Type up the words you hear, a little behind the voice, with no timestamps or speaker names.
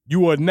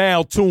You are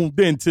now tuned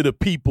in to the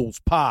People's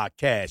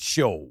Podcast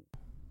Show.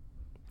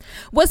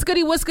 What's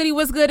goody, what's goody,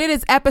 what's good? It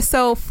is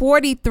episode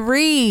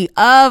 43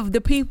 of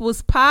the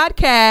People's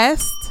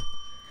Podcast.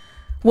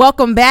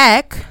 Welcome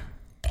back.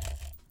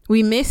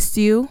 We missed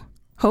you.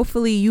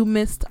 Hopefully you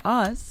missed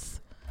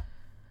us.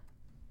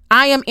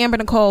 I am Amber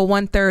Nicole,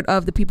 1/3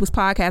 of the People's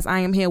Podcast.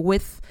 I am here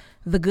with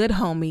the good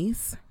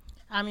homies.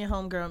 I'm your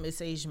homegirl, Miss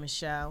Asia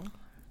Michelle.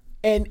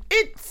 And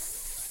it's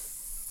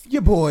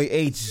your boy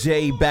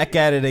HJ back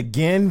at it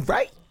again,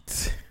 right?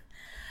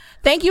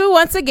 Thank you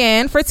once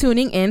again for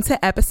tuning in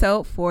to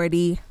episode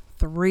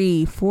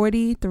 43.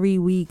 43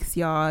 weeks,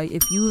 y'all.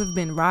 If you have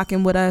been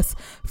rocking with us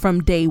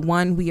from day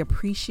one, we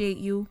appreciate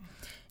you.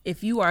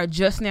 If you are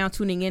just now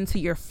tuning in to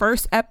your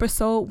first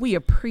episode, we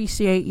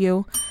appreciate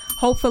you.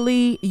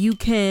 Hopefully you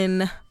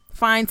can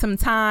find some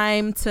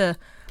time to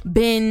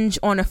binge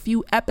on a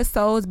few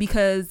episodes,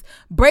 because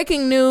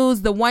breaking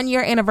news, the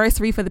 1-year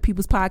anniversary for the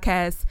People's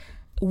Podcast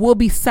will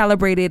be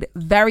celebrated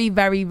very,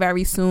 very,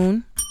 very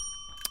soon.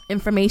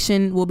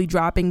 Information will be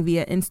dropping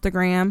via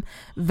Instagram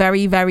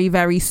very, very,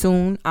 very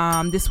soon.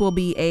 This will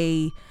be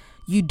a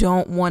you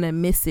don't want to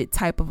miss it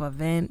type of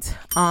event.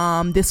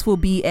 This will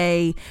be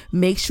a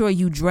make sure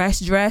you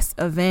dress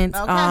event.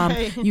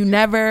 Okay. You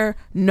never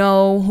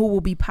know who will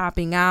be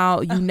popping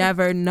out. You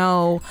never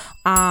know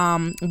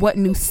what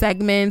new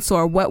segments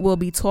or what we'll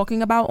be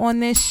talking about on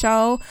this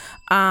show.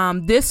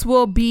 This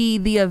will be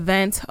the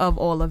event of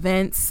all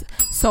events.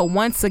 So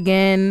once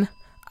again,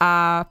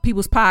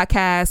 People's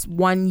Podcast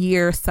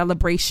 1-year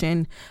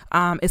celebration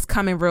is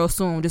coming real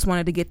soon. Just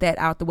wanted to get that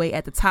out the way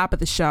at the top of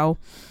the show.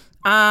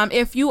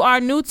 If you are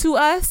new to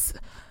us,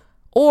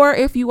 or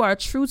if you are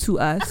true to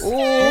us,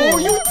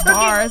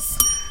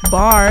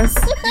 bars.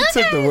 You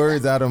took the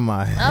words out of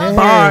my head,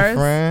 Bars.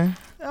 friend.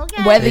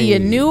 Okay. Whether you're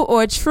new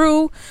or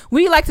true,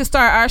 we like to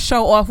start our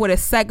show off with a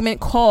segment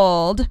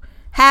called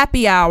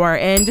Happy Hour.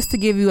 And just to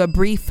give you a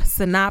brief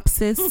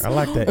synopsis I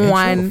like that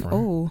on intro,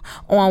 friend.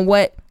 on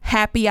what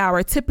Happy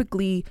Hour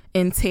typically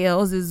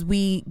entails, is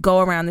we go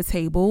around the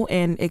table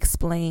and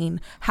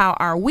explain how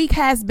our week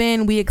has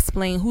been. We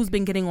explain who's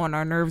been getting on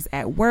our nerves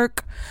at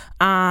work.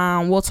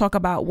 We'll talk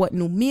about what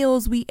new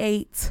meals we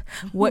ate,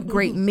 what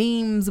great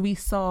memes we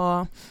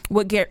saw,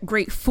 what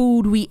great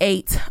food we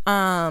ate.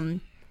 I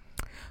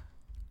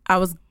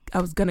was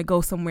gonna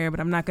go somewhere,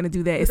 but I'm not gonna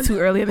do that. It's too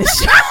early in the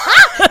show.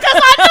 Because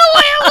I knew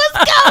where it was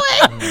going.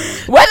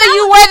 Whether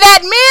you wear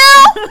that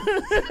meal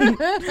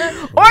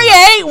or you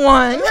ate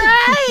one.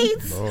 Right.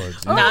 Lord,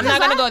 No, I'm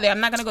not gonna go there. I'm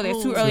not gonna go there.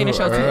 It's too early in the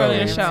show. Too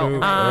early in the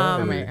show.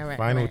 All right.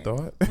 Final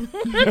thought.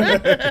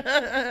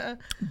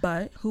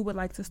 But who would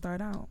like to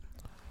start out?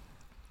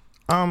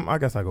 I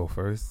guess I go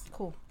first.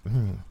 Cool.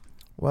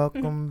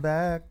 Welcome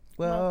back.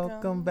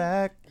 Welcome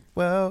back.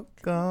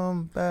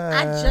 Welcome back.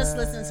 I just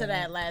listened to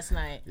that last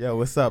night. Yo,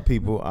 what's up,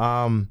 people?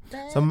 Buzz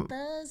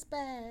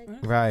back.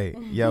 Right.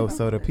 Yo,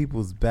 so the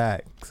people's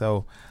back.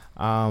 So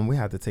we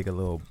have to take a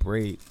little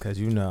break because,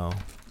 you know,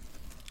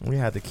 we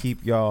have to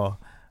keep y'all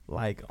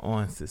like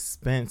on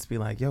suspense. Be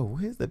like, yo,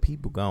 where's the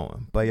people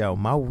going? But yo,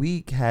 my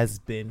week has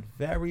been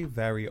very,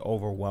 very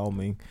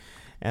overwhelming.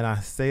 And I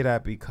say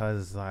that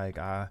because like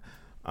I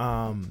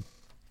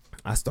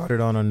started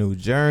on a new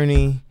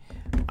journey.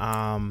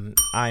 I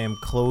am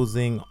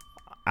closing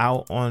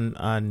out on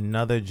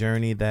another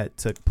journey that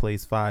took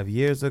place 5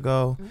 years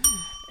ago.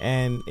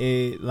 And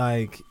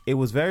it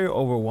was very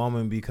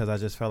overwhelming because I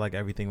just felt like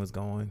everything was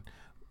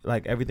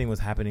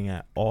happening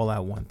at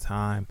one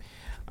time.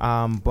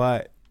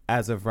 But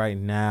as of right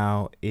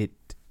now, it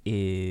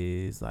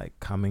is like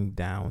coming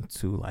down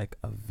to like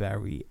a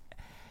very,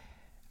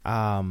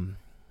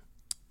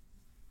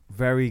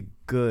 very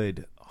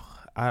good,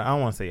 I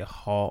don't want to say a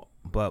halt,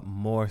 but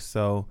more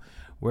so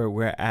where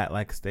we're at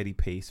like steady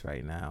pace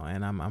right now.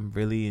 And I'm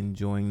really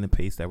enjoying the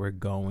pace that we're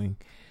going,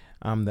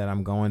 that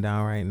I'm going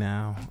down right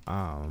now.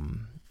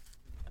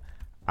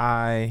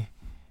 I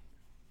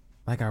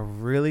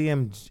really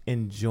am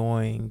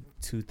enjoying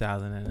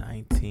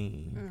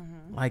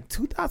 2019. Like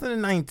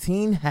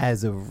 2019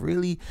 has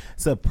really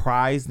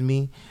surprised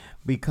me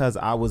because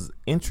I was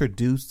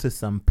introduced to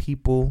some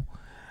people,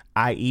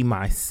 i.e.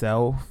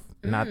 myself.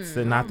 Not to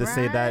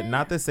say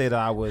that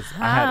I was.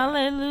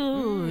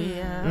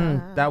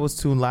 Hallelujah. That was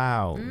too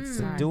loud. So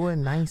Sorry. do it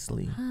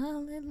nicely.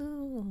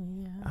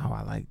 Hallelujah. Oh,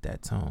 I like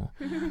that tone.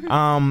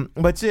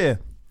 But yeah.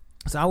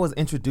 So I was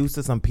introduced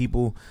to some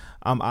people,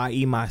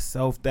 i.e.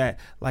 myself,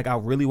 that like I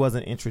really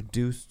wasn't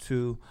introduced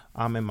to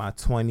in my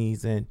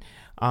 20s. And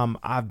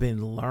I've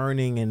been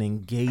learning and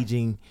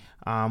engaging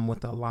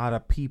with a lot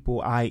of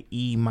people,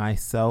 i.e.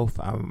 myself,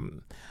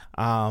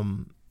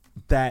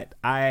 that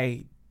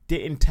I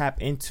didn't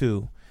tap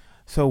into.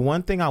 So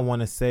one thing I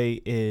want to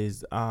say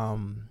is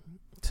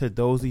to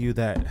those of you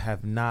that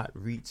have not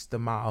reached the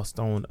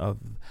milestone of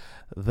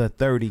the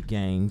 30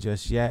 gang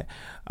just yet,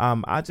 I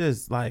want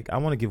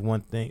to give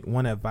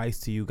one advice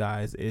to you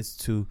guys is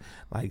to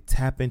like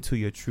tap into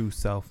your true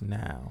self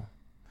now.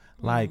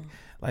 Like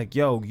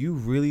yo, you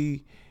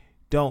really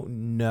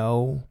don't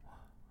know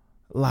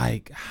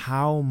like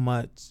how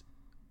much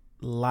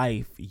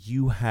life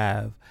you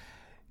have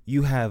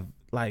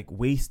like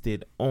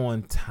wasted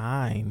on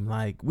time.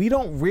 Like we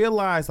don't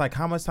realize like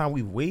how much time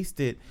we've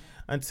wasted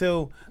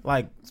until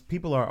like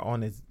people are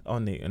on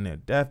their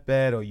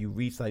deathbed, or you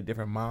reach like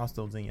different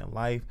milestones in your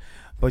life.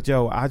 But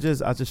yo, I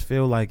just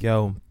feel like,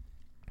 yo,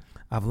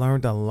 I've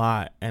learned a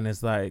lot, and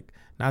it's like,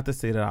 not to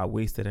say that I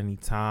wasted any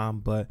time,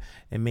 but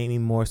it made me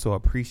more so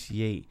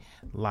appreciate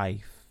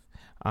life.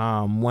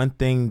 One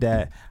thing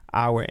that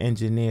our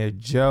engineer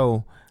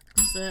Joe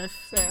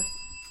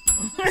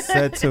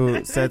said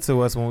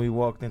to us when we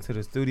walked into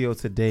the studio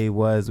today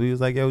was, we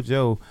was like, yo,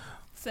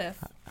 Joseph.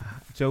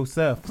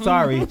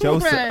 Sorry,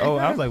 Joseph. Oh,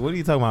 I was like, what are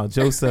you talking about,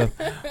 Joseph?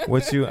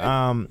 What you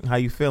how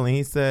you feeling?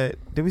 He said,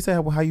 did we say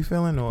how you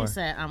feeling, or He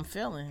said, I'm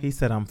feeling. He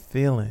said, I'm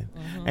feeling.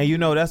 And you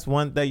know, that's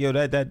one that, yo,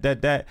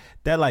 that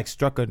like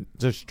struck a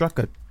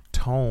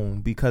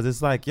tone, because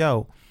it's like,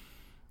 yo,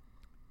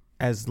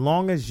 as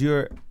long as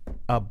you're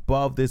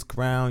above this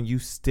ground, you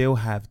still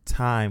have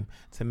time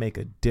to make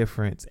a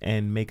difference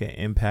and make an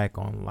impact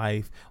on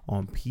life,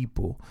 on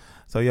people.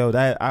 So, yo,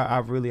 that I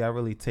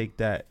really take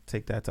that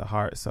to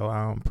heart. So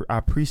I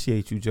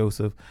appreciate you,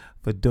 Joseph,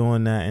 for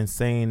doing that and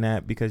saying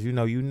that, because, you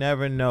know, you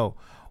never know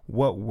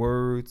what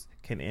words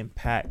can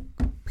impact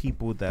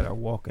people that are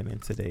walking in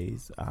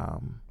today's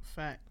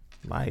Fact.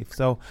 life.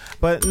 So,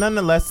 but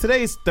nonetheless,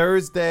 today is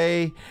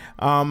Thursday.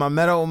 I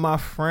met up with my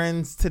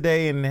friends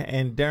today,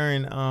 and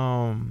during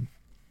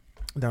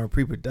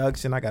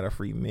pre-production, I got a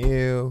free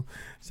meal.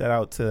 Shout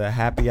out to the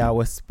happy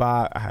hour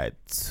spot. I had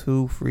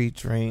 2 free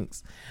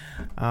drinks.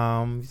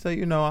 So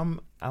you know, I'm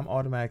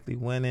automatically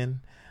winning.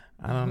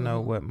 I don't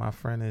know what my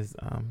friend is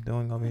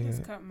doing over here. I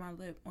just cut my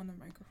lip on the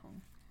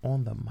microphone.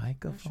 On the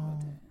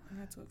microphone.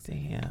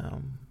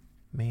 Damn,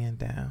 man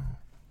down.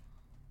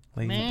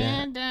 Lady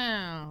Man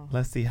down.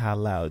 Let's see how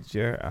loud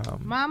your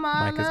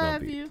Mama, mic I is gonna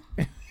love be. you.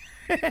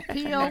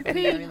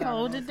 P.O.P.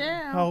 Hold it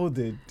down. Hold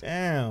it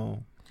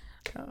down.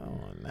 Come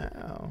on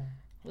now.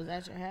 Was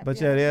that your happy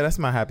But hour? yeah, that's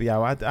my happy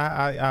hour.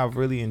 I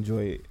really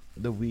enjoyed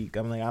the week.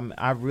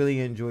 I really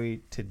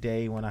enjoyed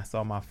today when I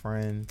saw my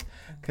friends,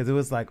 because it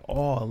was like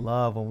all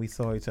love when we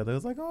saw each other. It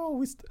was like,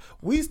 oh,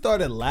 we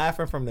started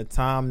laughing from the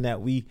time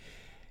that we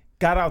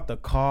got out the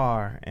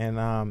car,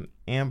 and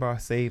Amber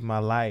saved my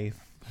life.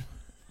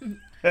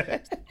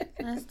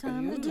 Last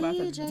time the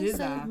DJ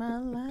saved my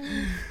life.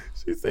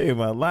 She saved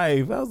my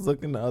life. I was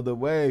looking the other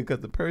way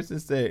because the person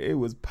said it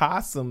was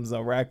possums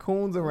or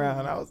raccoons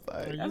around. I was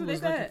like, You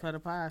was looking for the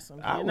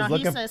possum.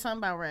 He said something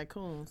about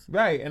raccoons.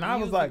 Right, and I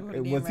was like,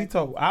 was he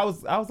raccoons. I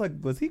was like,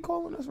 was he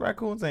calling us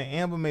raccoons? And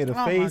Amber made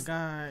a face. Oh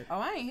my god! Oh,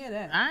 I ain't hear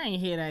that. I ain't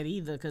hear that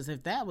either. Because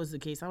if that was the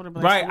case, I would have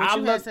been Right, like, so what I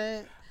you had looked-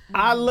 said.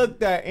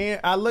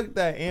 I looked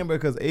at Amber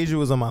because Asia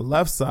was on my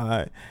left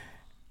side,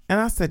 and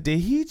I said, did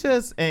he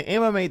just? And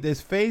Amber made this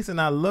face,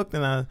 and I looked,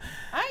 and I ain't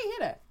hear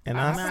that. and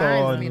I I know,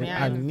 saw I a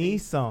didn't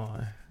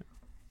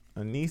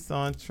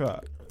Nissan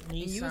truck. And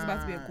you was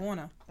about to be a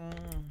corner.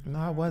 No,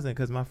 I wasn't,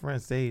 because my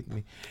friend saved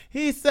me.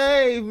 He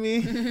saved me.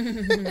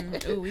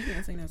 Oh, we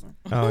can't sing that song.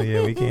 Oh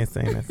yeah, we can't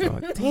sing that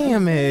song.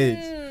 Damn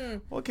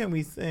it! What can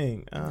we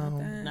sing?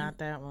 Not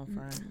that one,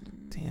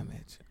 friend. Damn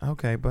it.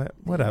 Okay, but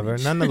whatever.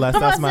 Nonetheless,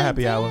 that's my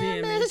happy hour.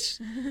 Damage.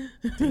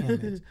 Damn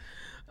it.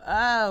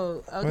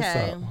 Oh,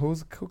 okay.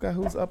 What's up?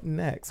 Who's up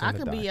next? I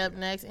could be up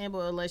next,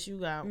 Amber, unless you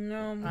got.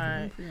 No, I'm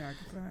right.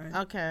 preoccupied.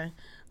 Okay.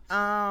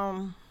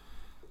 My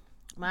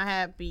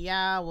happy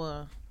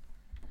hour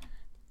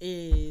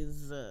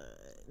is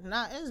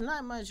it's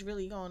not much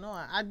really going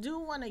on. I do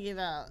want to give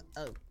out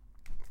a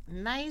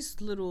nice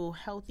little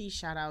healthy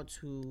shout out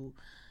to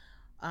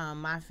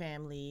my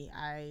family.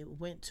 I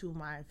went to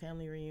my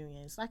family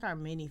reunion. It's like our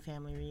mini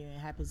family reunion. It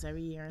happens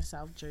every year in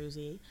South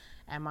Jersey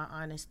at my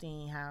Aunt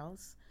Estine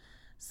house.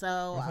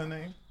 So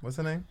What's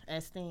her name?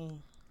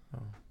 Estine. Oh.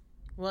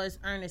 Well, it's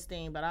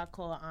Ernestine, but I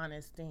call her Aunt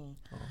Estine.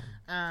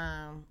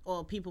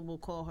 Or people will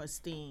call her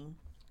Steen.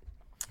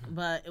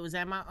 But it was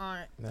at my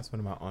aunt. That's one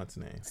of my aunt's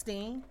names.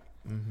 Steen.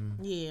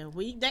 Mm-hmm. Yeah,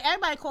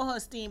 everybody call her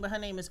Steen, but her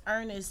name is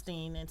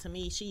Ernestine, and to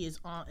me, she is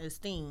Aunt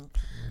Estine.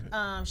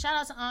 Shout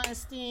out to Aunt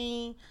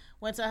Estine.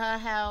 Went to her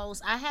house.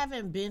 I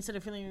haven't been to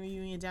the family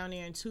reunion down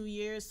there in 2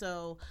 years,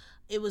 so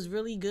it was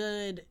really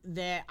good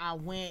that I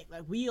went.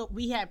 Like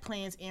we had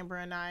plans, Amber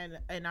and I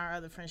and our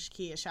other friend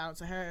Shakia. Shout out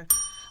to her.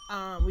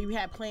 We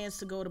had plans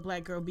to go to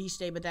Black Girl Beach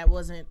Day, but that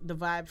wasn't the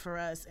vibe for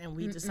us, and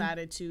we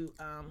decided to.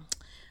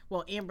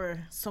 Well,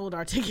 Amber sold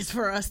our tickets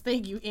for us.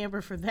 Thank you,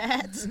 Amber, for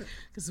that,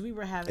 because we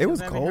were having. It was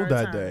cold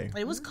that day.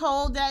 It was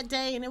cold that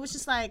day, and it was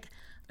just like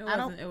It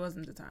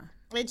wasn't the time.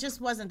 It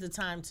just wasn't the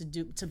time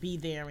to be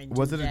there and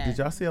Was do it? that. Did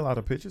y'all see a lot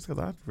of pictures?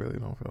 Because I really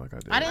don't feel like I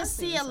did. I didn't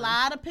see a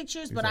lot of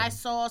pictures, but I Exactly.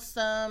 saw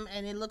some,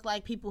 and it looked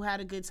like people had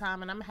a good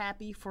time, and I'm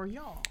happy for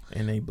y'all.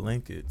 And they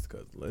blankets,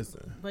 because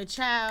listen. But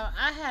child,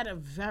 I had a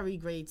very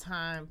great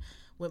time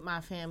with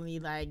my family.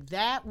 Like,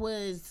 that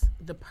was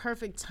the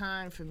perfect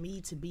time for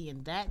me to be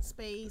in that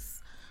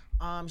space.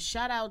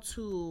 Shout out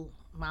to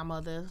my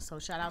mother. So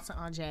shout out to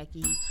Aunt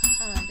Jackie.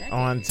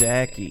 On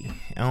Jackie.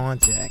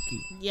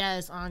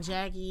 Yes, Aunt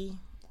Jackie.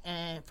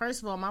 And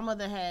first of all, my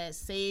mother had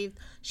saved.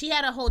 She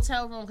had a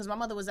hotel room because my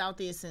mother was out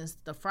there since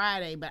the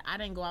Friday, but I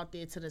didn't go out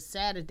there till the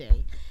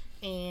Saturday.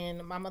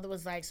 And my mother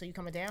was like, so you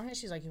coming down here?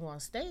 She's like, you want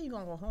to stay? You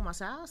going to go home? I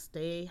said, I'll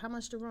stay. How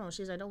much the room?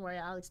 She's like, don't worry,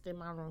 I'll extend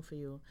my room for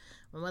you.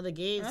 My mother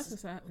gave. That's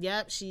what's up.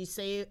 Yep, she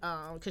saved,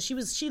 because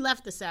she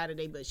left the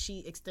Saturday, but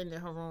she extended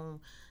her room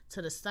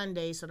to the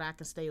Sunday so that I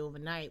could stay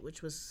overnight,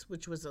 which was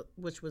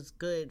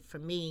good for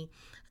me.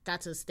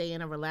 Got to stay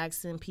in a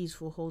relaxing,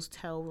 peaceful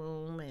hotel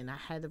room, and I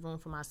had the room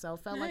for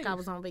myself. Felt like I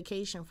was on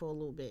vacation for a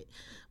little bit.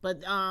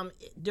 But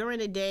during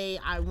the day,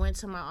 I went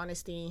to my Aunt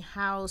Estee's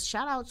house.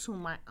 Shout out to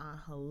my Aunt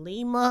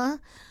Halima,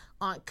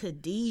 Aunt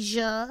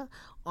Khadijah,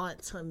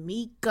 Aunt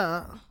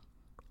Tamika.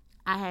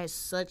 I had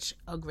such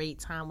a great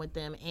time with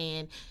them,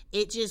 and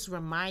it just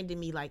reminded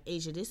me, like,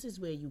 Asia, this is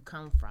where you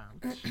come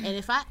from. And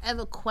if I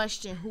ever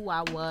questioned who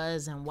I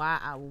was and why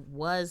I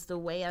was the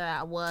way that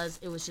I was,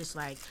 it was just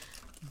like,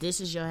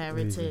 this is your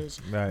heritage.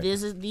 Right.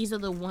 These are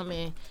the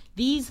women.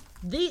 These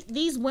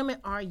women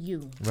are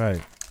you. Right.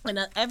 And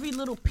every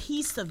little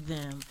piece of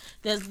them,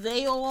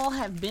 they all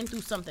have been through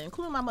something,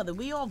 including my mother.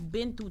 We all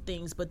been through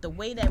things, but the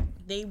way that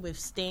they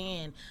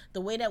withstand,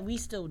 the way that we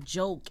still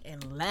joke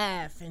and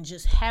laugh and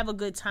just have a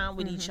good time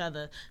with each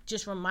other,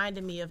 just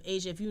reminded me of,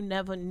 Asia, if you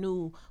never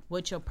knew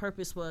what your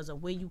purpose was or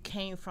where you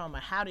came from or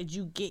how did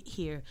you get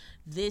here,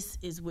 this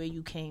is where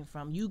you came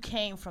from. You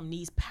came from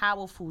these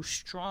powerful,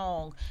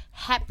 strong,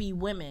 happy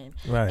women.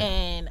 Right.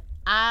 And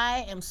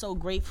I am so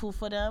grateful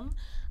for them.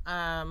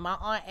 My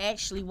aunt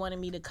actually wanted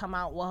me to come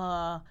out with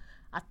her.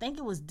 I think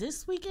it was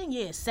this weekend.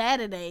 Yeah,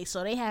 Saturday.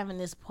 So they having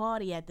this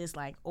party at this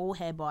like old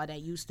head bar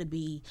that used to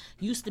be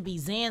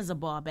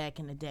Zanzibar back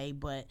in the day,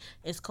 but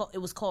it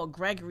was called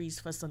Gregory's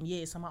for some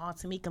years. So my aunt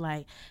Tamika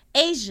like,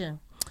 Asia,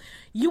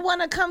 you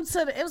want to come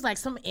to it was like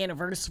some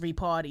anniversary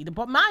party.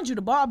 Mind you,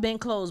 the bar been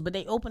closed, but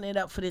they opened it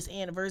up for this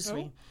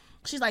anniversary.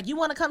 She's like, you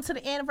want to come to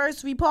the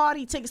anniversary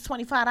party? Tickets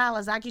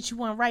 $25. I'll get you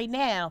one right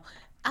now.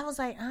 I was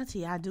like,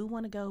 Auntie, I do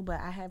want to go, but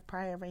I have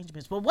prior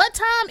arrangements. But what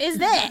time is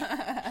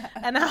that?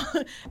 and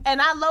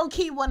I low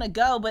key want to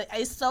go, but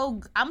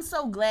I'm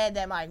so glad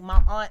that like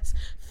my aunts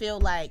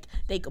feel like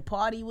they could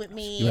party with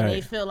me, and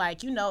they feel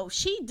like,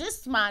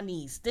 this my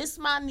niece,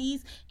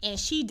 and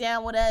she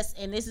down with us,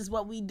 and this is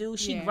what we do.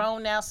 She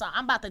grown now, so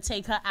I'm about to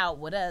take her out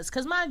with us.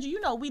 Cause mind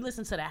you, we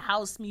listen to the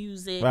house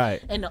music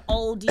and the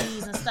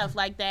oldies and stuff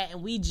like that,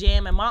 and we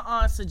jam. And my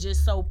aunts are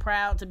just so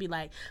proud to be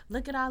like,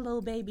 look at our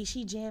little baby,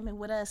 she jamming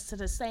with us to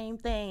the same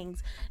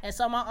things. And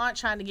so my aunt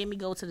trying to get me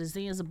go to the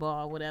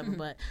Zanzibar or whatever,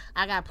 but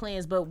I got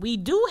plans. But we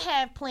do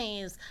have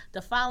plans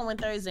the following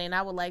Thursday, and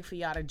I would like for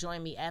y'all to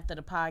join me after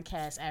the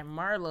podcast at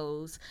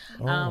Marlowe's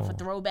for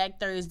Throwback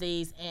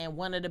Thursdays. And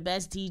one of the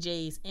best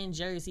DJs in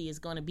Jersey is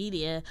going to be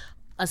there.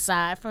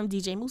 Aside from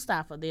DJ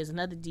Mustafa, there's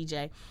another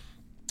DJ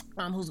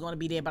who's going to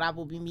be there, but I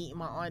will be meeting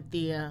my aunt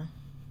there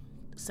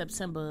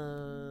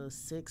September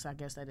 6th, I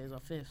guess that is, or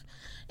 5th.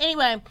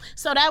 Anyway,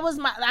 so that was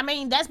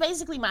that's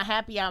basically my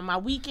happy hour. My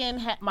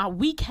weekend, my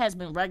week has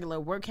been regular.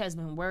 Work has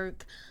been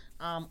work.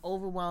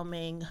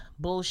 Overwhelming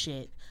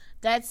bullshit.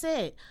 That's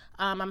it.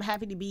 I'm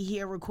happy to be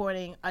here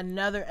recording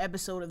another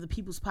episode of the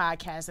People's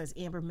Podcast, as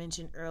Amber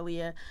mentioned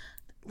earlier.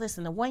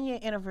 Listen, the 1 year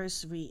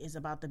anniversary is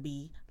about to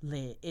be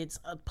lit.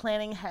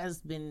 Planning has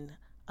been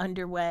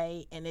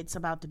underway, and it's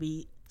about to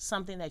be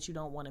something that you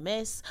don't want to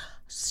miss.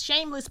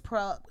 Shameless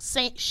plug.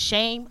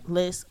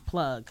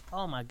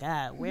 Oh my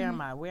God, where am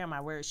I? Where am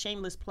I? Where?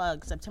 Shameless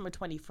plug. September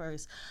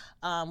 21st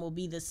will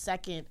be the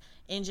second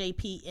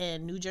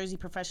NJPN, New Jersey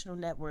Professional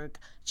Network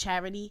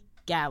charity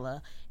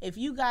gala. If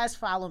you guys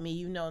follow me,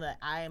 you know that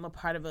I am a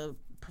part of a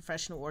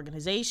professional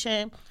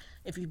organization.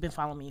 If you've been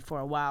following me for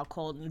a while,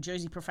 called New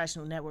Jersey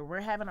Professional Network,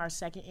 we're having our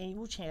second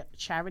annual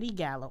charity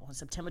gala on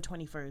September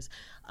 21st.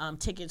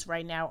 Tickets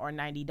right now are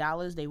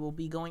 $90. They will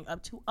be going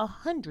up to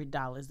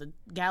 $100. The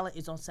gala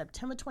is on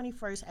September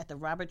 21st at the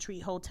Robert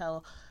Treat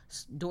Hotel.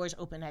 Doors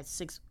open at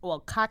 6, well,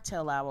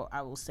 cocktail hour,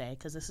 I will say,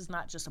 because this is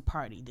not just a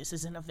party. This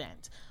is an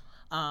event.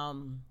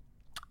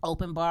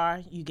 Open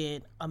bar, you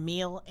get a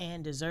meal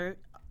and dessert,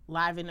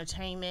 live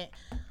entertainment,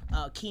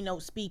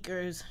 keynote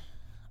speakers,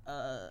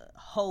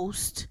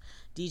 host.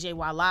 DJ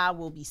Wala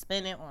will be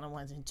spinning on the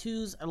ones and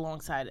twos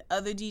alongside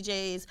other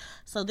DJs.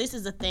 So this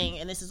is a thing,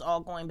 and this is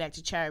all going back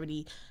to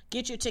charity.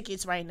 Get your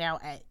tickets right now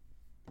at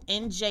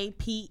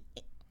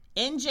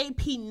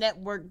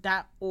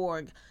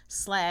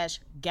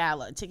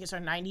njpnetwork.org/gala. Tickets are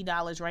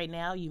 $90 right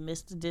now. You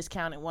missed the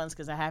discounted ones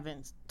because I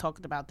haven't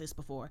talked about this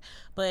before.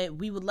 But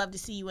we would love to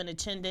see you in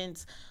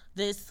attendance.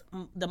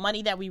 The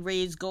money that we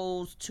raise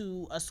goes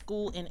to a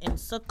school in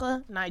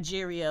Nsukka,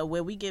 Nigeria,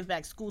 where we give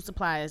back school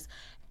supplies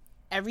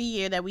every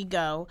year that we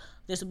go.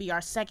 This will be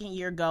our second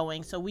year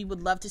going, so we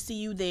would love to see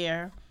you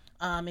there.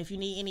 If you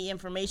need any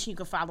information, you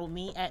can follow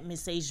me at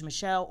Miss Sage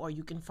Michelle, or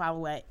you can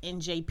follow at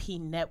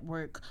NJP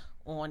Network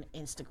on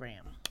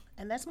Instagram.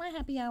 And that's my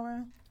happy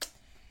hour.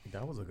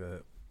 That was a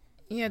good.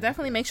 Yeah,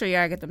 definitely make sure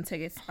y'all get them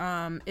tickets.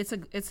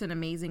 It's an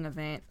amazing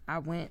event. I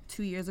went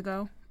 2 years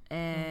ago,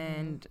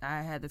 and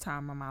I had the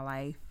time of my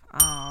life.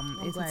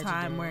 It's a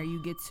time where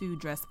you get to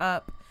dress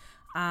up.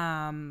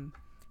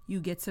 You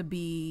get to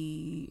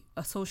be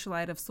a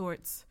socialite of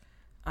sorts.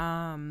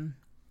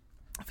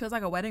 It feels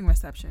like a wedding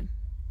reception.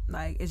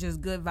 Like, it's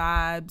just good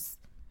vibes.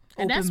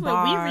 And open that's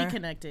bar. where we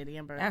reconnected,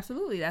 Amber.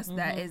 Absolutely.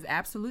 That is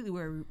absolutely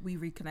where we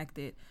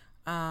reconnected.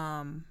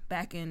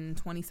 Back in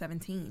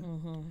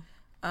 2017.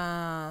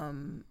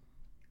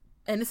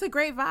 And it's a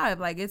great vibe.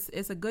 Like,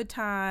 it's a good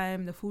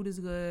time. The food is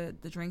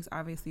good. The drinks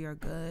obviously are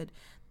good.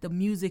 The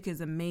music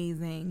is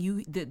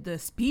amazing. The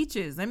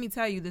speeches, let me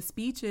tell you, the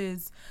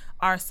speeches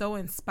are so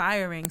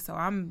inspiring. So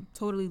I'm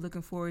totally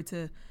looking forward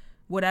to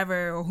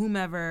whatever or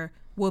whomever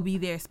will be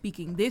there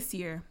speaking this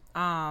year.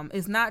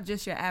 It's not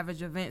just your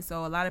average event.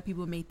 So a lot of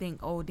people may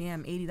think, oh,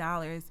 damn,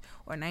 $80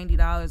 or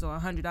 $90 or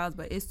 $100,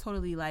 but it's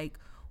totally like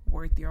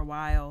worth your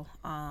while.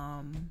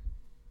 And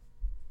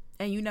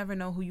you never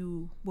know who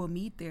you will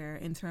meet there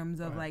in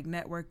terms of like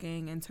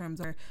networking, in terms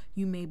of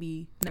you may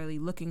be really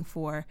looking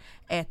for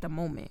at the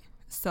moment.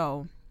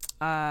 So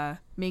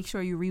make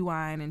sure you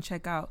rewind and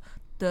check out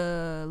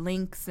the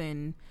links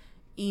and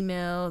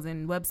emails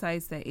and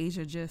websites that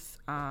Asia just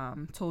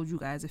told you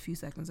guys a few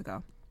seconds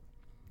ago.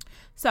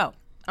 So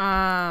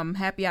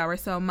happy hour.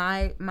 So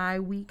my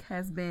week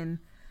has been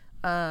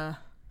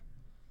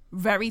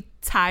very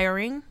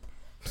tiring.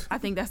 I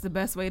think that's the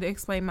best way to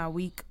explain my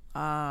week.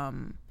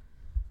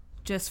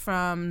 Just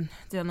from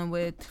dealing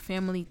with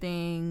family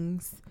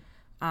things,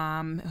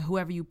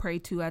 whoever you pray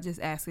to, I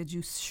just ask that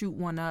you shoot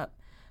one up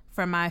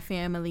for my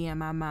family and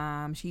my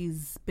mom.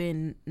 She's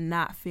been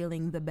not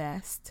feeling the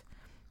best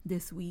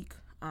this week.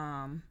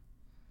 I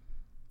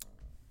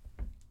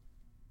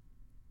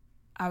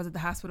was at the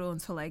hospital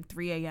until like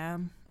 3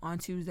 a.m. on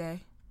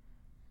Tuesday.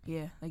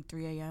 Yeah, like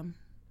 3 a.m.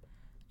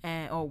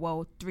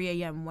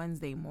 3 a.m.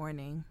 Wednesday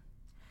morning.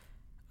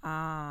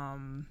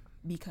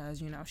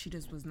 Because, she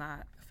just was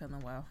not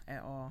feeling well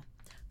at all.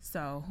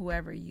 So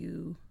whoever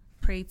you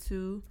pray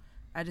to,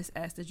 I just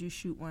ask that you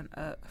shoot one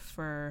up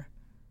for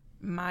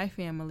my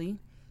family.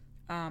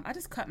 I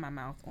just cut my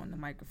mouth on the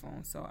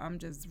microphone, so I'm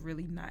just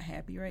really not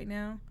happy right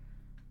now.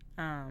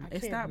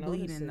 It stopped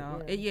bleeding,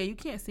 though. Yeah, you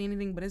can't see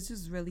anything, but it's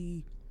just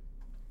really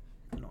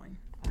annoying.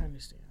 I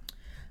understand.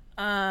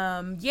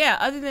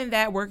 Other than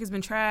that, work has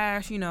been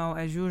trash,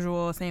 as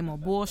usual, same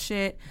old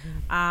bullshit.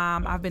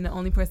 I've been the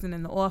only person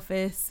in the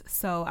office,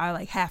 so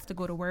I have to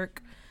go to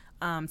work.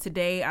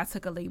 Today I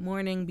took a late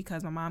morning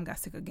because my mom got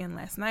sick again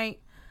last night.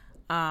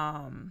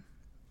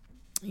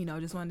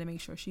 Just wanted to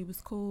make sure she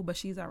was cool, but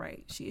she's all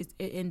right. It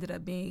ended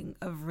up being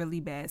a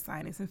really bad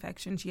sinus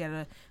infection. She had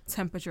a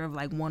temperature of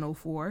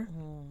 104,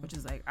 which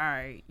is all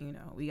right,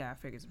 we gotta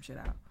figure some shit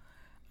out.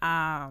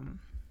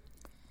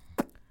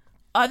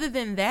 Other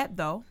than that,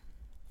 though,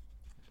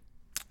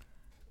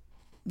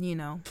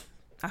 I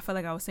felt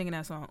like I was singing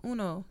that song.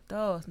 Uno,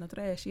 dos, no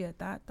tres, she a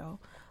tato.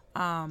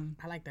 I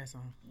like that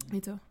song. Me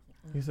too.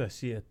 You said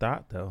she a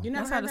thought, though.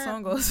 That's how the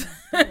song goes.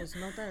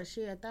 No tres,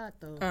 she a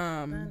tato.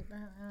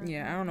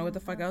 Yeah, I don't know what the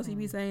fuck else he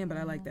be saying, but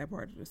I like that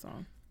part of the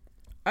song.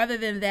 Other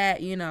than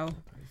that,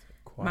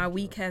 my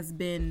week has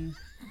been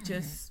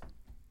just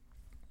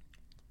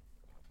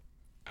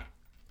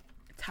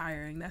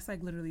tiring. That's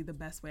literally the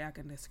best way I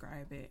can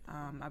describe it.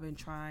 I've been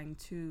trying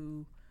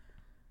to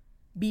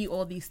be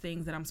all these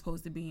things that I'm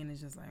supposed to be, and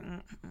it's just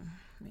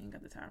we ain't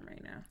got the time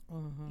right now. I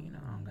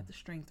don't got the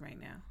strength right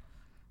now.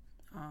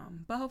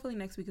 But hopefully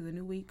next week is a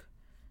new week.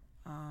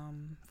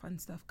 Fun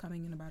stuff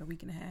coming in about a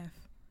week and a half.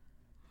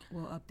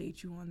 We'll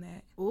update you on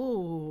that.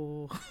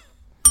 Ooh.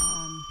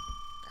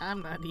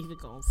 I'm not even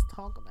gonna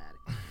talk about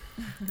it.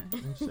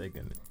 I'm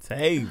shaking the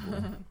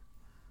table.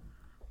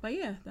 But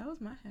yeah, that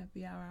was my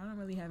happy hour. I don't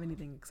really have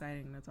anything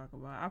exciting to talk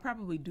about. I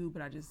probably do,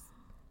 but I just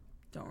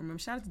don't remember.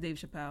 Shout out to Dave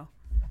Chappelle.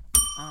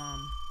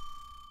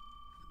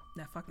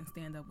 That fucking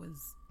stand-up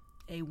was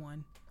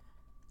A1.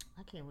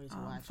 I can't wait to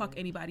watch fuck it.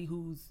 Anybody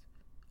who's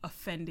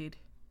offended.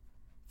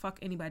 Fuck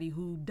anybody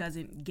who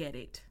doesn't get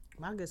it.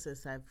 My good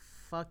sis said,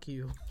 fuck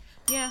you.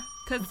 Yeah,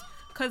 cause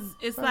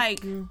it's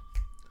Fuck you.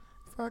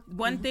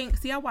 One thing.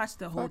 See, I watched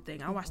the whole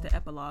thing. I watched the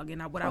epilogue,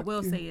 and what I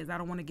will say is I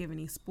don't want to give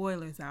any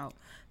spoilers out.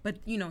 But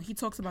he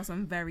talks about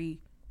some very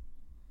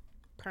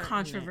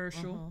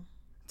controversial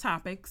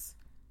topics.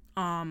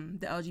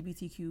 The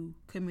LGBTQ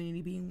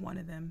community being one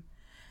of them,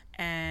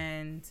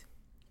 and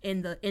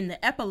in the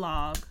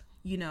epilogue,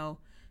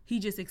 he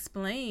just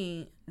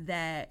explained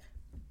that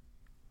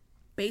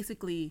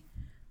basically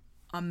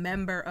a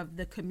member of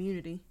the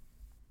community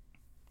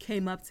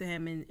came up to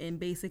him and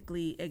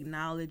basically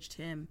acknowledged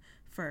him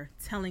for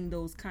telling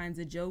those kinds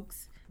of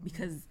jokes,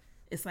 because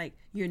it's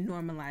you're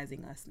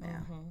normalizing us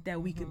now,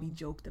 that we could be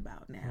joked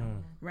about now,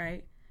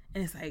 right?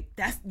 And it's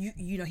that's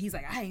he's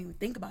I didn't even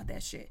think about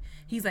that shit.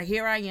 He's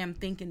here I am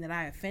thinking that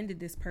I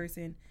offended this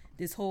person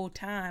this whole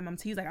time.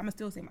 He's I'm gonna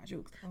still say my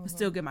jokes. I'm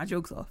still get my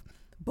jokes off.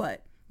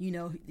 But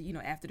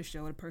after the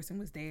show, the person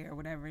was there or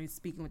whatever, and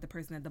speaking with the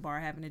person at the bar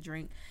having a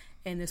drink,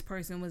 and this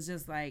person was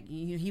just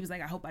he was I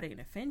hope I didn't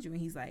offend you, and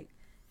he's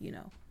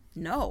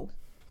no,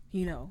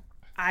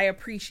 I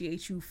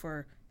appreciate you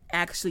for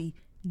actually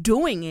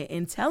doing it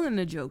and telling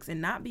the jokes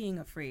and not being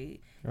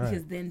afraid,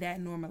 because then that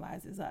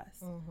normalizes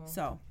us.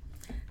 So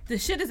The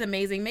shit is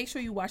amazing. Make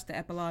sure you watch the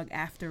epilogue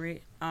after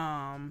it.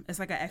 It's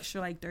like an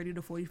extra like 30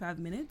 to 45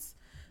 minutes.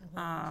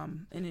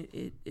 And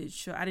it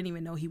show. I didn't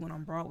even know he went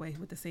on Broadway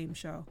with the same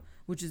show,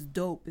 which is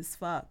dope as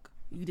fuck.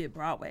 You did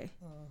Broadway,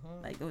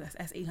 like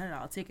that's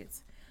 $800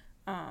 tickets.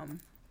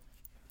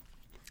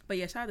 But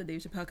yeah, shout out to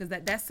Dave Chappelle because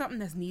that's something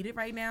that's needed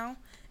right now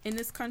in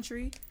this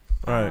country.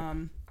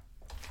 Right.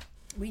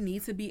 We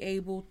need to be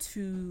able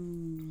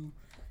to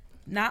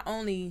not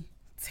only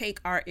take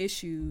our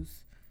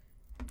issues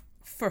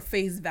for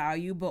face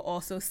value, but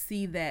also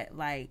see that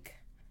like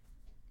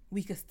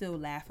we could still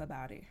laugh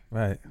about it.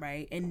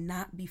 Right. And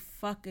not be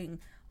fucking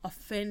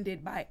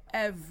offended by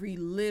every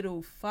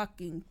little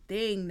fucking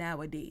thing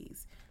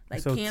nowadays.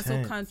 Like so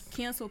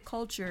cancel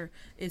culture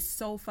is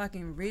so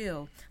fucking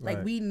real.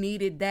 Like we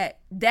needed that.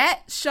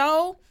 That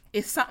show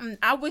is something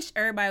I wish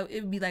everybody,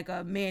 it would be like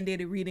a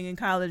mandated reading in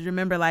college.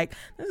 Remember, like,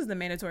 this is the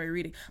mandatory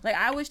reading. Like,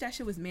 I wish that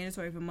shit was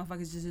mandatory for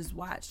motherfuckers to just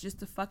watch, just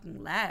to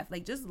fucking laugh.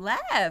 Like, just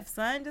laugh,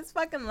 son. Just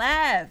fucking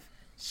laugh.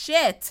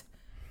 Shit.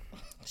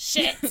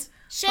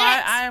 So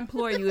I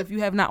implore you, if you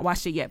have not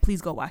watched it yet,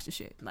 please go watch the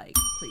shit. Like,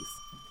 please.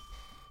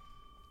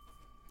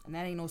 And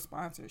that ain't no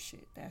sponsor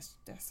shit. That's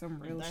some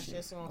real shit.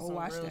 Just on go some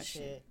watch real that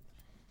shit.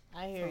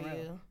 I hear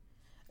you.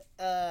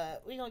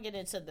 We're gonna get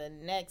into the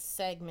next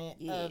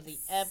segment of the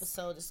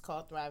episode. It's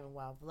called Thriving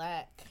While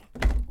Black.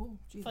 Ooh,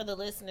 for the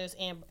listeners,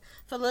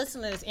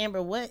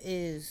 Amber, what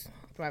is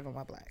Thriving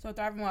While Black? So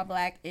Thriving While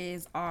Black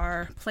is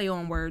our play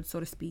on words, so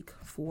to speak,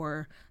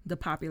 for the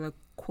popular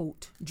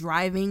quote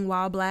driving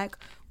while black.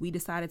 We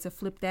decided to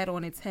flip that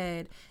on its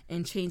head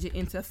and change it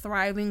into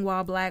Thriving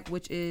While Black,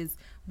 which is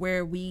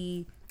where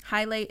we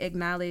highlight,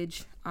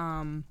 acknowledge,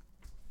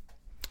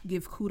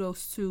 give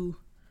kudos to,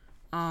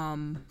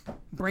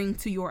 bring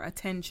to your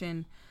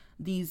attention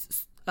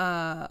these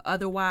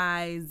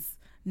otherwise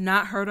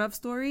not heard of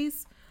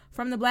stories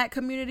from the black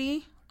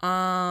community,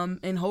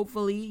 and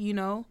hopefully, you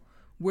know,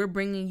 we're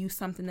bringing you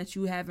something that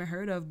you haven't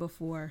heard of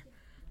before.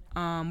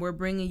 We're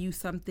bringing you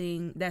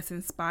something that's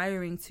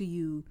inspiring to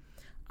you,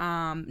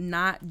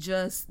 not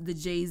just the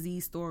Jay-Z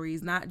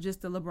stories, not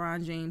just the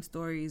LeBron James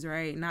stories,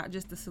 right? Not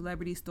just the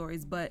celebrity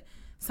stories, but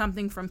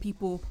something from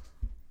people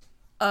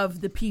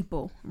of the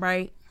people,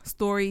 right?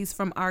 Stories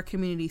from our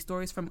community,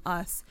 stories from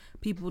us,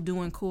 people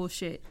doing cool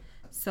shit.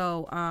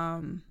 So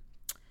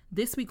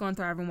this week on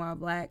Thriving While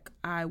Black,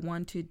 I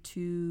wanted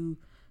to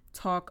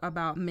talk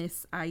about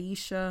Miss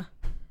Aisha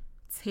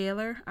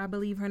Taylor, I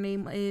believe her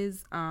name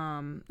is.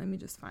 Let me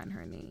just find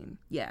her name.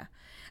 Yeah.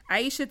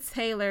 Aisha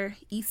Taylor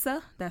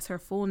Issa, that's her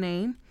full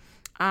name.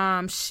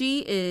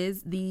 She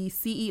is the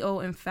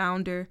CEO and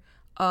founder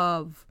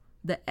of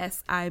the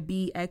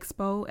SIB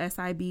Expo.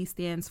 SIB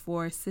stands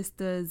for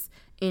Sisters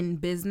in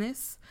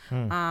Business.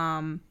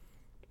 And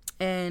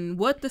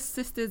what the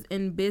Sisters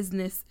in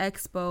Business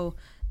Expo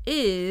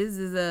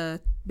is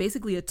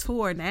basically a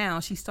tour now.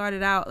 She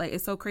started out, like,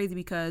 it's so crazy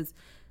because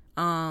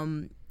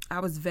I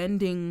was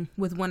vending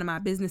with one of my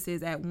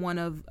businesses at one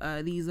of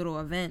these little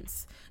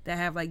events that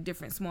have like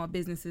different small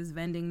businesses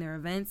vending their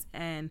events,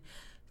 and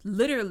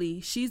literally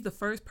she's the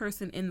first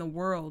person in the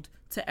world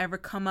to ever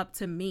come up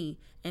to me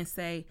and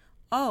say,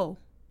 oh,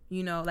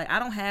 you know, like, I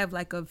don't have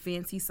like a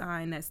fancy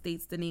sign that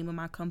states the name of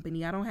my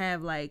company. I don't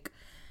have like,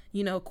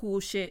 you know, cool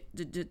shit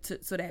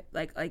so that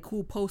like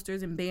cool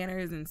posters and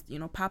banners and, you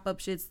know, pop-up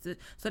shits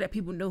so that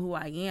people know who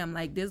I am.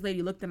 Like, this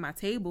lady looked at my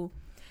table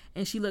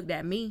and she looked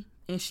at me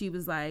and she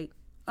was like,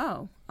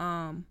 oh,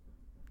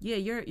 yeah,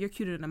 you're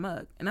cuter than a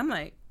mug. And I'm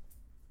like,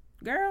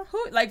 girl,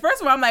 who? Like,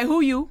 first of all, I'm like,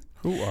 who you?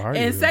 Who are you?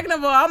 And second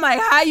of all, I'm like,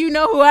 how you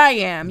know who I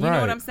am? You know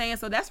what I'm saying?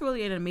 So that's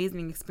really an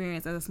amazing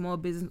experience as a small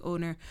business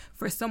owner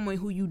for someone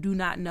who you do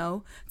not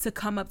know to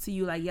come up to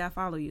you like, yeah, I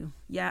follow you.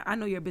 Yeah, I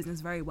know your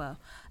business very well.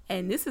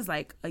 And this is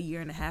like a year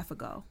and a half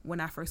ago when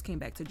I first came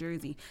back to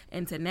Jersey.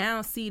 And to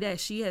now see that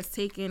she has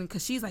taken,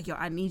 because she's like, yo,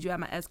 I need you at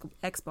my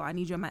expo. I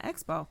need you at my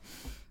expo.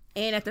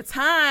 And at the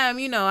time,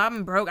 you know,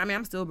 I'm broke. I mean,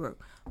 I'm still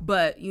broke.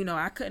 But, you know,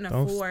 I couldn't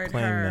afford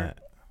her.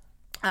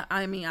 That.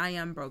 I mean, I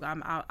am broke.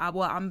 I'm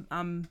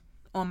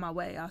on my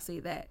way. I'll say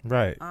that.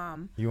 Right.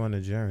 You on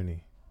a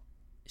journey.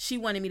 She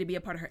wanted me to be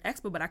a part of her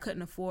expo, but I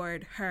couldn't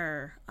afford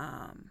her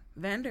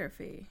vendor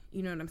fee.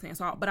 You know what I'm saying?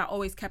 So, but I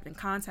always kept in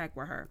contact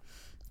with her.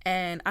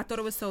 And I thought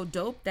it was so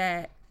dope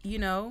that, you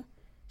know,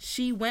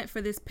 she went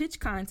for this pitch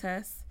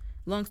contest.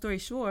 Long story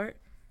short,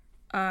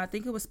 I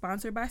think it was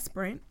sponsored by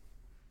Sprint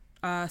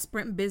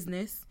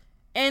Business.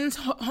 And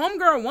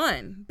homegirl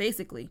won,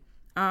 basically.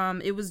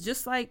 It was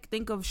just like,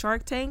 think of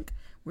Shark Tank,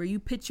 where you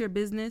pitch your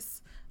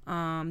business.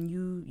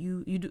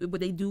 You do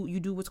what they do. You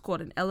do what's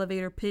called an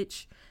elevator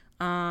pitch.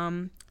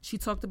 She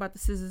talked about the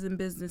Sisters in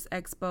Business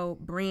Expo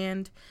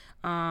brand,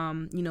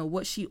 you know,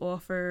 what she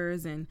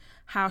offers and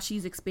how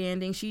she's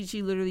expanding.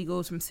 She literally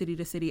goes from city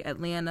to city,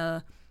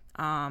 Atlanta,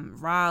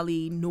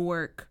 Raleigh,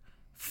 Newark,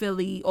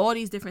 Philly, all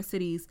these different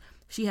cities.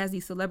 She has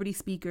these celebrity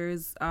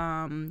speakers.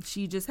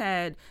 She just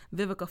had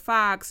Vivica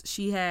Fox.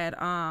 She had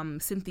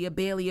Cynthia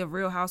Bailey of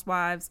Real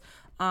Housewives.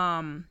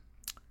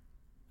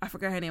 I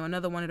forgot her name.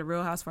 Another one of the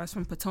Real Housewives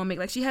from Potomac.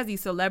 Like, she has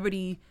these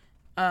celebrity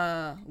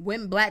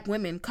black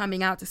women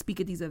coming out to speak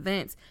at these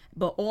events,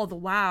 but all the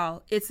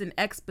while it's an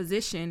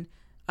exhibition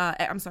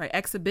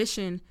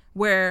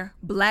where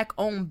black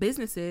women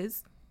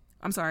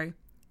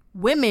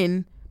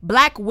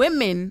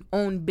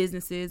owned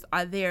businesses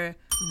are there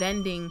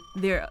vending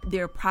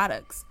their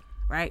products,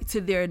 right,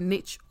 to their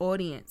niche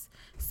audience.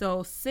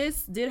 So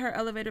sis did her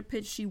elevator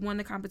pitch. She won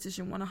the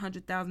competition, won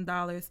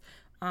 $100,000,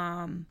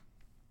 and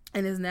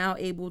is now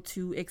able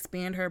to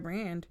expand her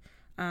brand,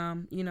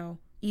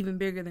 even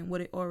bigger than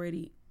what it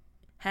already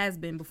has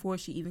been before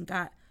she even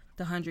got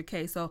the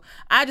 100K. So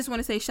I just want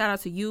to say shout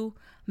out to you,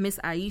 Miss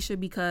Aisha,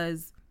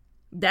 because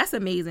that's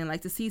amazing.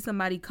 Like, to see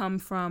somebody come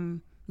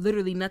from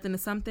literally nothing to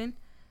something.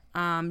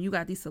 You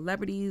got these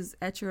celebrities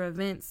at your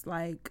events.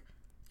 Like,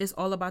 it's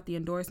all about the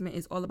endorsement.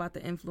 It's all about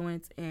the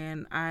influence.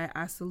 And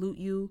I salute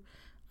you.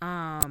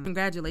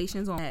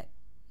 Congratulations on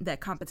that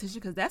competition,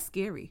 because that's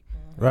scary.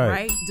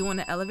 Right? Doing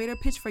the elevator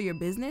pitch for your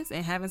business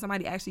and having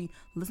somebody actually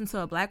listen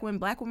to a black woman.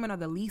 Black women are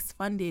the least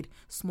funded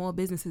small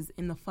businesses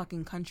in the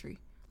fucking country.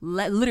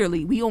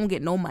 Literally, we don't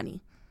get no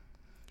money.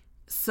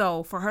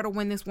 So for her to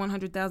win this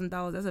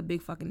 $100,000, that's a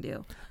big fucking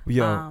deal.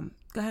 Yo,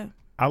 go ahead.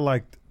 I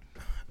like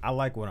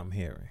what I'm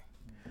hearing.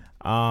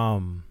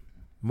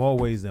 More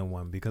ways than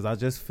one, because I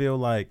just feel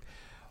like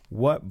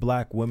what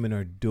black women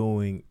are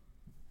doing,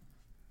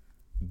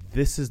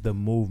 this is the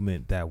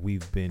movement that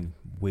we've been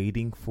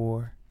waiting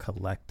for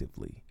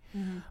collectively.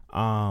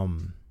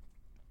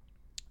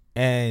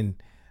 And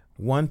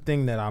one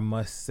thing that I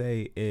must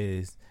say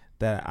is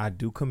that I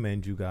do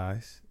commend you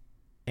guys.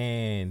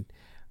 And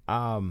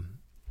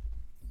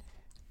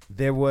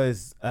there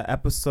was an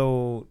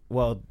episode,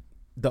 well,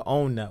 the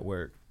OWN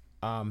Network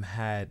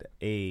had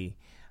a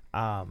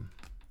I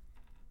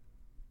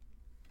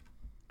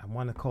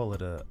want to call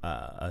it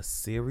a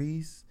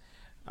series,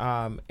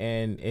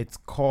 and it's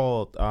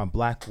called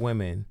Black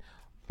Women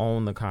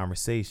Own the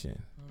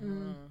Conversation.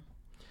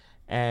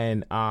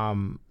 And I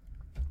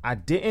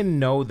didn't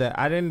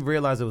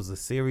realize it was a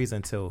series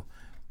until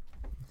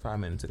 5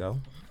 minutes ago.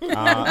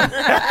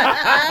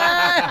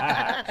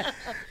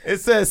 It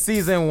says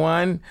season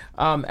 1,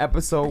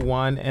 episode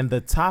 1, and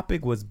the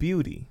topic was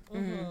beauty.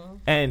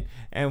 And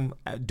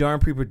during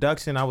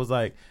pre-production, I was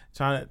like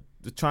trying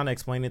to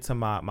explain it to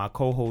my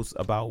co-hosts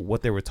about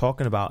what they were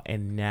talking about,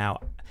 and now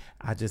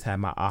I just had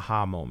my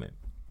aha moment.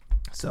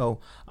 So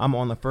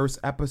on the first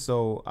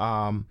episode,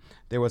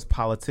 there was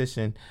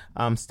politician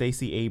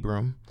Stacey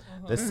Abram,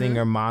 the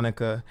singer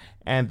Monica,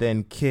 and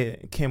then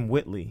Kim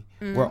Whitley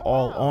were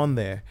all on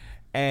there.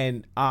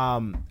 And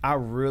I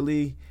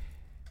really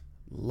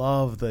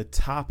love the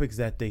topics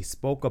that they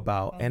spoke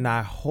about. And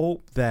I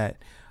hope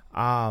that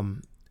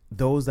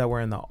those that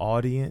were in the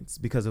audience,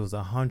 because it was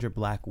 100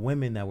 black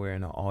women that were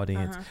in the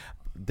audience,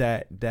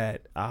 that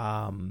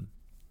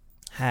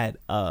had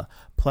a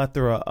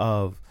plethora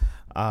of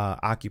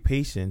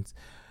occupations.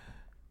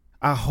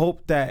 I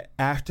hope that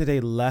after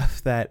they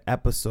left that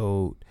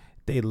episode,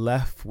 they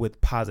left with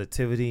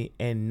positivity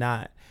and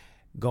not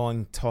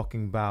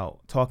talking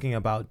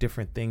about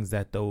different things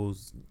that the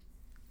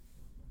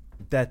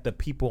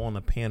people on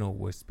the panel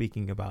were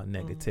speaking about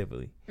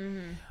negatively.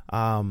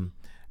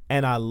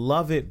 And I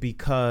love it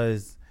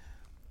because,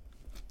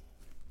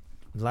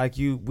 like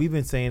we've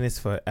been saying this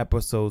for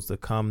episodes to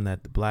come,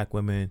 that the black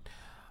women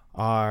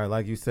are,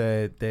 like you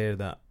said, they're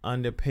the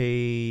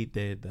underpaid,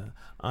 they're the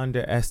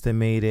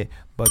underestimated.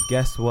 But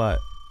guess what?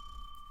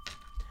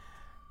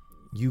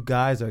 You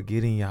guys are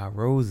getting y'all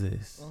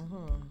roses.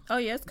 Oh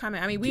yeah, it's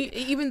coming. I mean,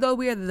 even though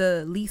we are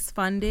the least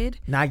funded,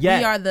 not yet,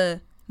 we are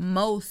the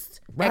most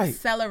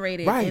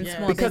accelerated in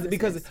small businesses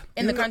because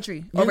in the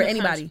country over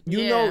anybody.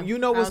 You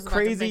know what's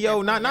crazy,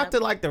 yo? Not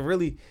to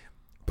really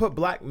put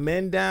black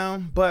men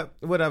down, but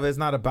whatever. It's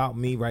not about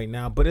me right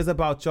now, but it's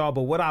about y'all.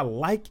 But what I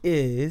like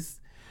is,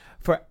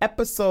 for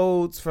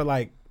episodes, for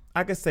like,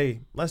 I could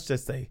say, let's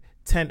just say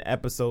 10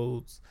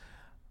 episodes,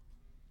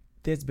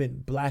 there's been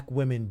black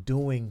women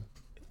doing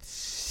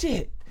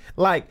shit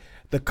like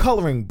the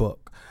coloring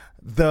book,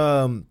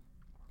 the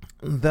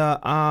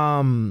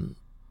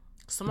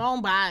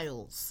Simone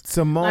Biles.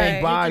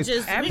 Right. We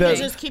can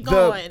just keep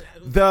going.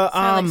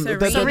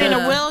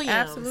 Serena Williams.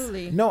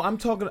 Absolutely. No, I'm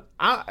talking.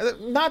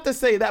 Not to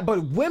say that,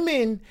 but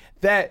women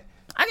that.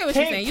 I get what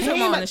you're saying. You're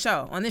talking about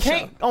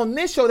on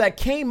this show that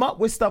came up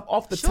with stuff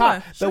off the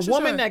top. The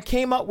woman that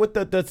came up with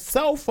the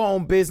cell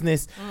phone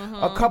business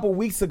a couple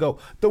weeks ago.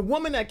 The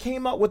woman that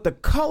came up with the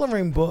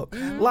coloring book.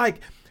 Like,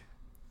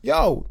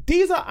 yo,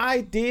 these are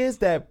ideas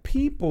that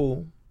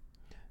people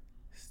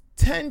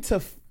tend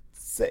to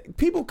say.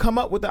 People come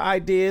up with the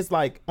ideas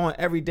like on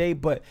every day,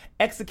 but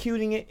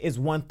executing it is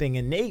one thing,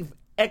 and they've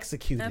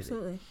executed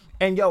it.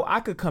 And yo,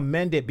 I could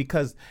commend it,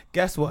 because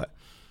guess what?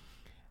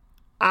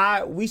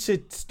 We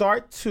should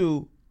start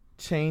to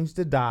change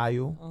the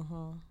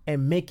dial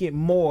and make it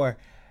more.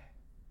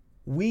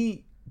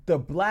 The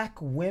black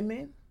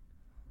women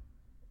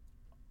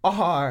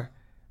are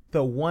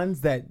the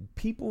ones that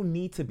people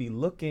need to be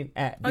looking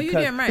at. You're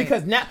damn right.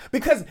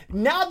 Because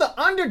now the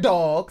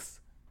underdogs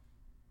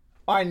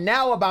are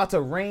now about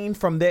to rain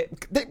from their.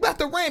 They about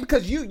to rain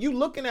because you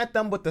looking at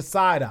them with the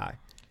side eye.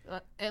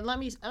 And let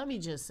me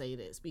just say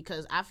this,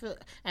 because I feel,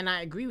 and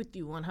I agree with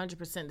you 100%.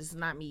 This is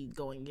not me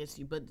going against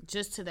you, but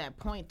just to that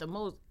point, the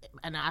most,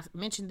 and I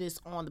mentioned this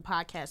on the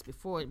podcast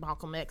before,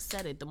 Malcolm X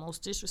said it, the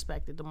most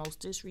disrespected, the most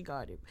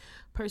disregarded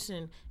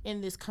person in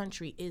this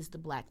country is the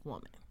black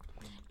woman.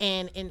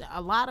 And in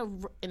a lot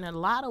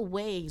of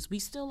ways, we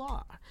still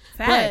are.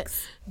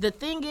 Facts. But the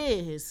thing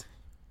is,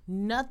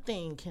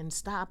 nothing can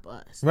stop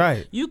us.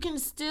 Right. You can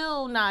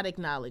still not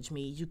acknowledge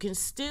me. You can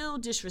still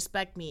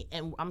disrespect me,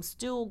 and I'm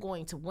still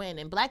going to win.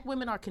 And black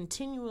women are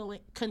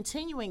continuing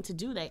to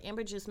do that.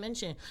 Amber just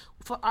mentioned,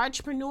 for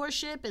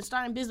entrepreneurship and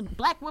starting business,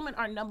 black women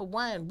are number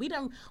one. We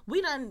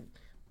done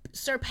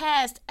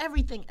surpassed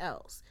everything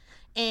else.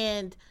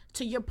 And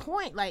to your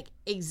point, like,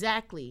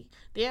 exactly,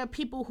 there are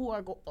people who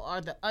are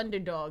the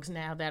underdogs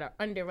now that are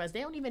under us.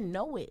 They don't even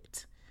know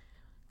it.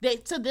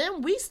 To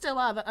them, we still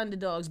are the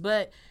underdogs,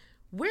 but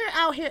we're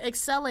out here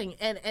excelling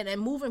and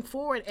moving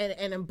forward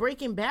and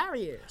breaking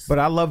barriers. But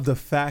I love the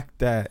fact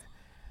that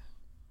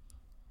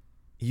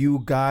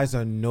you guys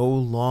are no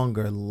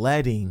longer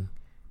letting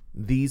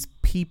these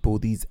people,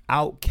 these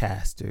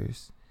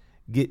outcasters,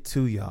 get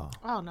to y'all.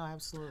 Oh, no,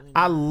 absolutely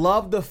not. I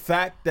love the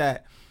fact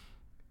that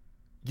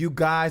you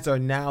guys are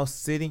now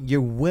sitting,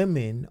 your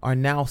women are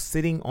now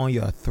sitting on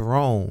your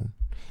throne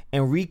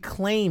and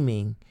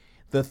reclaiming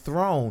the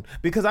throne.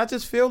 Because I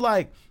just feel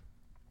like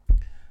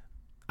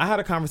I had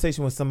a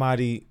conversation with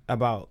somebody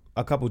about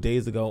a couple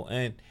days ago,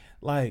 and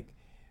like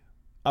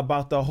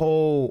about the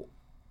whole,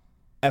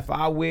 if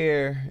a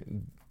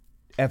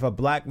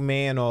black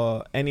man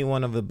or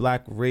anyone of the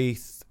black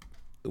race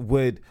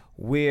would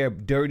wear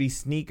dirty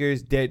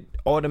sneakers, that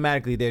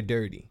automatically they're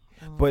dirty.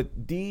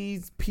 But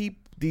these people,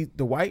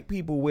 the white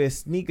people wear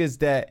sneakers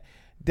that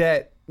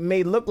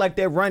may look like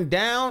they're run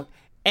down,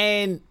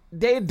 and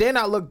they're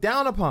not looked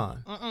down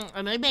upon.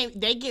 And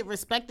they get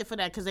respected for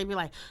that, because they be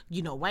like,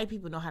 white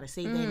people know how to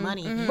save their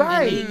money.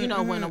 Right. And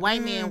they, when a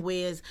white man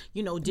wears,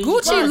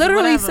 Gucci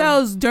literally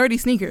sells dirty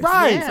sneakers.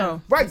 Right. Yeah.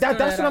 So right.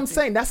 That's what I'm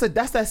saying. That's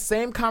that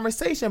same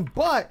conversation,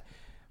 but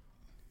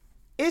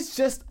it's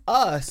just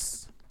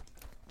us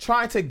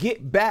trying to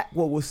get back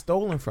what was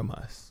stolen from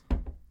us.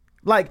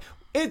 Like,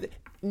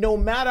 no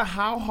matter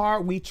how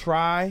hard we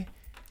try,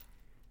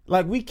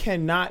 like, we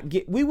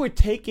were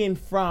taken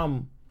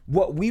from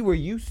what we were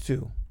used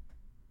to.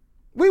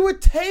 We were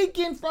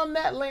taken from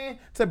that land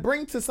to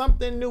bring to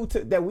something new,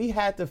 that we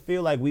had to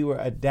feel like we were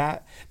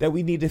that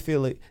we need to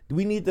feel it.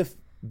 We need to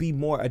be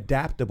more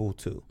adaptable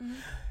to. Mm-hmm.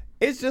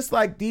 It's just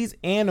like these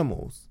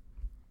animals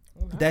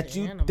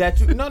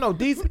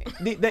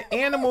the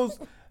animals,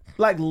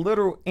 like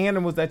literal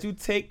animals that you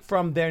take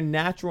from their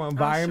natural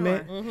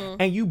environment,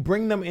 and you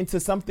bring them into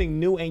something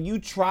new, and you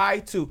try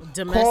to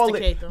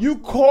domesticate them. You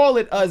call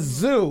it a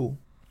zoo,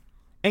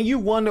 and you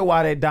wonder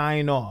why they're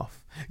dying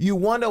off. You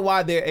wonder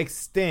why they're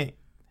extinct.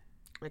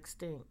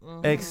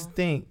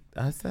 Extinct.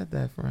 I said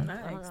that, friend.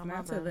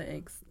 Not to the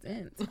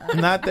extent.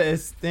 Not the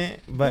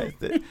extent, but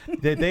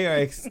that they are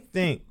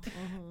extinct.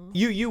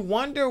 You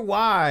wonder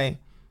why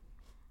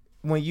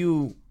when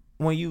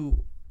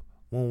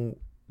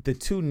the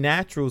two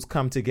naturals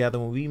come together,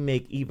 when we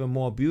make even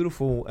more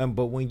beautiful,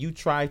 but when you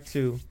try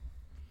to,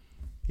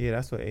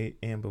 that's what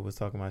Amber was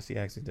talking about. She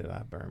actually did. I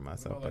burned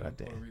myself, but I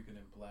didn't. Puerto Rican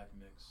and black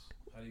mix.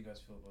 How do you guys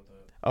feel about that?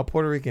 A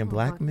Puerto Rican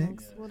black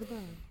mix? Yeah. What about?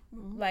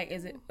 Like,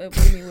 is it? What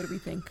do you mean? What do we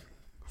think?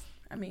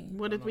 I mean,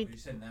 what did we? You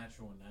said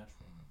natural and natural.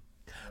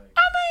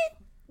 Like,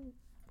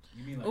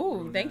 you mean like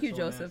ooh, thank you,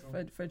 Joseph,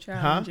 for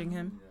challenging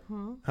him.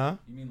 Yeah. Huh?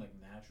 You mean like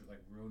natural, like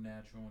real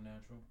natural and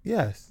natural?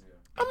 Yes. Yeah.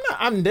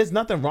 There's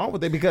nothing wrong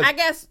with it, because I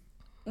guess,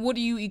 what are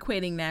you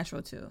equating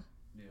natural to?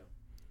 Yeah.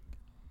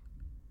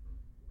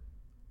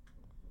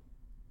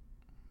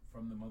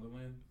 From the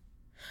motherland?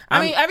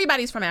 I mean,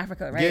 everybody's from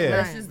Africa, right?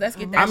 Yeah. Let's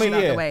get that shit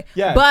out the way.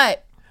 Yeah.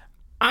 But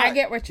I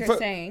get what you're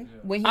saying.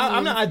 When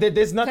I'm not.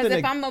 There's nothing. Because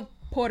if I'm a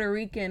Puerto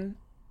Rican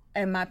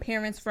and my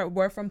parents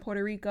were from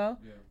Puerto Rico,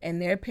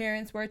 and their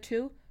parents were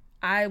too,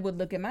 I would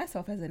look at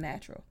myself as a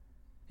natural.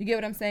 You get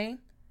what I'm saying?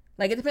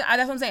 Like, it depends.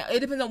 That's what I'm saying.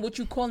 It depends on what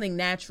you're calling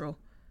natural.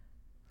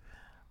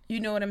 You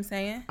know what I'm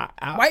saying?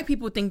 White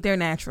people think they're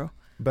natural.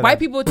 White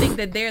people think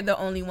that they're the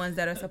only ones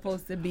that are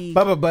supposed to be.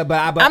 But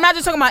I'm not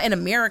just talking about in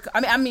America.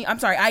 I'm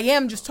sorry. I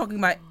am just talking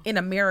about in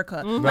America.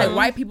 Mm-hmm. Like,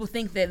 white people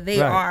think that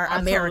they are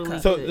America.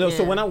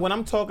 So when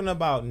I'm talking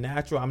about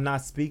natural, I'm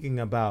speaking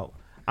about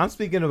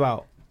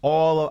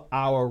all of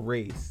our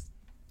race.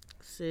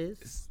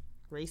 Races?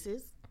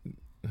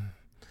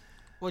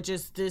 Or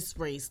just this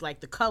race, like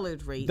the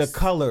colored race? The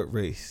colored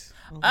race.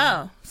 Mm-hmm.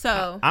 Oh,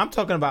 so I'm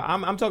talking about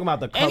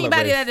the colored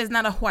anybody race. that is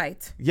not a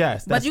white.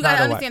 Yes, but you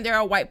gotta understand, there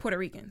are white Puerto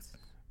Ricans.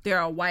 There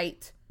are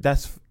white.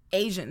 That's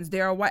Asians.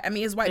 There are white. I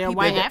mean, it's white people.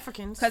 White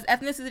Africans. Because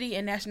ethnicity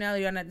and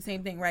nationality are not the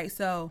same thing, right?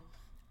 So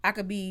I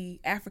could be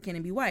African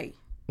and be white.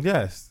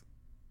 Yes.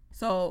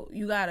 So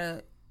you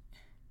gotta,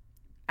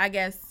 I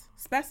guess,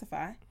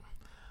 specify.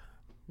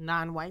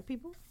 Non-white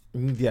people.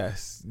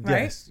 Yes.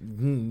 Right? Yes.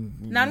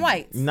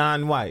 Non-whites.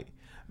 Non-white.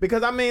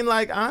 Because I mean,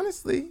 like,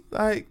 honestly,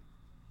 like,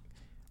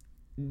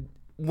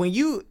 when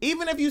you,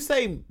 even if you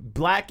say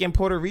black and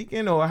Puerto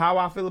Rican or how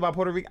I feel about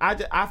Puerto Rican,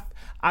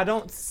 I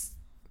don't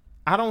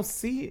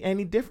see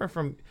any different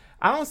from,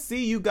 I don't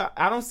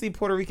see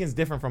Puerto Ricans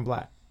different from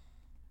black.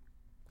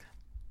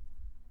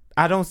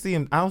 I don't see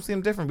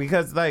them different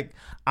because, like,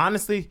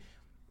 honestly,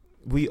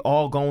 we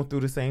all going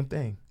through the same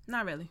thing.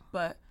 Not really,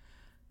 but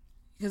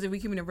because if we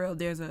keep it real,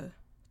 there's a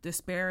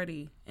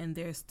disparity and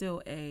there's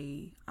still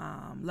a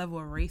level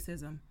of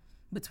racism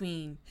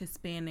between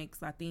Hispanics,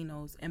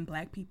 Latinos, and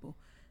black people.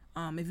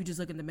 If you just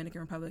look at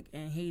Dominican Republic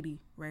and Haiti,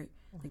 right?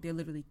 Like, they're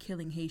literally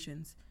killing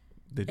Haitians.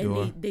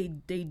 And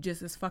they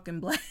just as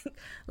fucking black.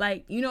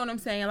 Like, you know what I'm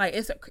saying? Like,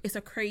 it's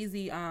a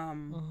crazy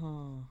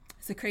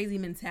it's a crazy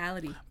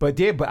mentality. But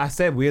I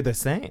said we're the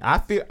same. I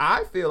feel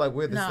like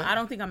we're the same. No, I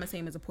don't think I'm the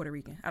same as a Puerto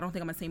Rican. I don't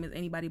think I'm the same as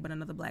anybody but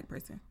another black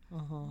person.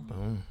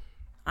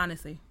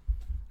 Honestly,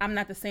 I'm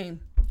not the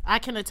same. I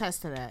can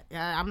attest to that.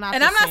 I'm not.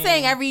 And I'm not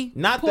saying every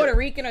Not Puerto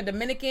Rican or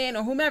Dominican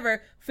or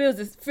whomever feels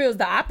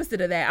the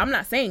opposite of that. I'm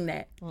not saying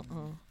that.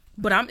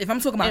 But if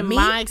I'm talking about me,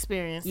 my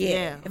experience,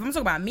 yeah. If I'm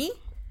talking about me,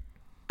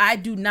 I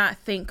do not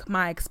think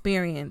my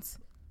experience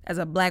as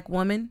a black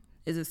woman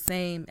is the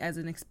same as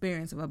an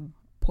experience of a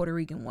Puerto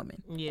Rican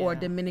woman or a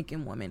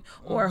Dominican woman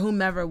or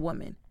whomever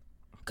woman.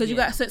 Because you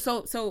got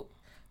so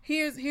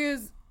here's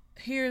a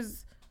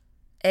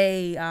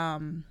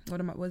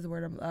what's the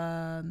word? Good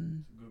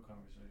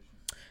conversation.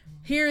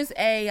 Here's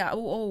a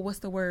what's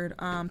the word?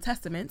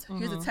 Testament.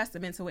 Here's a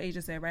testament to what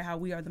Asia said, right? How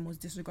we are the most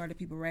disregarded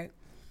people, right?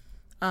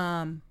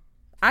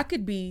 I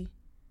could be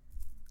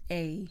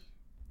a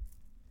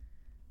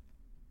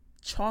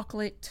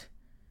chocolate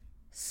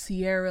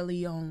Sierra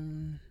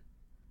Leone,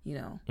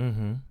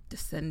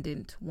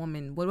 descendant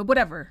woman,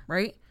 whatever,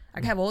 right? I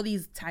could have all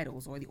these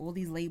titles or all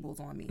these labels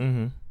on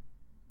me.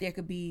 There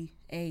could be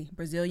a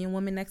Brazilian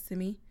woman next to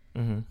me.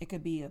 It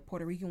could be a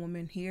Puerto Rican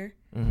woman here.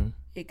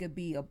 It could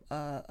be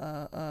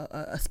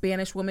a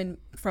Spanish woman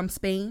from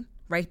Spain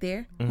right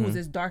there who's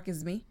as dark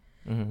as me.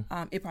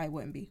 It probably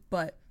wouldn't be,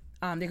 but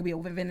there could be a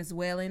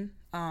Venezuelan.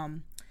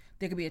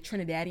 There could be a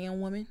Trinidadian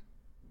woman.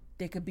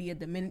 There could be a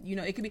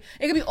Dominican. It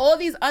could be all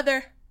these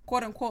other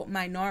quote unquote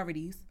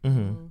minorities.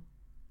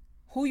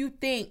 Who you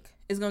think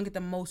is gonna get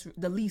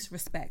the least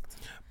respect?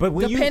 But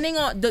depending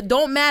on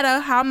don't matter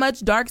how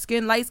much dark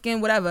skin, light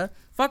skin, whatever.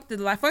 Fuck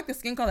the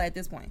skin color at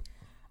this point.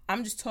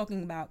 I'm just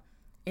talking about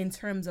in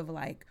terms of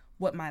like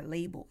what my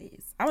label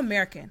is. I'm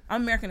American.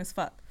 I'm American as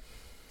fuck.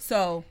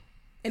 So,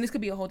 and this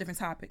could be a whole different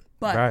topic.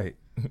 But right.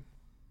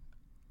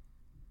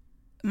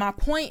 My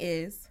point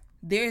is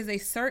there is a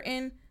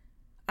certain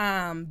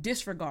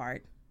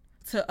disregard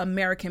to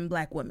American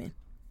black women.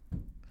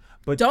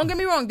 But don't get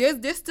me wrong,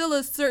 there's still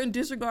a certain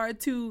disregard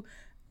to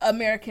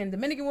American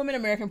Dominican women,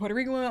 American Puerto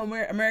Rican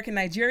women, American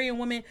Nigerian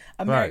women,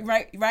 right?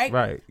 Right.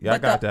 Yeah, but I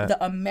got that.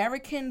 The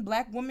American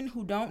black woman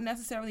who don't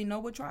necessarily know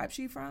what tribe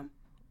she's from.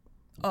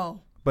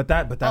 But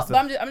I'm just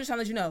trying to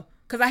let you know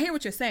because I hear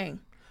what you're saying.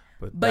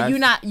 But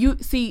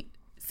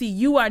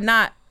you are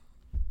not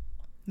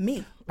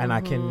me. And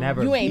I can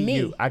never. You ain't be me.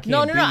 You. I can't.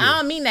 No. Be I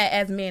don't mean that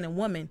as man and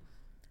woman.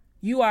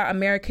 You are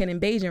American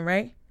and Bayesian,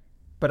 right?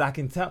 But I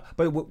can tell.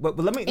 But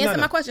let me answer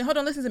my question. Hold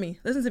on. Listen to me.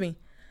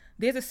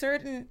 There's a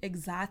certain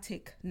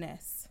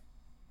exoticness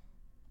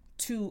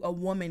to a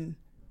woman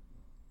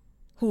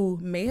who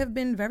may have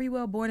been very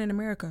well born in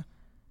America,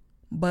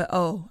 but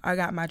I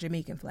got my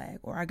Jamaican flag,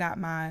 or I got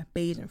my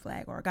Bayesian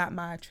flag, or I got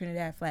my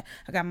Trinidad flag,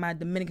 I got my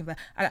Dominican flag.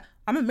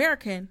 I'm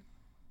American,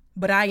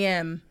 but I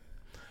am.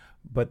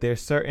 But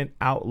there's certain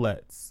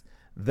outlets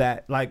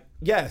that, like,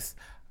 yes,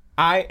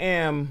 I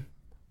am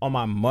on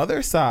my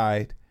mother's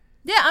side.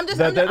 Yeah, I'm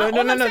saying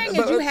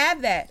is you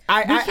have that.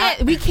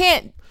 We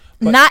can't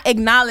but, not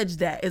acknowledge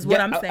that is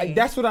what I'm saying.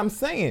 That's what I'm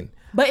saying.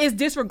 But it's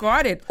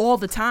disregarded all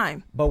the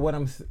time. But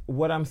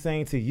what I'm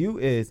saying to you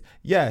is,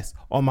 yes,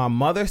 on my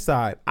mother's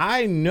side,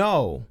 I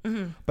know,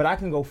 but I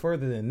can go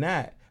further than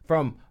that.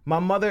 From my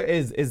mother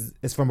is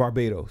from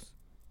Barbados,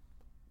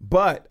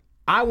 but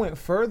I went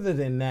further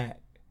than that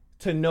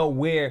to know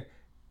where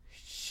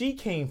she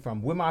came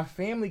from, where my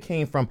family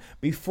came from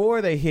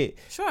before they hit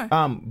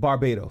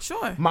Barbados.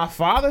 Sure. My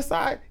father's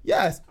side,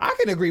 yes, I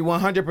can agree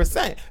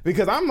 100%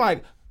 because I'm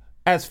like,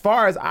 as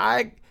far as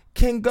I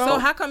can go. So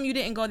how come you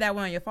didn't go that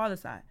way on your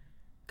father's side?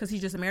 Because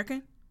he's just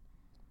American?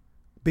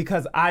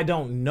 Because I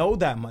don't know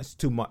that much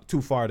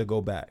too far to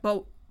go back.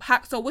 But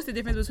so what's the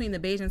difference between the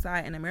Bayesian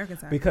side and the American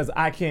side? Because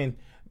I can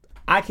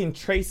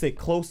trace it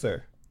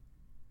closer.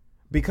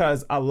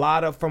 Because a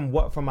lot of from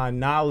my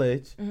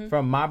knowledge,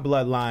 from my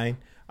bloodline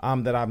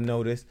that I've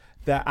noticed,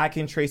 that I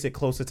can trace it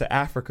closer to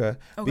Africa.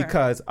 Okay.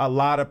 Because a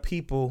lot of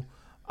people,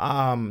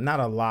 not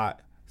a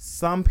lot,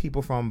 some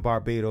people from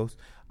Barbados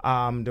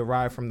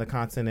derive from the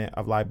continent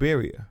of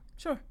Liberia.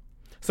 Sure.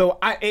 So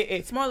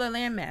it's smaller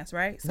landmass,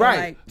 right? So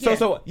right.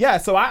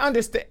 So I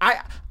understand.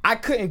 I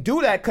couldn't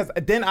do that because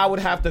then I would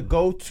have to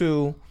go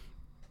to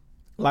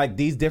like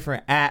these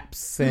different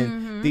apps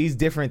and these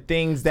different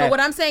things that. So what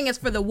I'm saying is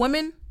for the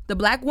woman, the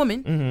black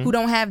woman who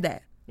don't have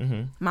that,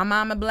 My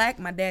mama black,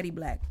 my daddy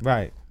black.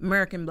 Right.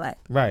 American black.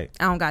 Right.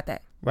 I don't got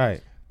that.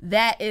 Right.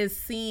 That is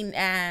seen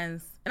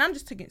as, and I'm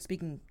just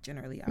speaking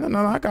generally.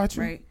 No, I got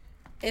you. Right.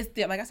 It's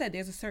like I said,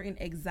 there's a certain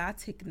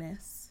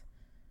exoticness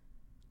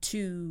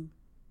to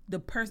the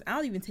person. I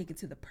don't even take it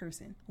to the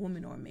person,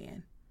 woman or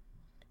man,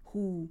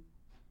 who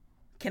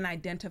can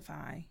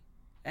identify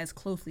as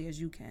closely as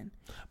you can.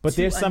 But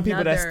there's some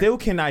people that still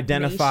can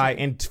identify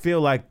and feel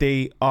like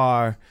they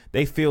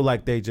feel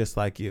like they just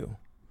like you.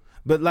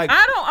 But like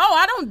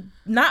I don't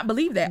not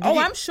believe that.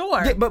 I'm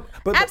sure. Yeah, but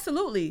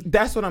absolutely.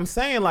 That's what I'm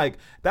saying. Like,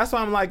 that's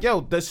why I'm like, yo,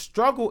 the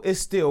struggle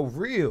is still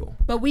real.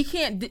 But we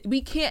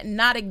can't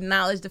not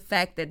acknowledge the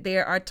fact that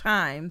there are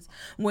times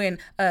when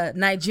a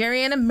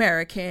Nigerian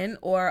American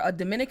or a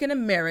Dominican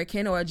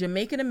American or a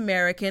Jamaican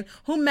American,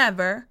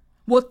 whomever,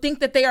 will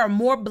think that they are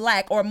more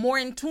black or more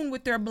in tune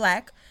with their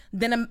black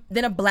than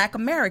a black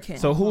American.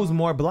 So who's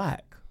more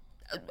black?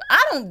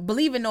 I don't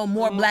believe in no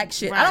more black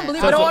shit. Right. I don't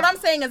believe it. What I'm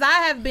saying is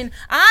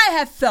I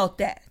have felt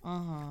that.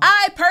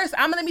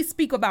 Let me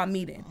speak about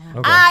me then.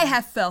 Okay. I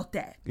have felt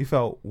that. You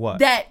felt what?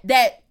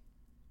 That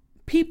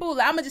people,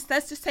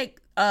 let's just take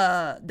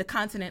the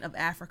continent of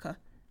Africa.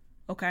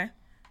 Okay?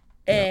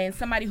 And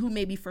somebody who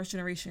may be first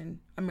generation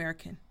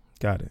American.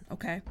 Got it.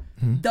 Okay?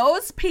 Mm-hmm.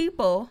 Those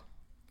people,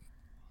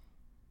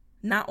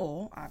 not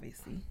all,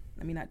 obviously.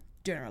 Let me not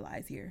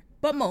generalize here.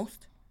 But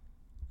most.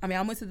 I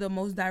went to the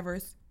most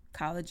diverse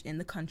college in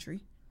the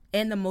country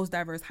and the most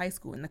diverse high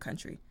school in the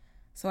country.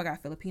 So I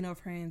got Filipino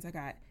friends, I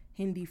got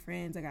Hindi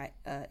friends, I got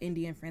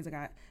Indian friends, I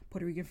got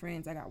Puerto Rican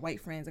friends, I got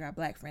white friends, I got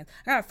black friends.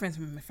 I got friends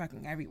from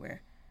fucking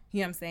everywhere. You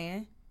know what I'm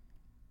saying?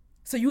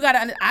 So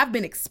I've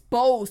been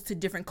exposed to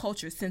different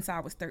cultures since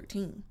I was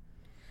 13.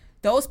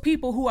 Those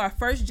people who are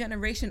first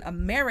generation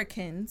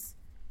Americans,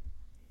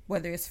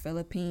 whether it's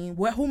Philippine,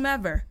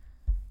 whomever,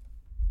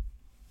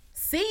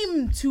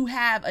 seem to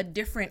have a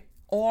different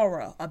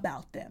aura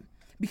about them.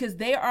 Because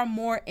they are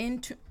more in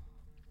tune.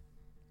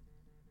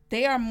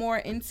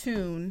 I'm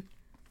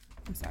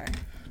sorry.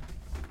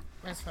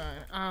 That's fine.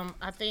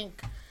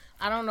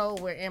 I don't know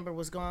where Amber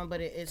was going,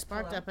 but it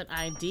sparked up an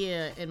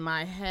idea in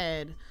my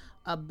head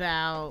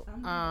about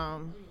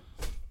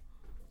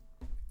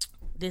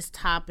this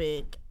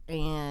topic,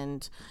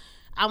 and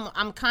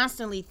I'm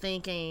constantly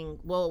thinking.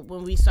 Well,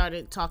 when we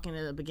started talking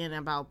at the beginning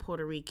about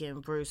Puerto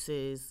Rican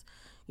versus,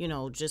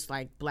 just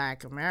like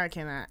Black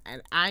American.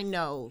 And I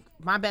know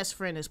my best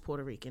friend is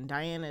Puerto Rican.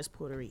 Diana is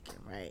Puerto Rican,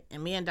 right?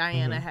 And me and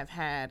Diana have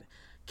had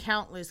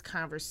countless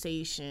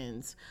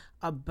conversations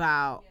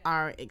about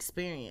our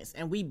experience.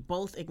 And we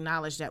both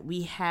acknowledge that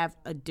we have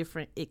a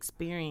different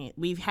experience.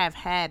 We have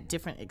had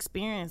different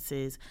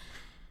experiences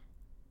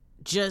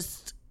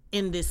just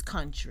in this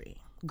country.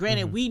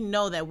 Granted, we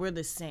know that we're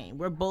the same.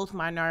 We're both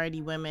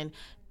minority women.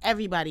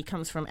 Everybody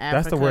comes from Africa.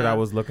 That's the word I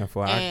was looking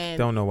for. I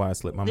don't know why it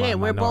slipped my mind. Yeah,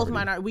 we're both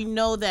minority. We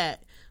know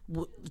that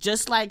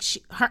just like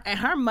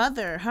her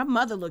mother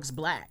looks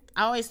black.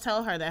 I always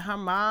tell her that her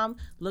mom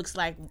looks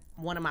like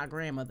one of my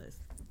grandmothers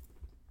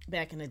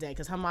back in the day,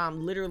 because her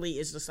mom literally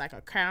is just like a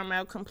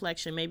caramel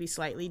complexion, maybe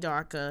slightly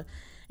darker,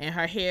 and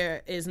her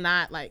hair is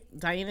not like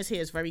Diana's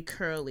hair is very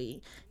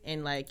curly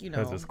and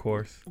because it's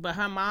coarse. But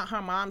her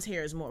mom's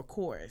hair is more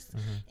coarse,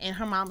 and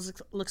her mom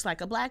looks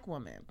like a black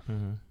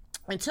woman.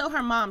 Until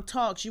her mom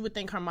talks, you would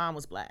think her mom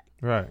was black.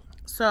 Right.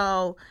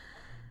 So,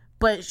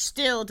 but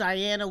still,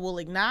 Diana will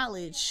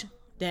acknowledge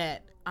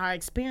that our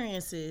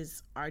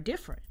experiences are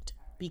different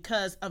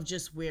because of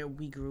just where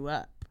we grew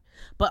up.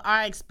 But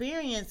our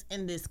experience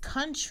in this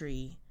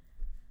country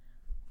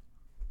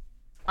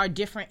are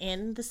different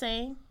and the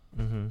same.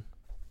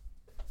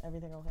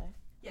 Everything okay?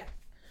 Yeah.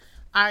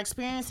 Our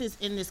experiences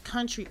in this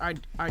country are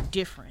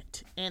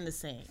different and the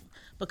same.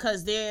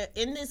 Because they're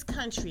in this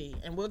country,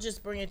 and we'll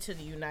just bring it to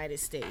the United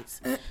States,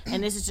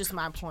 and this is just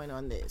my point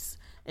on this,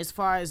 as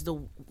far as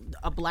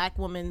a black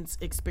woman's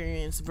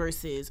experience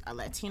versus a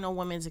Latino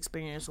woman's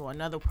experience or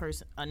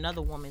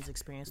another woman's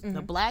experience.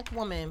 The black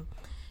woman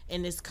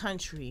in this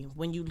country,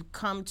 when you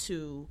come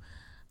to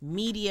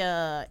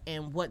media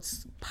and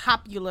what's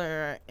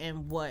popular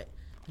and what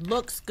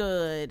looks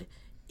good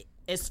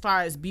as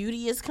far as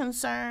beauty is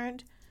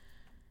concerned,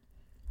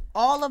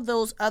 all of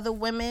those other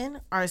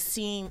women are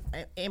seen,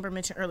 Amber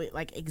mentioned earlier,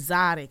 like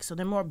exotic. So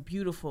they're more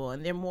beautiful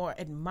and they're more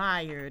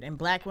admired, and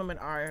black women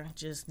are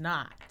just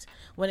not.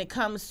 When it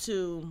comes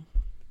to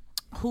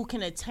who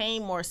can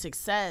attain more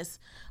success,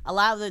 a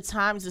lot of the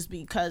times it's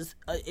because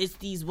it's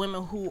these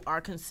women who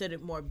are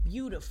considered more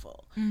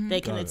beautiful. They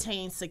can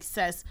attain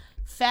success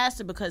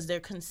faster because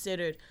they're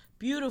considered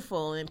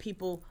beautiful, and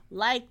people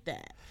like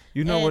that.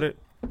 You know what it...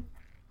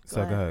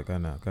 So go ahead.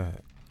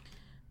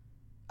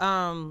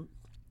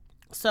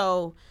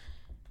 So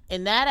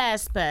in that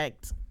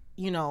aspect,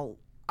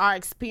 our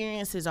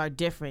experiences are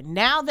different.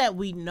 Now that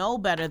we know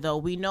better, though,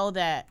 we know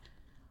that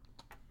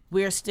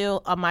we're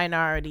still a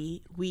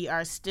minority. We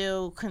are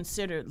still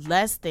considered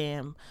less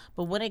than.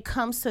 But when it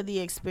comes to the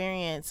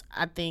experience,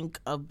 I think,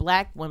 of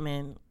black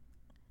women,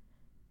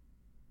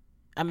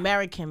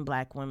 American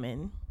black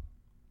women,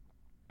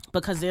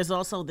 because there's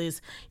also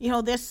this,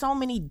 there's so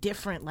many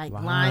different like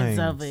lines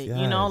of it,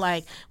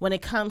 like when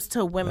it comes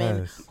to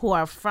women who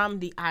are from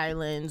the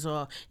islands,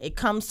 or it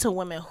comes to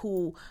women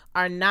who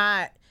are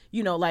not,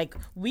 like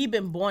we've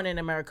been born in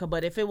America,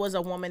 but if it was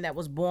a woman that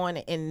was born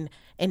in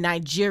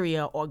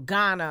Nigeria or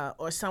Ghana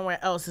or somewhere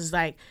else, it's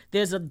like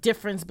there's a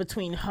difference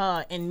between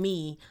her and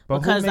me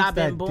because I've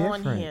been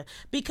born here.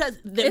 Because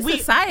it's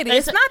society.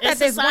 It's not that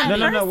there's one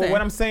person. No.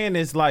 What I'm saying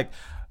is like,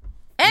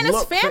 and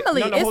it's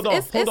family. Hold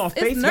on.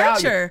 Face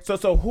nurture.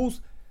 Value. So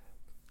who's?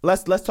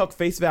 Let's talk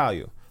face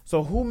value.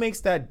 So who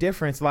makes that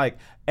difference? Like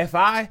if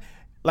I,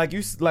 like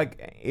you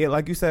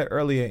said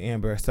earlier,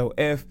 Amber. So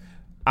if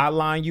I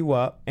line you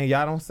up and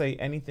y'all don't say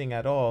anything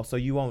at all, so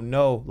you won't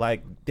know,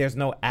 like there's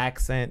no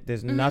accent,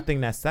 there's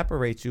nothing that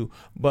separates you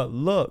but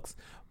looks.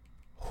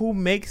 Who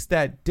makes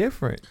that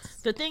difference?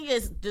 The thing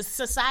is, the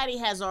society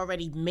has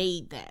already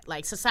made that.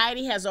 Like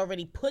society has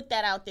already put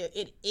that out there.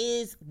 It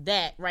is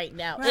that right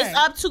now. Right. It's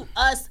up to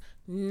us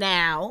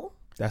now.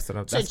 That's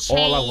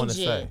all I want to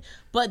say.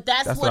 But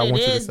that's what it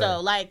is, though.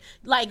 Like,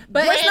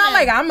 but it's not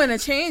like I'm gonna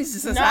change the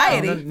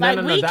society.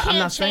 No, we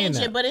can't change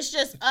it, but it's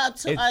just up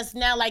to us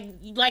now. Like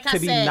I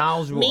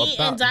said, me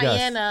and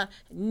Diana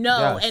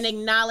know and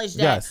acknowledge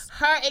that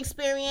her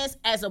experience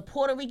as a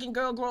Puerto Rican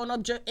girl growing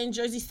up in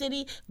Jersey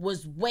City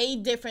was way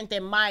different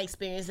than my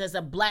experience as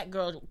a black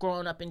girl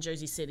growing up in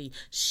Jersey City.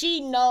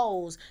 She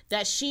knows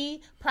that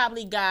she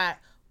probably got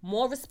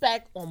more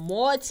respect or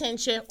more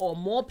attention or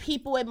more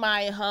people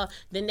admire her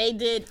than they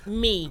did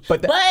me.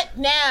 But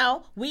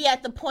now we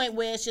at the point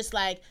where it's just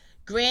like,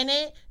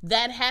 granted,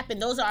 that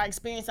happened. Those are our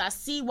experiences. I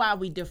see why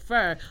we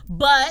defer.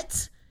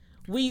 But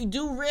we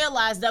do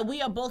realize that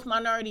we are both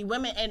minority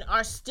women and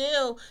are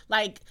still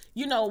like,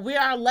 we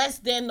are less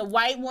than the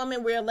white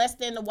woman. We're less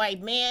than the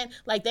white man.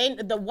 Like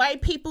the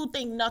white people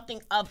think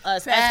nothing of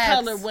us as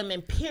colored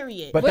women,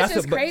 period. Which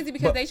is crazy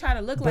because they try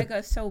to look like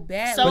us so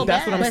bad. But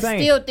that's what I'm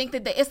saying. Still think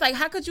that it's like,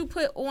 how could you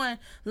put on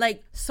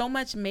like so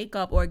much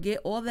makeup or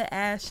get all the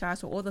ass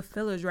shots or all the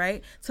fillers,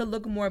 right, to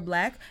look more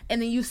black,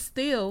 and then you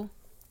still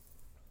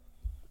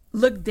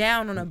look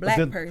down on a black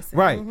person,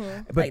 right?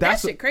 But like, that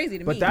shit crazy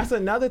to me. But that's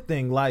another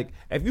thing. Like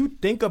if you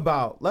think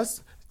about,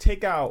 let's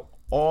take out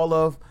all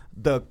of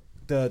the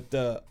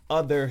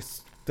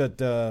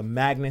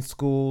magnet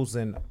schools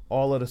and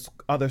all of the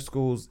other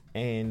schools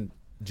in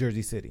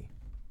Jersey City.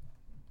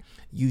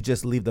 You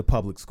just leave the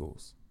public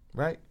schools,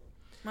 right?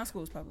 My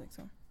school's public,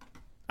 so.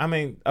 I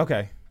mean,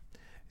 okay.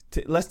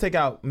 Let's take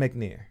out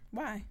McNair.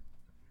 Why?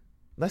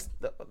 Let's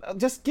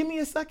just give me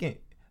a second.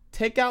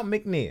 Take out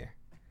McNair.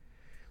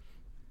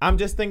 I'm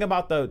just thinking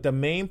about the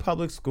main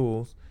public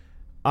schools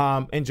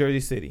in Jersey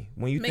City.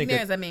 When you think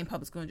McNair is a main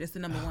public school, just the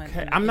number one.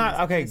 Okay, I'm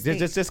not okay.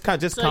 Just come.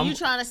 So you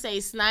trying to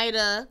say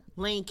Snyder,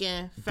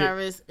 Lincoln,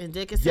 Ferris, and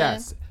Dickinson?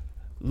 Yes.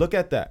 Look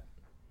at that.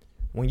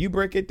 When you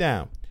break it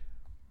down,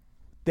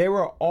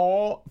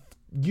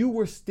 you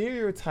were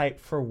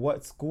stereotyped for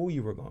what school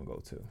you were going to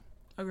go to.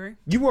 Agree.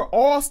 You were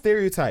all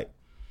stereotyped.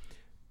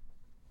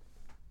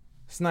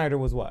 Snyder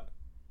was what?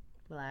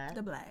 Black.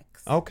 The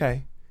blacks.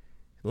 Okay.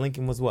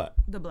 Lincoln was what?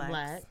 The blacks.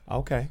 Black.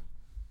 Okay.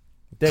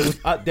 They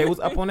was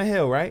up on the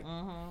hill, right?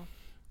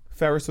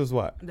 Ferris was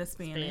what? The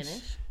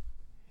Spanish.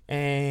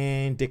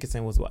 And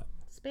Dickinson was what?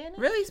 Spanish.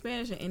 Really,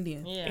 Spanish and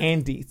Indian. Yeah.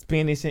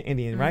 Spanish and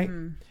Indian, right?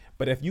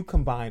 But if you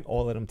combine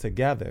all of them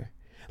together,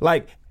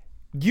 like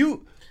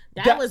you.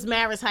 That was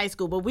Marist High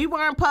School, but we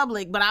weren't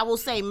public. But I will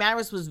say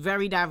Marist was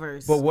very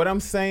diverse. But what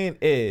I'm saying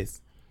is,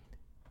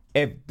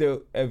 if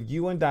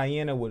you and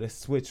Diana would have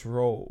switched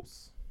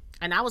roles.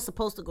 And I was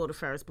supposed to go to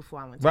Ferris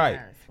before I went to Ferris.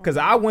 Right, because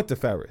I went to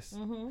Ferris. If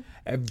you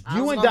I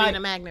was in the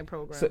magnet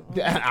program.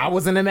 I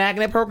was in the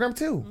magnet program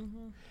too.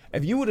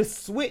 If you would have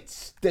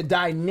switched the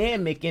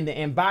dynamic in the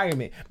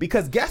environment,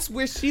 because guess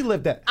where she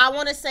lived at? I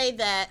want to say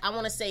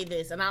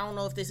this, and I don't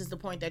know if this is the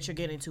point that you're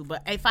getting to,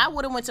 but if I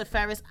would have went to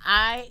Ferris,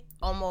 I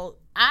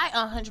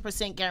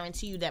 100%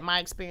 guarantee you that my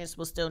experience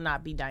will still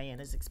not be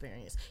Diana's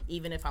experience,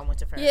 even if I went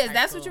to Ferris. Yeah,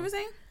 that's what you were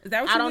saying? Is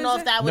that what I don't know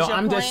if that was your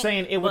point. No, I'm just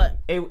saying it would.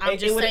 It would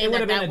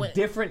have been a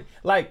different.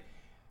 Like,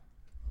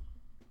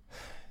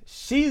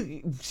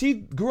 she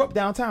grew up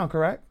downtown,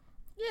 correct?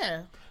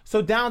 Yeah.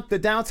 So the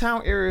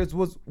downtown areas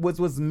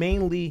was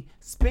mainly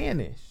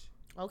Spanish.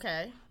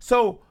 Okay.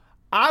 So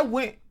I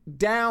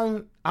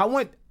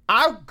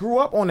grew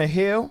up on a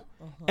hill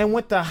and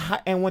went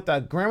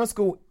to grammar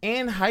school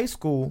and high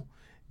school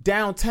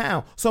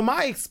downtown. So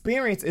my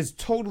experience is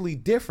totally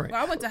different.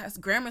 Well, I went to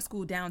grammar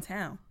school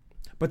downtown.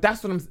 But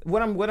that's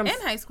what I'm and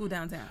high school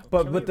downtown.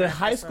 But the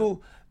high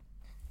school.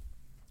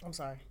 I'm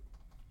sorry.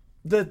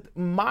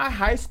 My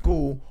high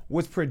school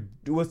was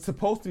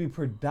supposed to be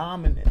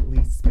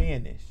predominantly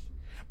Spanish,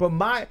 but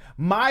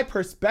my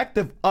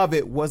perspective of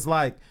it was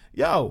like,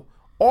 yo,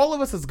 all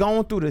of us is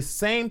going through the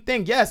same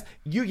thing. Yes,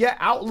 your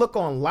outlook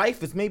on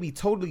life is maybe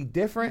totally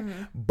different,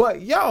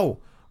 but yo,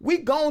 we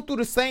going through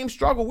the same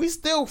struggle. We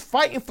still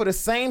fighting for the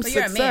same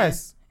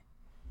success.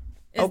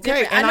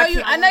 Okay, and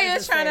I know you're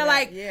trying to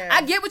like. Yeah.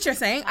 I get what you're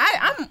saying.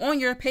 I'm on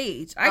your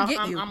page. I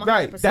get you. I'm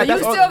right. But you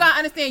still gotta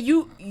understand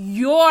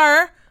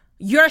your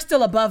you're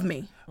still above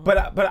me. But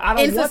I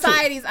don't In want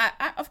society's eyes,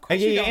 of course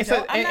you don't.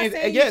 Joe. I'm not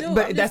saying you do.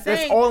 But I'm that's just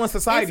saying, all in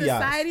society's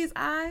eyes. In society's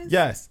eyes,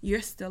 yes,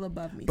 you're still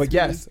above me. But sweetie.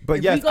 yes, if we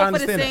go for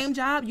the same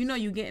job, you know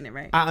you're getting it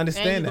right. I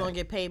understand and that. you're gonna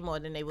get paid more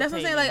than they would. That's what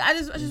I'm saying. Like I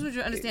just want you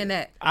to understand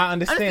that. I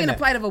understand the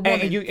plight of a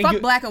woman. Fuck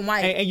black and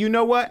white. And you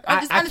know what? I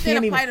just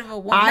understand the plight of a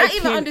woman. Not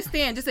even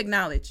understand, just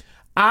acknowledge.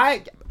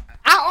 I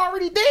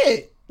already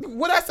did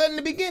what I said in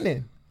the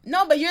beginning.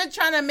 No, but you're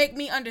trying to make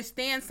me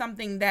understand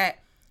something that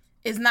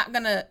is not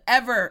gonna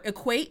ever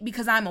equate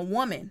because I'm a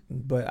woman.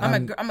 But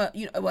I'm a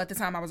well, at the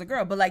time I was a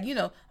girl, but like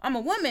I'm a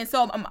woman.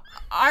 So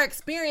our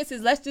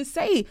experiences. Let's just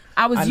say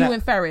I was you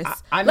and Ferris.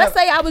 Let's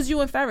say I was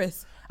you and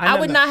Ferris. I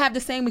would not have the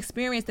same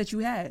experience that you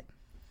had.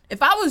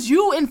 If I was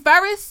you and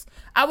Ferris,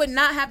 I would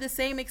not have the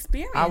same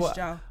experience,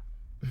 Joe.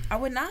 I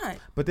would not.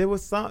 But there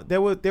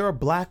were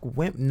black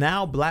women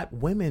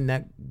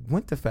that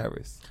went to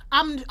Ferris.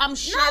 I'm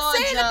sure. Not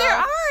saying that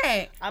there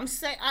aren't. I'm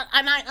saying,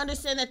 and I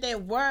understand that there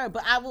were,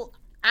 but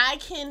I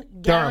can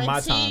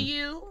guarantee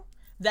you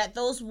that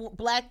those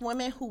black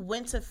women who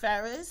went to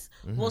Ferris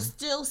will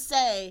still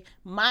say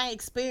my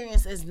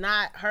experience is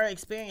not her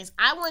experience.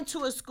 I went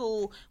to a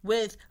school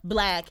with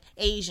black,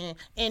 Asian,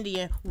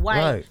 Indian,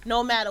 white,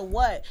 no matter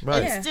what.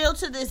 Right. And still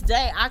to this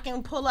day, I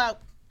can pull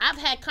out. I've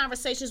had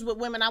conversations with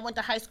women I went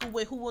to high school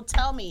with who will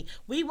tell me,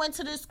 we went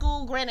to this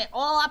school, granted,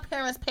 all our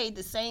parents paid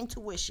the same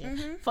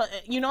tuition. For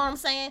you know what I'm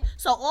saying?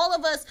 So all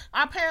of us,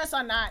 our parents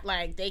are not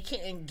like, they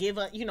can't give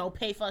us,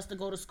 pay for us to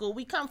go to school.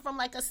 We come from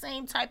like a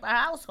same type of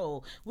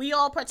household. We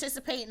all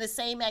participate in the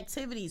same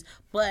activities.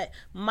 But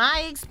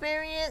my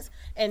experience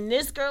and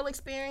this girl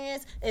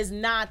experience is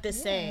not the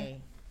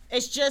same.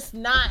 It's just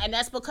not. And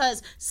that's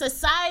because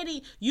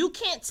society, you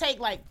can't take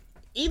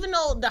even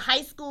though the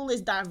high school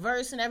is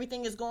diverse and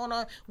everything is going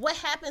on, what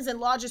happens in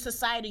larger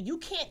society, you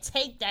can't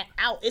take that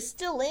out. It's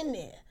still in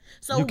there.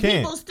 So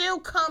people still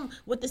come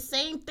with the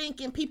same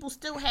thinking. People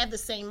still have the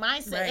same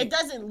mindset. Right. It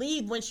doesn't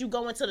leave once you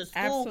go into the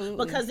school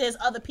because there's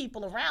other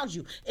people around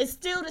you. It's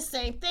still the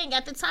same thing.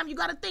 At the time, you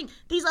got to think,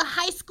 these are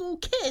high school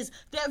kids.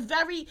 They're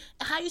very,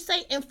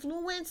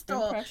 influenced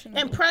or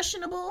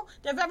impressionable.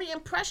 They're very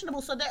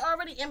impressionable. So they're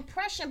already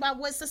impressioned by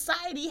what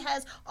society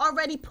has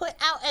already put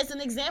out as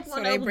an example.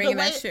 So they bring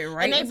that shit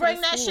right into the school. And they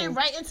bring that shit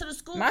right into the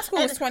school. My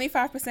school was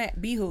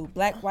 25% BHU,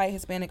 black, white,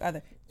 Hispanic,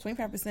 other.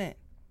 25%.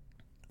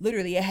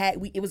 Literally,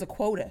 it was a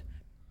quota.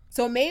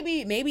 So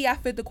maybe I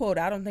fit the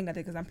quota. I don't think I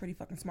did because I'm pretty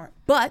fucking smart.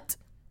 But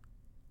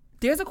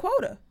there's a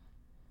quota.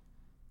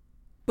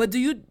 But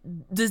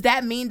does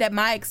that mean that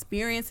my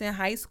experience in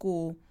high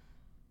school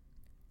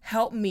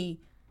helped me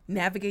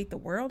navigate the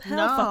world? Hell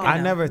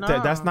fucking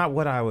no. That's not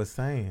what I was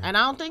saying. And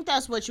I don't think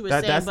that's what you were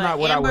saying. That's not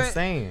what I was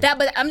saying.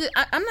 But I'm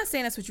not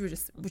saying that's what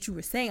you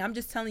were saying. I'm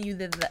just telling you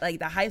that like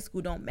the high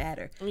school don't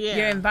matter. Yeah.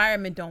 Your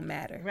environment don't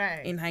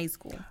matter in high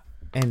school.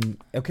 And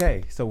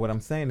so what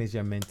I'm saying is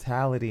your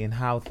mentality and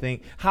how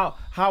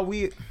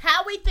we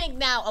think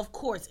now, of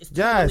course, is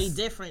totally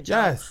different, Joe.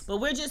 Yes.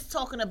 But we're just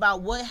talking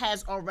about what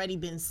has already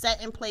been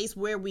set in place,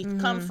 where we've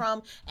come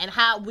from, and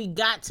how we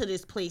got to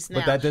this place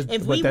now.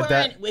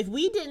 If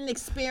we didn't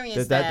experience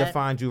does that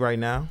define you right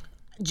now?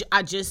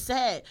 I just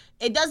said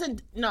it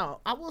doesn't.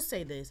 No, I will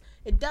say this: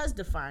 it does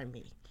define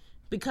me,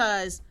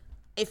 because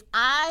if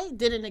I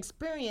didn't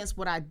experience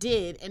what I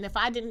did, and if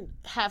I didn't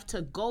have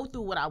to go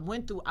through what I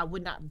went through, I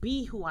would not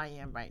be who I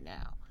am right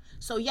now.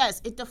 So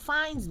yes, it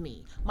defines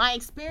me. My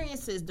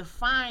experiences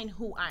define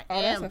who I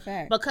am. That's a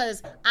fact.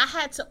 Because I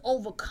had to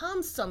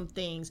overcome some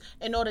things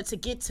in order to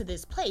get to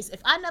this place.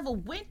 If I never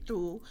went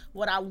through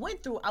what I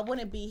went through, I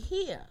wouldn't be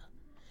here.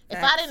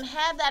 If I didn't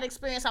have that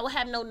experience, I would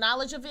have no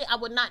knowledge of it. I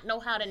would not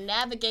know how to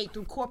navigate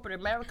through corporate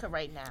America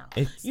right now.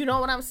 You know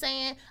what I'm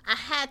saying? I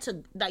had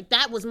to,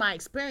 that was my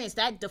experience.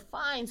 That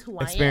defines who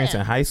I am. Experience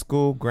in high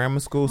school, grammar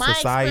school,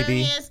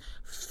 society. My experience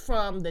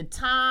from the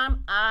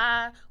time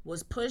I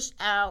was pushed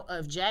out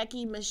of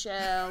Jackie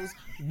Michelle's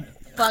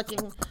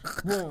fucking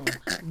womb.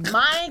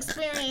 My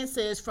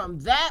experiences from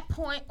that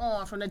point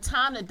on, from the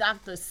time the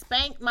doctor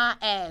spanked my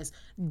ass,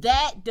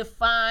 that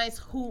defines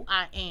who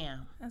I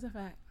am. That's a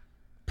fact.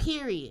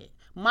 Period.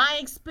 My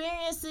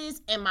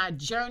experiences and my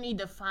journey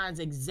defines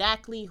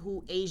exactly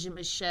who Asia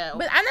Michelle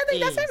But I don't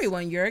think that's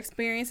everyone. Your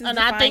experiences and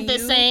define I think you.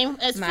 The same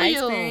as my for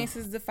you.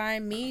 experiences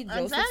define me.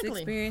 Joseph's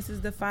experiences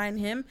define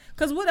him.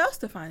 Because what else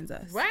defines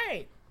us?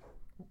 Right.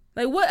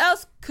 Like, what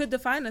else could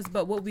define us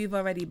but what we've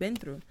already been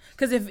through?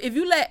 Because if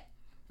you let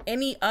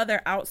any other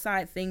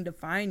outside thing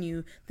define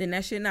you, then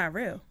that shit not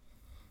real.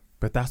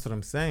 But that's what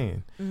I'm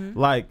saying.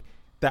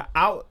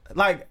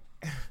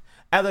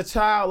 As a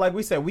child, like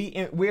we said,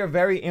 we are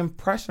very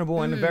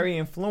impressionable and very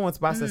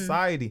influenced by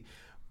society.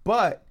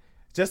 But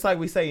just like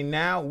we say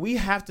now, we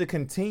have to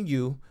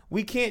continue.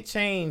 We can't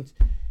change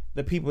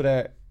the people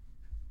that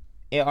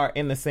are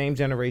in the same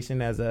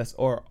generation as us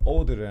or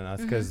older than us,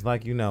 because,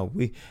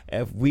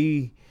 if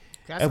we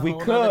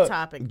could,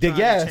 topic,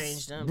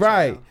 yes,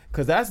 right,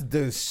 because that's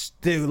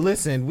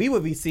listen, we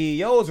would be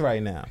CEOs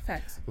right now.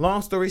 Facts.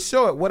 Long story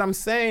short, what I'm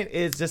saying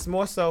is just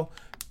more so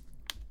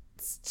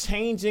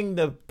changing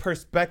the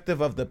perspective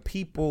of the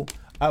people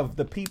of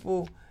the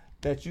people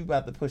that you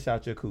about to push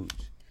out your cooch.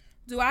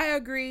 Do I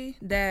agree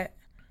that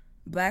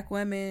black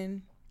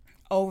women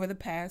over the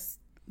past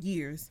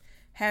years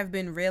have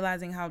been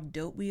realizing how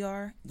dope we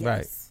are? Yes.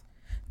 Right.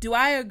 Do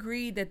I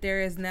agree that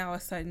there is now a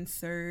sudden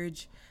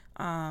surge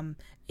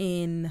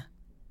in,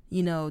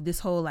 you know, this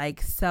whole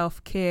like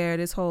self-care,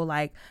 this whole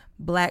like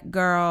black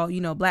girl,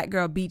 you know, black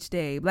girl beach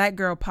day, black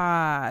girl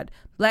pod,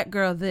 black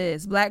girl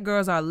this, black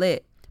girls are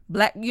lit.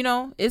 Black, you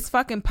know, it's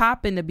fucking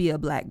popping to be a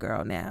black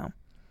girl now.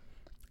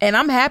 And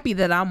I'm happy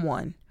that I'm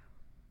one.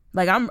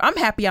 Like, I'm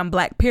happy I'm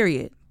black,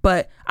 period.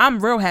 But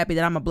I'm real happy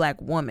that I'm a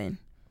black woman.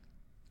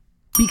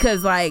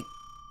 Because, like,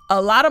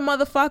 a lot of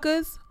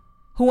motherfuckers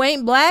who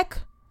ain't black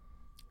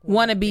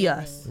want to be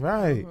us.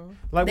 Right.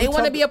 Like they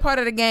want to be a part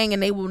of the gang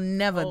and they will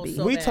never be.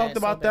 So we talked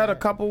about that a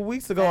couple of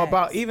weeks ago,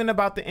 about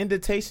the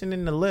indentation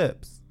in the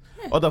lips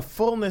or the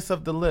fullness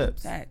of the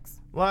lips. Facts.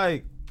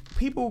 Like,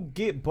 people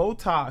get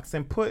Botox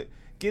and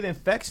get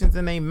infections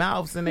in their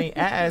mouths and their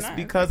ass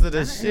because of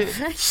the shit.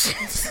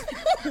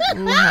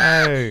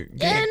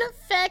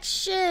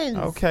 Infections.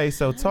 Okay,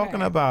 so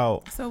talking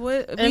about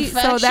what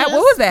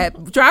was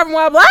that? Driving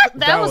While Black?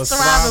 That was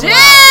Thriving.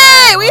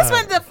 Shit, we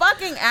spent the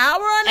fucking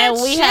hour on that,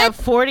 and we have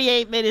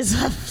 48 minutes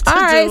left. All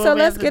right, so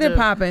let's get it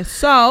popping.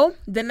 So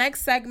the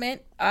next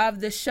segment of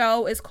the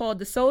show is called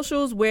The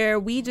Socials, where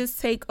we just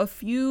take a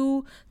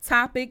few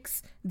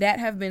topics that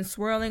have been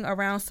swirling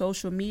around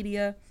social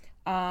media,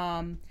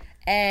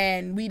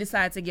 and we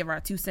decide to give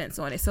our 2 cents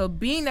on it. So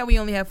being that we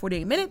only have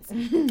 48 minutes,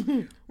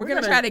 we're going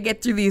to try to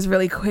get through these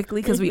really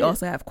quickly because we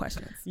also have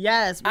questions.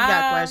 Yes, we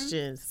got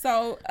questions.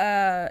 So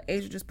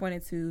Asia just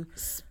pointed to...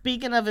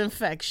 Speaking of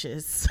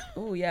infectious.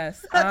 Oh,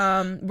 yes.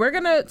 We're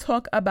going to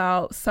talk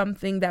about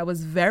something that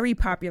was very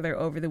popular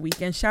over the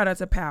weekend. Shout out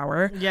to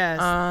Power. Yes.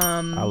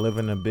 I live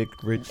in a big,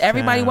 rich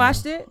Everybody town.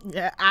 watched it?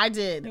 Yeah, I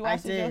did. You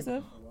watched it,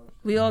 Joseph?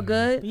 We all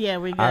good? Yeah,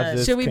 we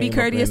good. Should we be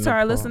courteous to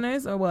our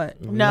listeners or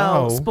what?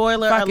 No.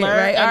 Spoiler Fuck alert. It,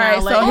 right? All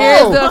right, so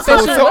here's the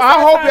official. So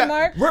I hope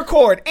that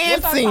record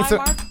and sing. sing.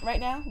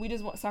 Right now? We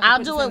just want. So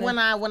I'll do it when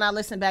I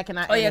listen back and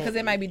I. Oh yeah, because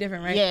it might be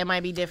different, right? Yeah, it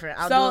might be different.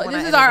 So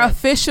this is our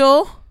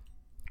official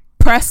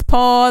press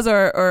pause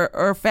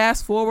or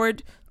fast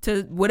forward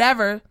to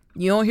whatever.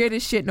 You don't hear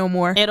this shit no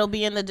more. It'll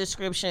be in the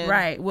description.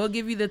 Right. We'll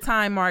give you the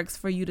time marks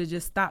for you to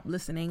just stop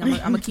listening. I'm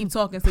gonna keep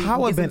talking so you can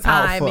get some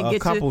time and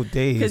get couple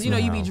days. Because you know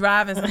you be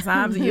driving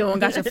sometimes and you don't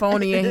got your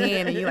phone in your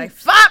hand and you're like,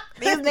 fuck,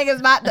 these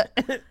niggas about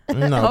to.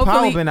 No,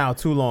 Power been out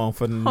too long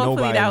for nobody.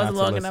 Hopefully that was not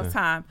long to enough listen.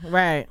 time.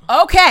 Right.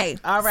 Okay.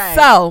 All right.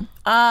 So,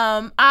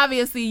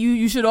 obviously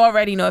you should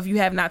already know if you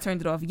have not turned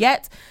it off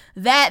yet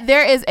that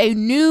there is a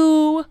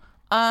new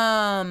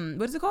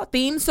what is it called?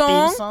 Theme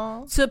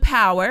song to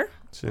Power.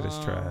 Shit is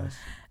trash.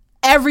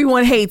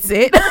 Everyone hates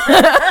it.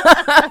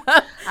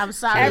 I'm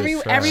sorry.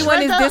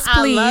 Everyone is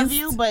displeased. I love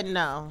you, but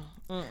no.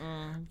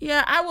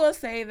 Yeah, I will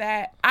say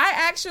that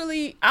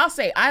I'll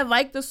say I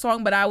like the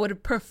song, but I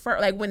would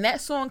prefer, like, when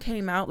that song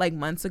came out like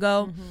months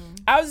ago,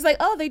 I was like,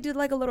 oh, they did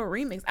like a little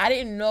remix. I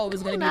didn't know it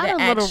was going to be the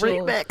actual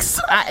remix.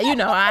 I didn't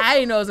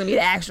know it was going to be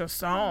the actual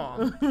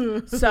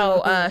song.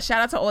 So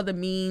shout out to all the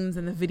memes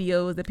and the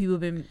videos that people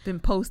have been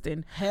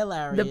posting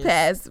Hilarious.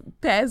 the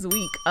past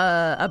week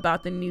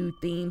about the new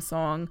theme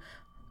song.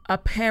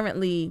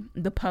 Apparently,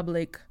 the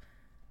public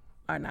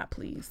are not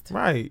pleased.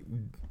 Right.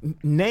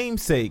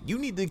 Namesake. You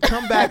need to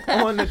come back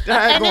on the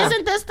And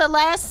isn't this the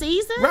last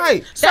season?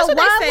 Right. So That's what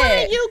why they said.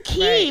 wouldn't you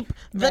keep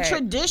the Right.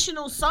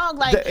 traditional song?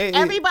 Like,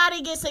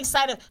 everybody gets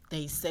excited.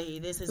 They say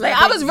this is Like, a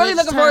I big was really bitch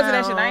looking forward to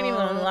that town. shit. I ain't even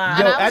gonna lie.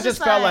 Yo, And I was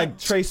just felt like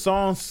Trey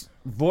Songz's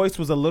voice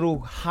was a little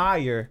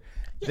higher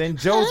than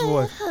Joe's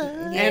voice.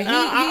 And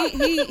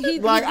he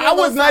like, did I a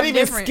was little not something even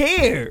different.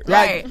 scared.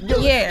 Right.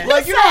 Like, Yeah.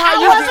 Like, you know how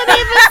I you wasn't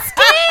even scared.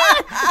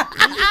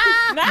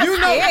 Not You know-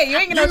 scared. You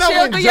ain't you gonna know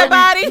chill when through your Joey-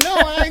 body. No,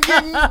 I ain't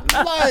getting like.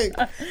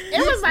 It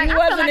was like, you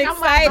I feel wasn't like I'm about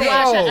to excited.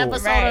 watch an No.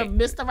 episode Right. of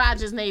Mr.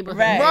 Rogers' Neighborhood.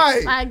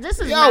 Right. Like, this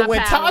is Yo, not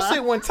when power.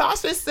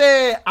 Tasha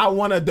said, "I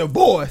want a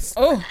divorce,"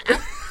 Oh,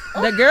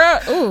 the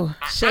girl,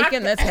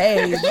 shaking the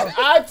table.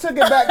 I took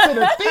it back to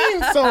the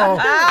theme song.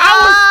 I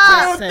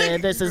I was still said,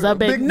 thinking, this is a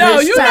big No,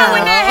 bitch you know town.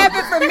 when that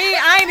happened for me,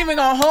 I ain't even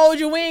gonna hold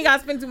you. We ain't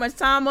gotta spend too much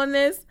time on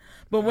this.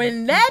 But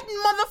when that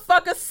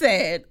motherfucker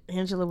said,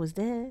 Angela was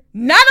dead.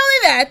 not only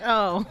that,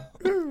 Oh.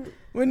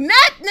 when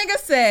that nigga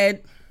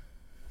said,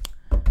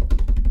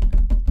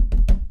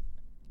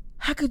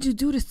 how could you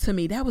do this to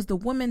me? That was the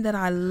woman that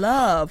I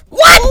love.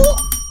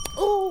 What?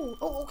 Oh,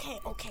 okay.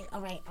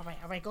 All right.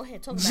 Go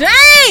ahead. Talk about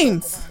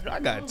James! I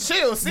got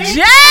chills. See?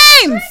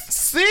 James!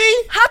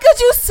 See? How could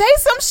you say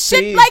some shit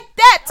See? like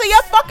that to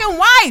your fucking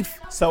wife?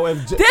 So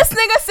if This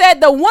nigga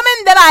said the woman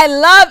that I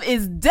love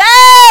is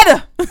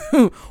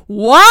dead.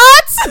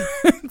 What?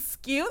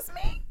 Excuse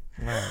me?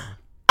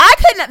 I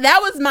couldn't. That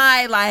was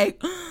my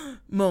like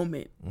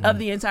moment of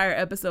the entire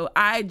episode.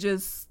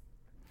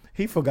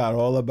 he forgot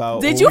all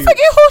about. Did you forget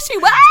who she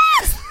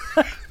was?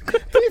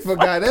 He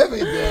forgot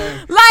everything.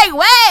 Like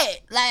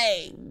what?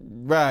 Like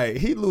Right.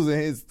 He losing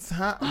his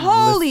time.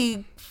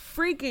 holy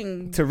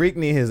freaking Tariq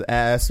need his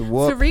ass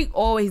whooped. Tariq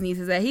always needs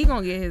his ass. He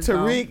gonna get his.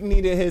 Tariq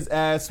needed his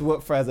ass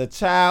whooped for as a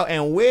child.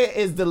 And where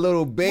is the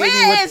little baby?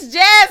 Where is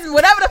Jasmine?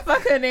 Whatever the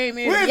fuck her name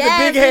is. Where's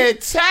Jasmine? the big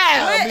head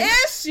child? Where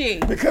is she?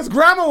 Because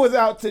grandma was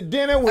out to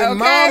dinner with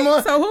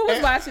mama. So who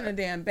was watching the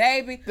damn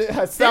baby?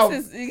 Herself.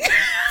 This is,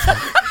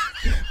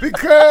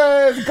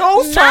 because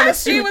Ghost trying to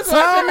she shoot was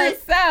Tommy. watching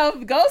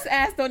herself. Ghost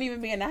ass don't even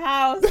be in the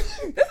house.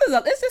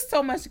 It's just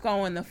so much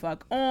going the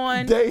fuck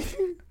on.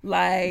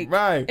 Like,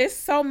 right. It's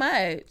so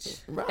much.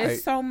 Right.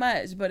 It's so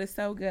much, but it's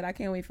so good. I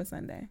can't wait for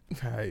Sunday.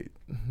 Right.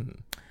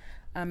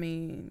 I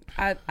mean,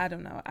 I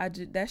don't know.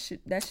 that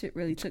shit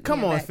really took.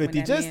 Come me on, aback when 50.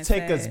 that Just man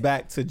take said, us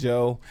back to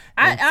Joe.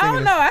 I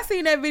don't know. I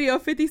seen that video.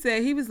 50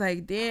 said he was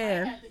like,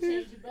 damn.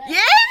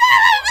 Yeah.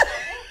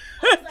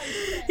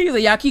 He was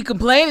like, y'all keep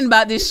complaining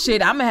about this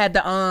shit. I'm gonna have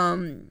to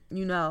I'm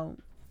gonna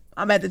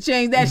have to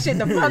change that shit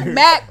the fuck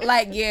back.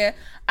 Like, yeah.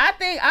 I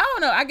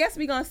don't know. I guess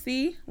we gonna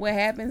see what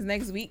happens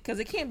next week because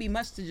it can't be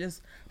much to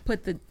just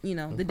put the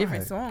the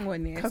different song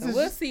on there. So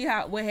we'll see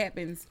what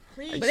happens.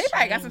 But they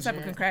probably got some type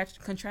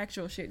of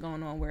contractual shit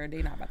going on where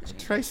they not about to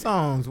change. Trey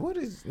Songz, what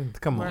is?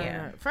 Come on.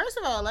 Yeah. First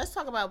of all, let's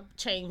talk about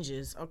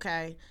changes.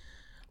 Okay.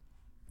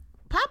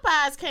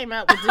 Popeyes came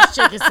out with this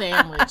chicken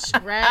sandwich,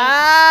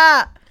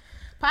 right?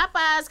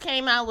 Popeyes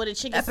came out with a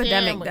chicken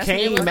sandwich.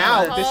 Came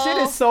out. The shit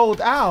is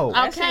sold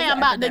out. Okay, I'm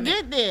about to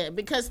get there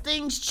because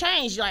things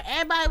changed. Like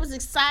everybody was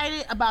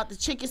excited about the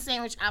chicken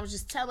sandwich. I was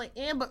just telling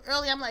Amber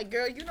earlier. I'm like,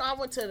 girl, I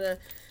went to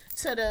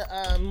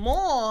the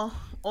mall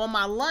on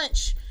my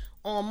lunch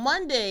on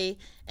Monday,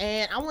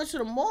 and I went to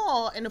the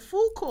mall in the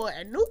food court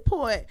at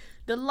Newport.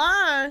 The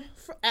line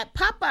at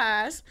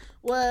Popeyes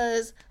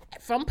was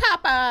from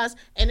Popeyes,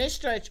 and it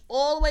stretched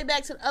all the way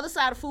back to the other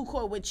side of the food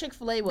court where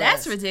Chick-fil-A was.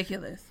 That's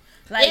ridiculous.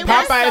 Like,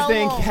 Popeyes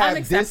didn't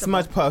have this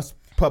much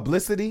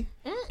publicity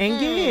in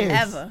years.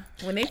 Ever.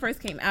 When they first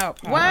came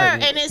out. Word.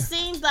 And it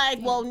seems like,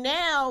 well,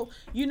 now,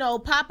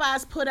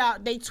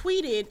 Popeyes they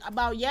tweeted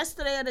about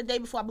yesterday or the day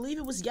before, I believe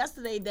it was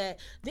yesterday, that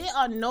there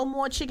are no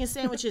more chicken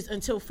sandwiches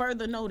until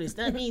further notice.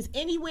 That means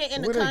anywhere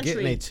in the country,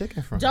 getting their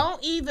chicken from?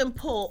 Don't even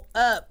pull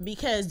up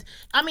because,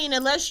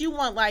 unless you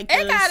want like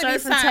it gotta be surf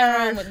and something turf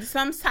wrong with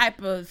some type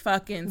of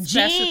fucking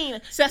Gene.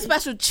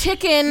 special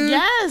chicken.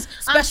 Yes.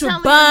 Special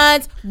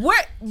buns.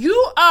 Where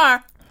you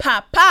are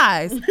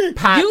Popeyes.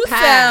 You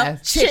sell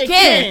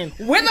chicken.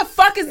 Where the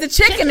fuck is the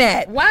chicken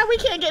at? Why we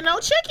can't get no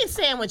chicken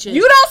sandwiches?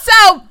 You don't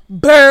sell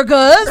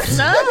burgers.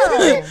 No.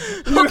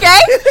 Okay?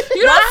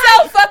 You don't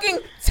sell fucking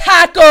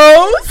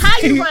tacos. How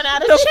you run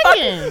out of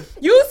chicken?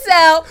 You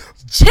sell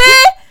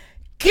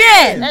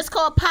chicken. That's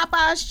called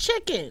Popeye's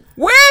chicken.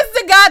 Where's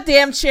the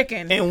goddamn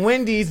chicken? And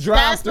Wendy's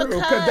drive through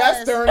because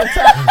that's because- during the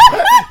time.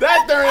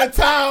 That's during the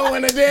time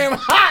when the damn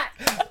hot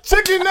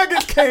chicken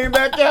nuggets came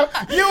back out.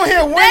 You don't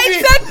hear They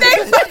Wendy's. took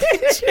their fucking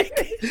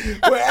chicken.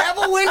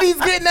 Wherever Wendy's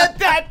getting that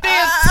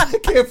damn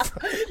chicken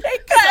from. They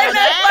cutting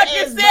that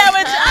fucking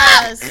sandwich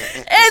up. because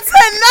It's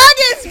a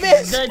nuggets,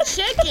 bitch. the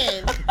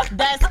chicken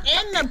that's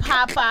in the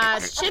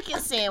Popeye's chicken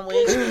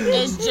sandwich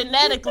is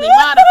genetically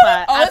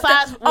modified. It's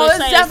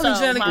definitely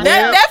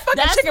genetically. That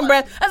fucking chicken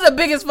breast, that's the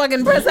biggest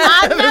fucking breast I've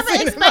I've ever never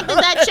seen. expected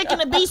that chicken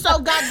to be so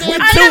goddamn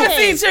I never big.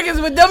 seen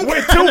chickens with them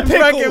With kind two of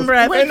fucking pickles.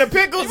 breasts. And the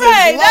pickles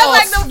Right, is that's lost.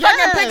 like them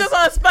fucking pickles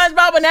on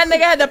SpongeBob when that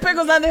nigga had the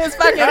pickles under his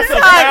fucking That's a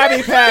tongue.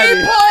 Krabby Patty.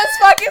 He pulled his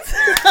fucking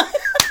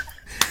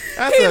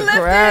That's he a lifted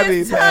Krabby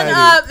his tongue Patty.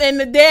 up and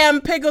the damn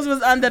pickles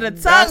was under the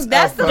tongue.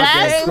 That's the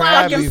That's same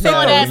why fucking you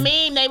saw pickles. that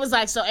meme. They was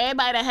like, so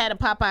everybody that had a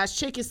Popeye's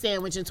chicken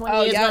sandwich in 20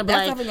 years yeah, gonna be that's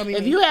like, definitely gonna be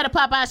if me. you had a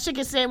Popeye's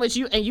chicken sandwich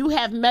and you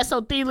have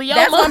mesothelioma,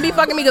 That's gonna be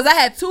fucking me because I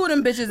had two of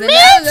them bitches and now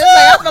it's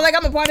like, I feel like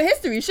I'm a part of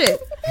history. Shit,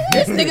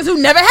 there's niggas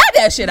who never had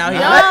that shit out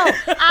here.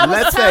 No, I was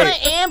Let's telling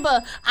say-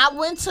 Amber, I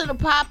went to the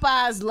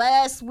Popeyes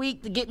last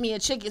week to get me a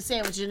chicken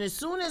sandwich, and as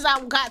soon as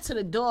I got to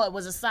the door, it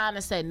was a sign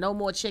that said no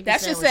more chicken That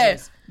shit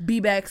sandwiches. said, "Be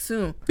back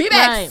soon." Be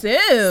back Right. soon.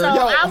 So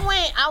Yo.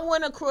 I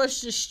went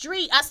across the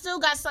street. I still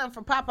got something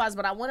from Popeyes,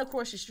 but I went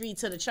across the street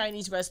to the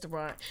Chinese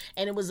restaurant,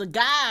 and it was a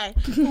guy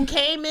who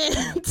came in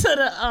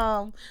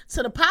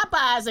to the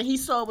Popeyes, and he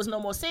saw it was no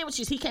more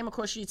sandwiches. He came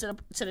across the street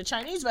to the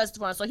Chinese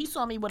restaurant, so he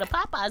saw me with a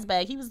Popeyes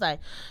bag. He was like,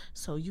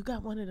 "So you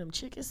got one of them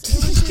chicken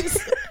sandwiches?"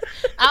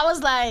 I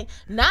was like,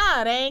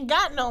 "Nah, they ain't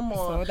got no more."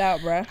 Sold out,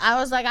 bruh. I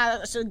was like,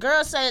 the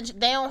girl said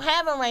they don't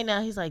have them right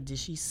now. He's like, "Did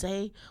she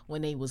say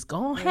when they was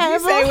gonna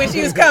have You say them?" when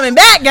she was coming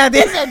back,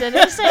 goddamn. Did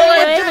they say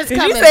when they was Did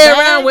coming you say back?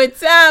 around with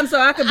time so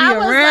I could be I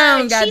was around,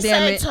 like, she goddamn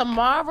said it.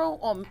 tomorrow,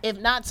 or if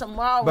not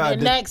tomorrow, But then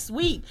the- next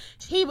week.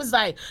 He was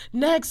like,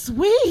 next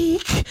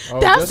week? Oh,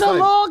 That's that's a like-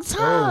 long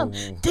time.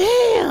 oh.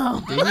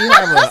 Damn. Did he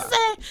have I a?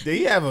 said, Did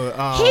he have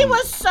a? he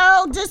was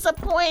so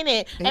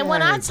disappointed. And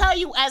when I Yeah. tell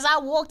you, as I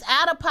walked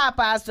out of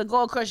Popeyes to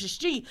go across the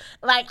street,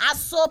 like I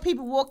saw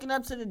people walking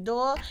up to the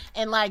door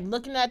and like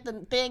looking at the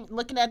thing,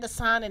 looking at the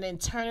sign, and then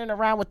turning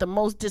around with the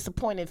most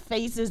disappointed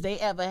faces they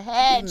ever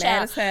had. Mad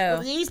child. as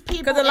hell. These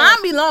people. Because the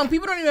line be long.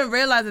 People don't even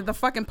realize that the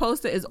fucking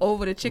poster is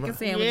over the chicken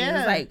sandwich. Yeah. And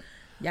it's like,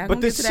 Y'all But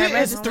gonna the get to that shit is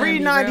register and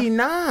be real.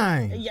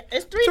 $3.99. Yeah,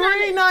 it's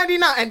 $3.99.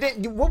 $3.99. And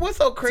then what's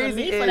so crazy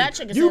me, for is that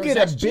chicken you sandwich, get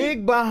that's a cheap.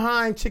 big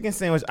behind chicken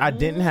sandwich. I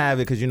didn't have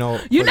it because You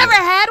never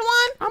had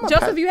one?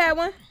 Joseph, you had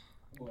one?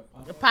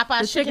 The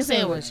Popeye's chicken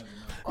sandwich.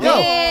 Yo,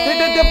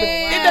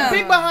 the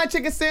big behind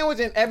chicken sandwich,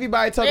 and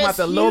everybody talking about It's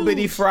the little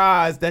bitty huge.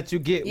 fries that you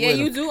get. Yeah, with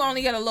you them. do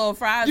only get a little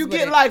fries. You with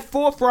get it. like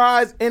 4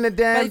 fries in a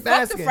damn Like, fuck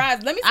basket. the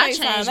fries. Let me I tell you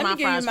something. changed Let me my give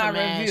you fries my for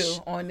mash. review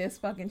on this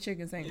fucking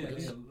chicken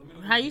sandwich.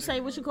 How you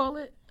say what you call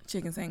it?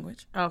 Chicken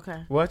sandwich.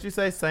 Okay. What you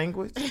say,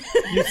 sandwich?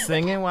 You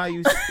singing while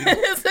you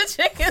It's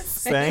a chicken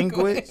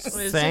sandwich.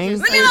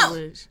 sandwich?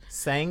 Sandwich.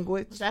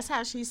 Sandwich? That's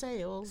how she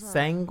say it all the time.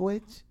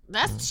 Sandwich?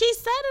 She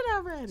said it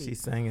already. She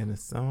sang in a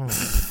song.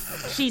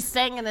 She's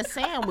singing a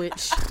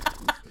sandwich.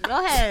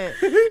 Go ahead.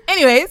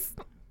 Anyways,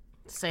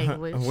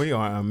 Sandwich. We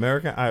are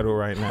American Idol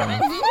right now.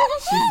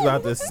 She's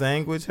about to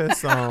sandwich her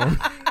song.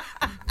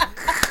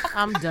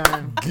 I'm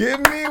done.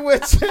 Give me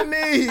what you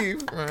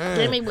need. Man.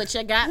 Give me what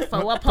you got for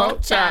a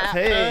pork chop.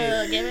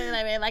 Hey. Give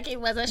me like it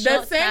was a the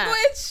short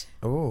sandwich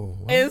Oh,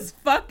 what? is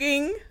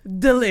fucking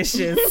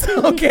delicious.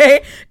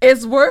 Okay,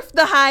 it's worth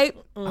the hype.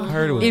 I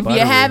heard it was If buttery.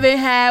 you haven't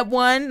had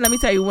one, let me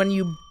tell you, when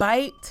you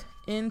bite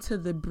into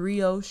the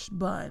brioche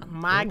bun,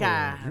 My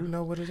God. You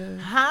know what it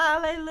is?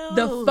 Hallelujah.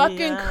 the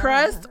fucking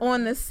crust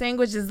on the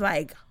sandwich is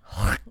like,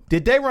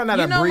 Did they run out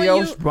You of know when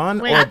brioche you-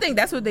 bun? I Or think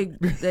that's what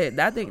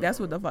I think that's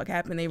what the fuck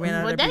happened. They ran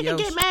out Well, of they can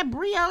brioche. get mad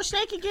brioche.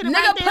 They can get it Nigga,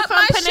 right there put from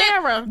my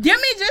Panera. shit. Give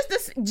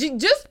me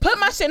just put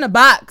my shit in a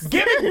box.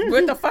 Give me-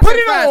 with the fucking put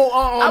it crust.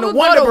 on I the would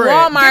Wonder go to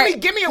Bread.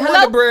 Walmart. Give me a Hello?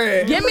 Wonder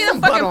Bread. Give me Put the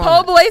some fucking butter po'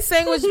 on it. boy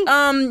sandwich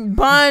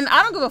bun.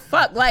 I don't give a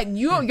fuck. Like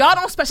y'all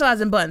don't specialize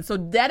in buns, so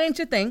that ain't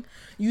your thing.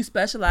 You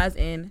specialize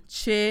in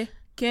chicken.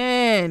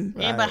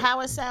 Yeah, but how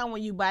it sound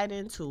when you bite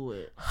into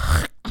it?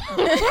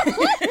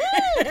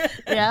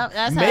 Yeah,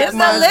 that's how Make It's it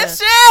my- sounds.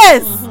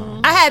 delicious.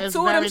 I had It's two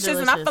of them very shits,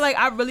 and delicious.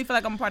 I really feel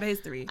like I'm a part of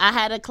history. I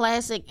had a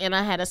classic and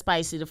I had a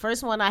spicy. The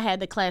first one I had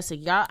the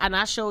classic, y'all, and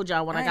I showed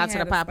y'all when I I got ain't to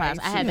the had a Popeyes. I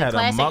spicy. had She the had a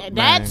classic. mukbang.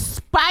 That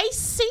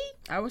spicy,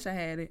 I wish I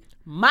had it.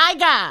 my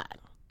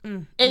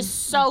God, it's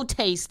so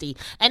tasty,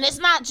 and it's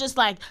not just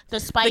like the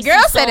spicy. The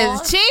girl said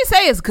sauce. she didn't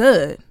say it's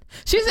good.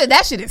 She said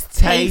that shit is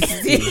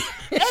tasty. Tasty.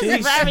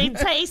 It's very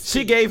tasty.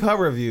 She gave her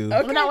review.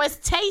 No, it's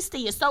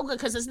tasty. It's so good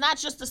because it's not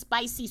just the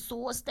spicy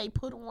sauce they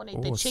put on it.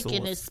 The Oh,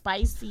 chicken sauce. is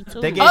spicy too.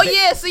 They gave- Oh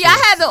yeah, see, I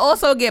had to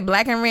also get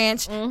black and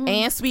ranch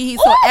and sweet heat.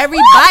 So every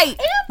bite,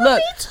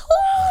 look,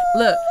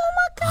 look, Oh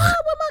my God,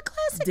 with my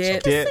classic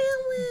Dip. chicken Dip.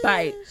 sandwich.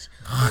 bite,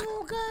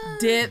 Oh God.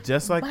 dip.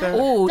 Just like that.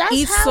 Ooh, That's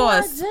each how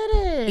sauce, I did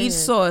it. each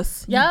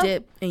sauce, Yup. you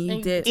dip and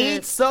you dip.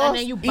 Each sauce. And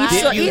then you Each, bite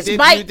so, it. You each dip,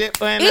 bite, you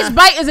dip, when each I-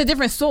 bite is a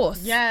different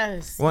sauce.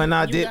 Yes. When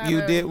I You dip, you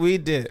gotta- dip, we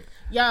dip.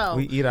 Yo,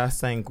 We eat our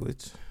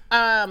sandwich.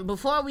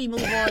 before we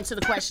move on to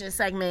the question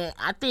segment,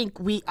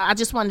 I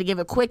just wanted to give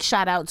a quick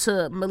shout out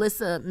to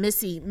Melissa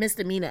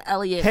Misdemeanor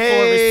Elliott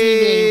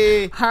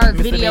Hey, for receiving her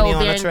Misdemeanor Video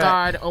on the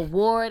Vanguard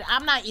Award.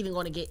 I'm not even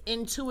going to get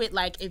into it.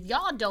 Like, if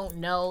y'all don't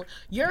know,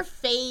 your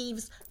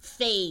fave's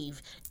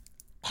fave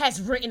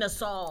has written a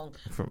song.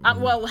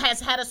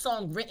 Has had a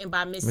song written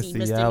by Missy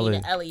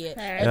Misdemeanor Elliott. Elliott.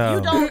 If Yo.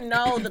 you don't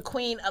know the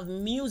queen of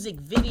music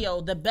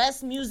video, the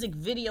best music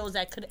videos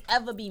that could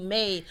ever be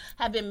made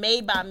have been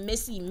made by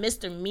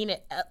Misdemeanor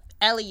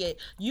Elliott.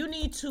 You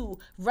need to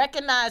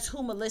recognize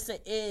who Melissa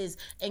is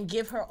and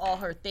give her all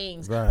her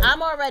things. Right.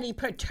 I'm already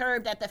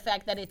perturbed at the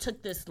fact that it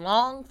took this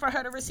long for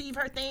her to receive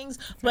her things,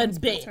 but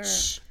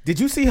bitch. Did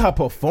you see her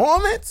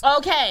performance?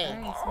 Okay.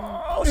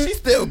 Oh, she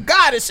still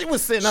got it. She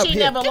was sitting up She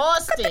here. never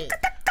lost it.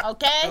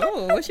 Okay?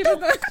 Oh, what she was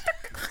doing?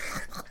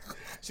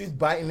 She's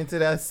biting into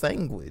that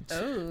sandwich.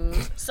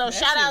 So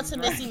shout out to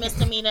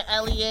Misdemeanor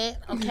Elliott,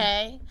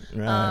 okay?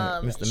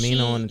 Right.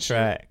 Misdemeanor on the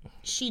track.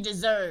 She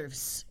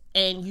deserves,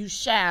 and you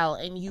shall,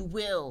 and you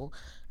will.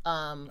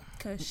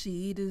 Cause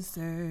she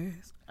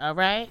deserves. All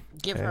right?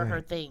 Give her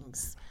her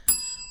things.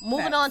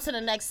 Moving on to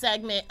the next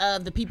segment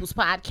of the People's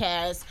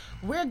Podcast,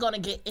 we're going to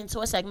get into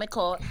a segment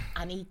called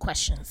I Need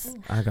Questions.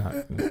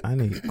 I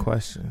need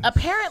questions.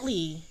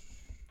 Apparently,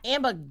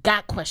 Amber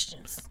got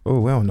questions Oh,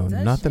 we don't know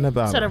nothing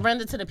about to the her.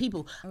 render to the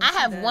people. I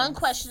have one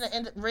question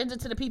to render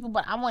to the people,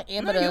 but I want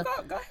Amber to.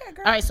 Go ahead,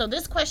 girl. All right, so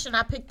this question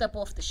I picked up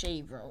off the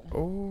Shade Room.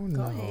 Oh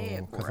no,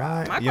 ahead, because bro. My I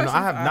have questions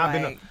not are,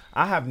 been. like,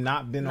 I have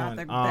not been not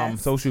the on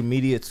best. social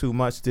media too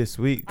much this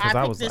week because I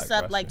I picked was this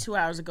like, up like 2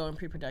 hours ago in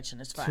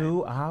pre-production. It's fine.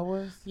 2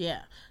 hours.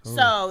 Yeah.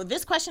 So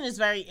this question is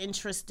very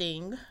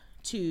interesting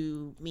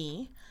to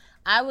me.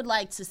 I would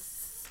like to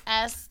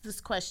ask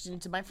this question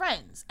to my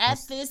friends. At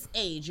this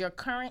age, your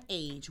current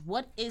age,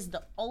 what is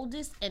the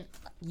oldest and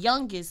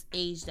youngest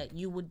age that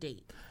you would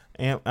date?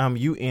 And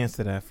you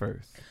answer that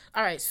first.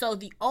 All right. So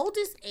the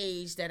oldest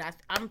age that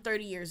I'm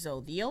 30 years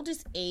old. The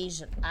oldest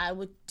age that I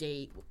would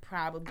date would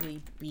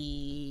probably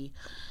be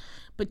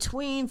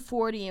between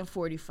 40 and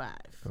 45.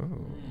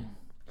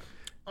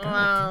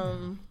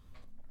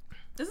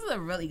 This is a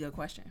really good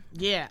question.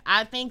 Yeah,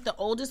 I think the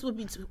oldest would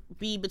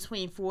be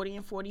between 40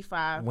 and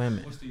 45.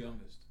 Women. What's the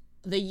youngest?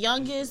 The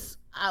youngest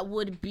I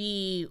would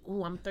be,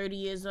 I'm 30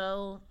 years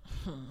old.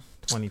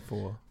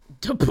 24.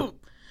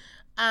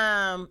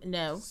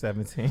 No.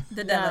 17.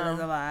 The devil is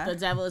a lie. The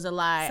devil is a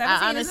lie.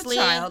 17 Honestly,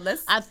 is a child.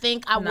 I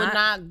think I would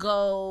not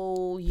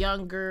go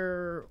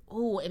younger.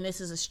 Ooh, and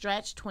this is a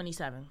stretch.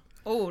 27.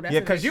 Oh, that's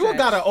because you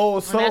got an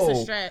old soul. That's a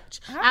stretch.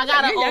 I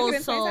got an old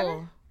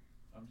soul.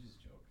 I'm just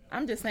joking.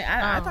 I'm just saying.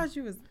 I thought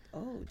you was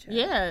old. Child.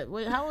 Yeah.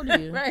 Wait, how old are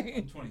you? Right.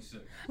 I'm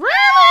 26.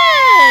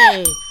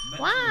 Really?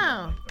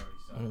 Wow.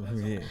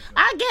 Yeah.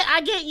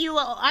 I get you.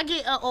 I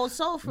get an old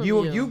soul from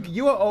you.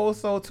 You an old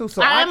soul too.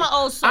 So I am an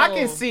old soul. I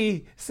can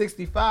see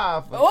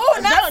 65. Oh,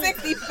 not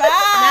 65.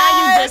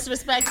 Now you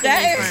disrespecting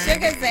That me, is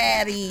friend. sugar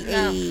daddy.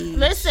 age.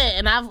 Listen,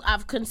 and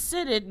I've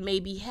considered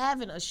maybe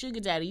having a sugar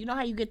daddy. You know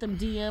how you get them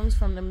DMs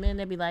from the men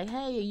that be like,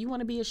 "Hey, you want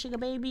to be a sugar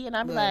baby?" And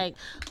I be like,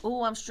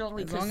 "Oh, I'm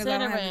strongly As long as I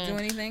considering, don't have to do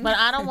anything. but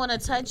I don't want to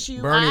touch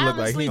you. Bernie I look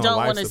like honestly he on don't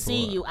life want to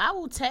see support. you. I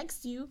will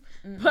text you,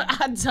 but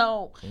I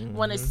don't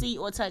want to see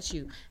or touch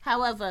you.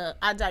 However,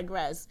 I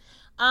digress.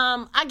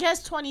 I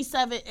guess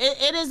 27.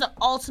 It is an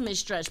ultimate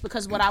stretch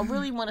because what I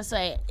really want to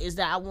say is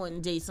that I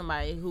wouldn't date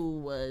somebody who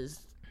was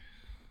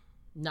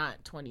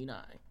not 29.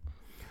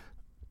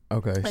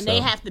 Okay. And they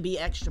have to be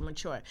extra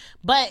mature.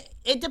 But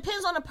it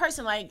depends on the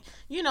person. Like,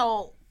 you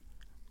know,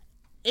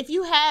 if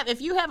you have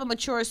a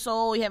mature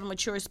soul, you have a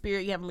mature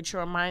spirit, you have a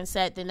mature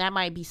mindset, then that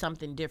might be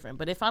something different.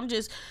 But if I'm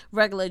just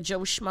regular Joe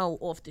Schmo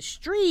off the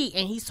street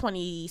and he's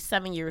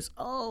 27 years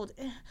old,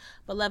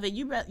 beloved,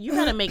 you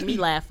gotta make me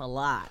laugh a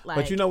lot. Like,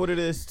 But you know what it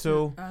is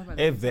too? about to It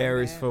say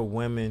varies that. for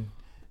women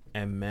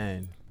and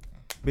men.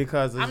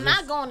 Because it's I'm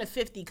not going to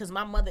 50 because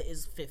my mother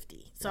is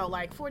 50. So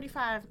like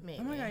 45, maybe.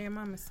 Oh my god, your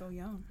mom is so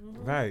young.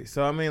 right.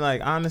 So I mean,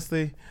 like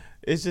honestly,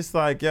 it's just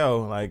like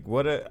like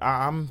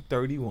I'm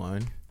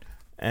 31,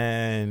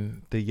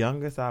 and the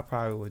youngest I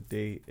probably would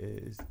date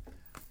is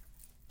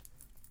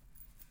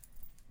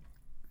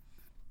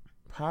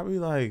probably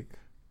like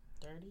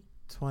 30.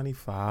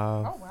 25.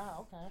 Oh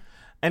wow, okay.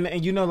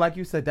 And you know, like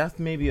you said, that's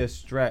maybe a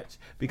stretch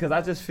because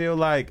I just feel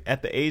like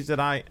at the age that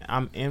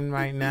I'm in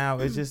right now,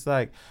 it's just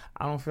like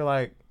I don't feel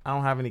like I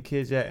don't have any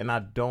kids yet, and I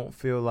don't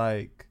feel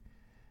like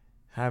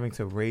having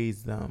to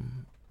raise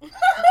them.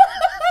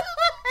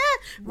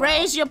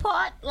 Raise your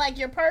part, like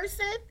your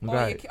person.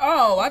 Right.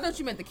 I thought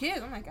you meant the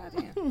kids. I'm like,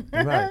 goddamn.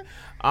 Right.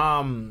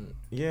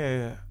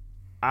 Yeah.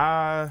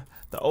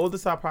 The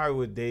oldest I probably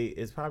would date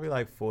is probably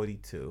like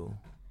 42.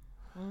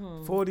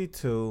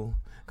 42.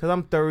 Cause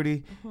I'm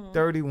 30,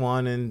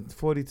 31 and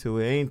 42.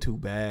 It ain't too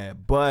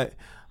bad. But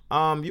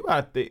you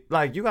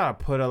gotta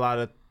put a lot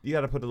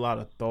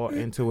of thought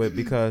into it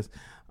because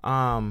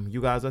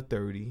you guys are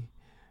 30.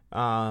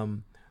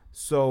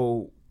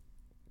 So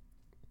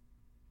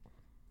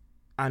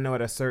I know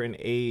at a certain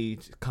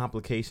age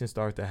complications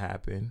start to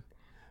happen.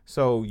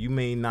 So you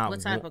may not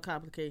What type of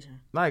complication?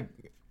 like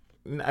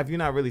if you're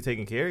not really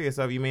taking care of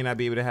yourself, you may not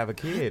be able to have a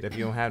kid if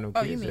you don't have no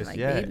kids you mean just like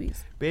yet.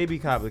 babies? Baby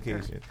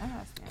complications.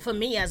 For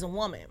me as a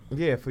woman.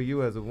 Yeah, for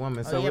you as a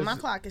woman. Oh So yeah, it's- my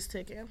clock is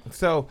ticking.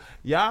 so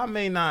y'all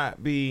may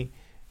not be,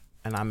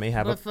 and I may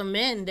have But for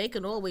men, they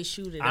can always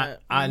shoot it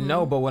up. I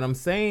know, but what I'm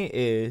saying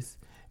is,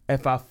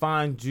 if I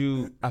find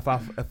you, if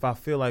I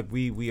feel like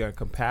we are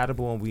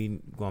compatible and we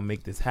gonna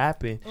make this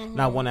happen, and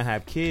I want to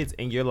have kids,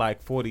 and you're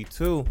like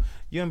 42,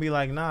 you're gonna be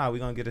like, nah, we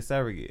gonna get a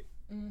surrogate.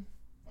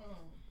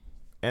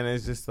 And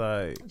it's just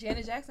like,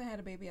 Janet Jackson had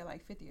a baby at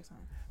like 50 or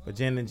something. but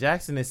Janet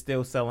Jackson is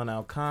still selling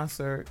out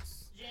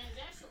concerts. Janet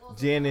Jackson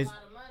also Janet- got a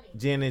lot of money.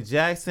 Janet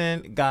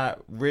Jackson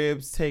got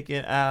ribs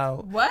taken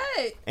out,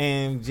 What?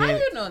 and How do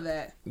you know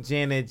that?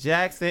 Janet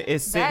Jackson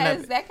is sitting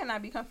up. That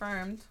cannot be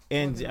confirmed.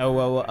 And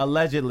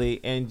allegedly,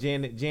 and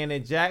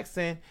Janet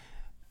Jackson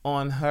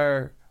on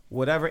her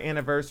whatever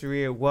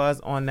anniversary it was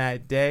on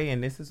that day,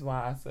 and this is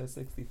why I said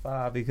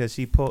 65 because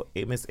she pulled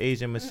Miss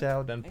Asia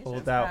Michelle done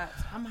pulled out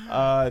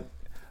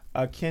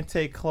a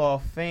kente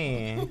cloth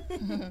fan,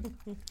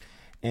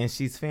 and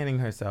she's fanning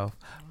herself.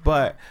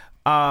 But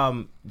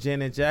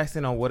Janet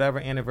Jackson on whatever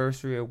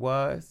anniversary it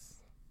was,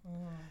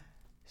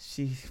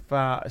 she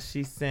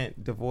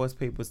sent divorce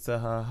papers to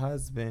her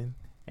husband.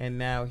 And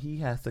now he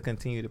has to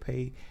continue to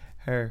pay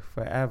her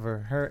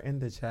forever, her and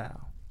the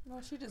child.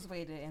 Well, she just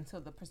waited until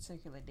the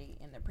particular date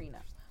in the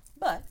prenup.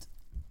 But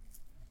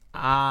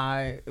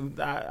I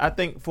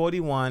think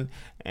 41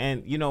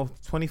 and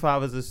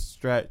 25 is a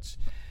stretch.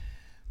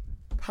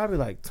 Probably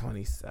like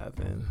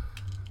 27.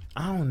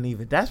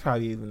 That's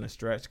probably even a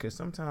stretch because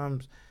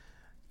sometimes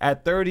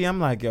at 30 I'm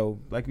like, yo,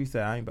 like we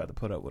said, I ain't about to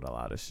put up with a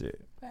lot of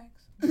shit.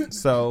 facts.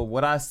 So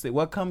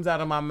what comes out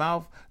of my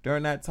mouth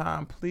during that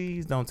time,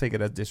 please don't take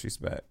it as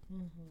disrespect.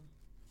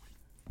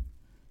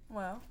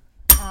 Well,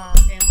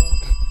 Amber.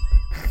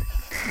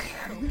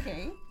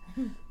 okay.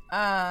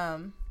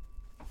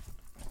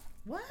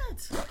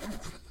 What?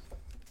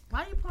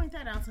 Why you point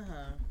that out to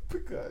her?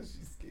 Because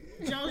she's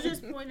scared. Joe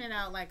just pointed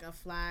out like a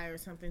fly or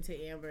something to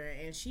Amber,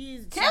 and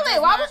she's Kill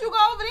it. Why would you go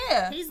over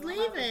there? He's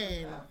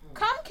leaving.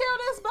 Come kill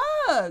this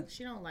bug.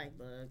 She don't like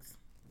bugs.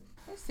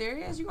 Are you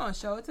serious? You gonna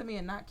show it to me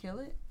and not kill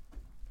it?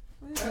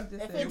 What do you think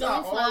this If is? it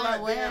don't fly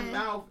away.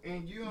 mouth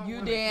and you don't You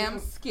wanna damn kill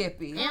it.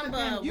 Skippy.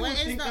 Amber, You what would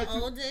is think the that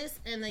you- oldest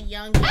and the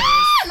youngest?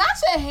 Not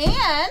your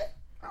hand.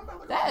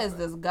 That is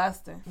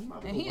disgusting.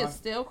 And he is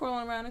still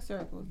crawling around in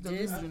circles.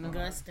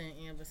 Disgusting,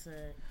 Amber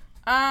said.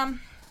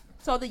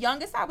 So the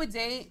youngest I would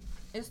date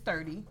is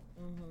 30.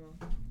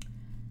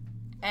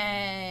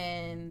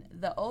 And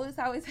the oldest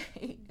I would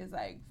date is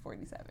like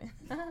 47.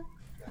 I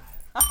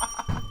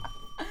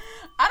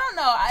don't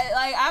know.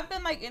 I've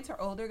been like into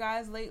older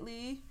guys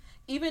lately,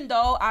 even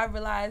though I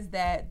realized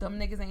that them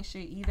niggas ain't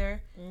shit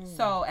either.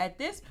 So at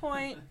this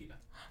point,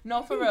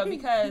 no, for real,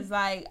 because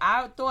like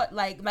I thought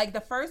like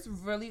the first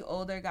really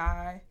older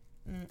guy,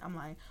 I'm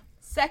lying.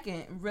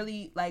 Second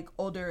really like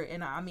older,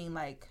 and I mean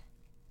like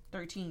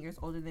 13 years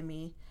older than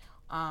me.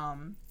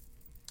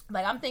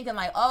 Like I'm thinking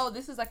like, oh,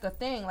 this is like a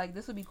thing, like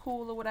this would be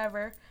cool or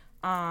whatever.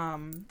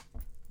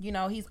 You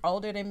know, he's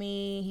older than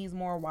me, he's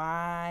more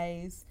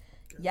wise,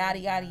 yada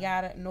yada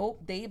yada.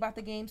 Nope, they about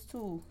the games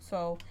too.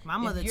 So my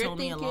mother if you're told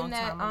me a thinking long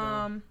time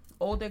that ago.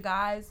 Older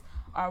guys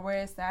are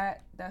where it's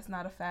at, that's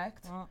not a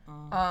fact.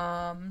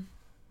 I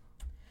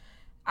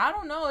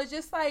don't know. It's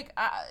just like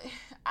I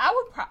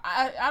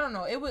don't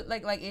know. It would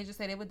like Andrew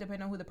said, it would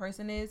depend on who the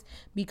person is,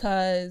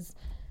 because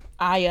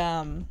I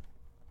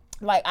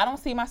don't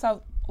see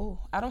myself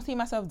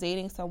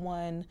dating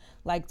someone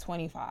like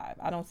 25.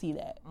 I don't see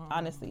that,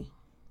 honestly.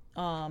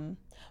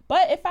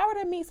 But if I were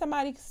to meet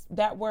somebody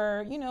that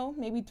were, you know,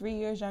 maybe 3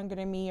 years younger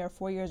than me or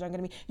 4 years younger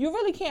than me, you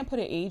really can't put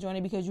an age on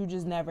it because you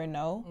just never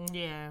know.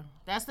 Yeah,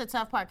 that's the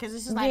tough part, because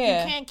it's just like you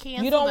can't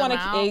cancel. You don't want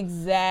to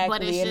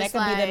exactly, and that could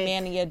like, be the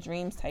man of your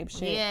dreams type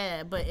shit.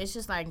 Yeah, but it's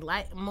just like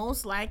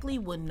most likely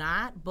would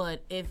not.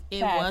 But if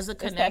it was a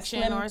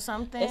connection or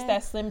something, it's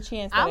that slim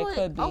chance that it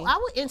could be. Oh, I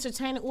would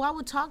entertain it. Or I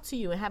would talk to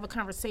you and have a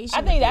conversation.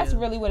 I think that's you.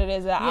 really what it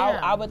is. Yeah.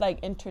 I would like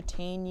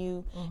entertain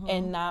you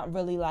and not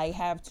really like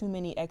have too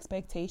many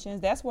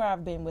expectations. That's where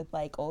I've been with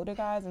like older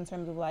guys in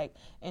terms of like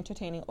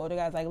entertaining older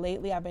guys. Like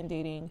lately I've been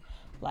dating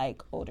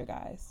like older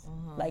guys,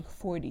 like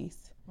 40s.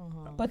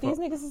 But these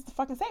niggas is the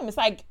fucking same. It's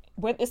like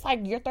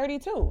you're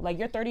 32. Like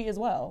you're 30 as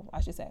well,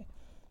 I should say.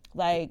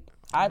 Like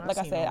I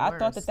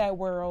thought that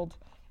world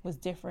was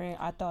different.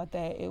 I thought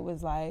that it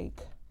was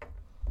like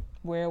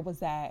where it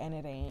was at, and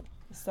it ain't.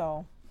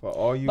 So for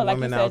all you but like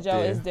women you said, out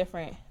Joe, there,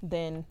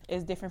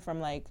 it's different from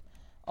like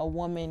a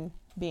woman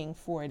being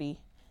 40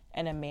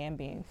 and a man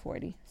being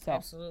 40. So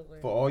Absolutely.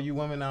 For all you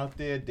women out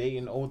there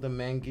dating older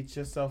men, get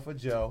yourself a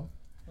Joe.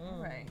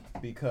 Right.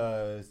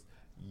 Because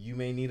you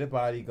may need a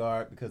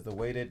bodyguard, because the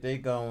way that they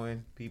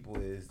going, people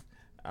is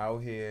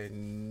out here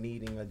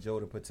needing a Joe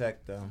to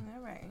protect them.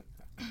 All right.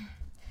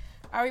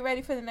 Are we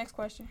ready for the next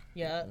question?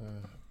 Yeah.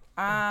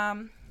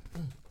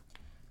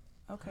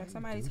 Okay,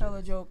 somebody tell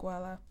a joke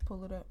while I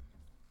pull it up.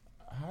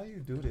 How you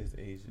do this,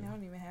 Asia? I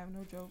don't even have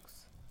no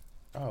jokes.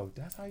 Oh,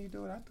 that's how you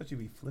do it? I thought you'd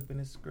be flipping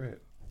the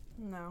script.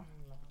 No.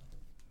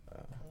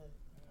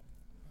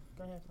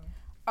 Go ahead, son.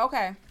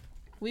 Okay.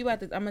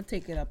 I'm gonna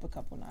take it up a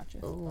couple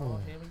notches. Oh,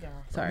 here we go.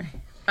 Sorry.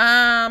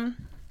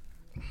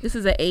 This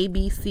is a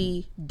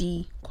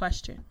ABCD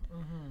question.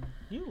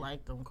 You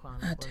like them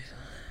kind of questions.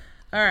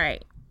 All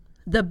right.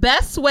 The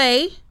best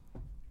way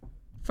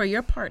for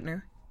your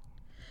partner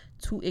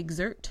to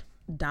exert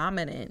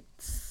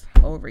dominance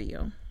over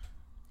you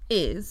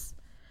is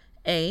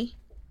A,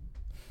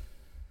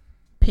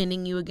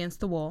 pinning you against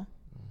the wall.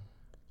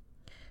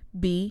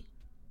 B,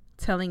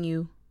 telling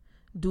you,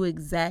 do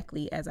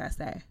exactly as I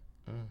say.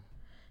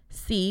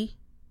 C,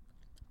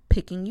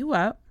 picking you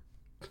up.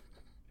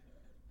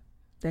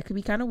 That could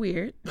be kind of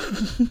weird.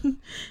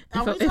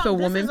 if a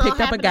woman picked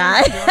up a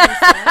guy.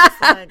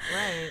 Right.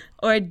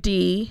 Or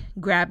D,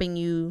 grabbing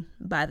you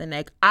by the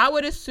neck. I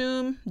would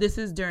assume this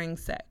is during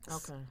sex.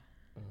 Okay.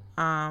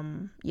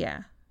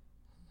 Yeah.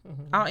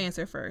 I'll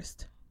answer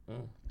first.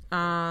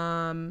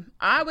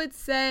 I would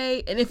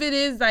say, and if it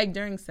is like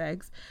during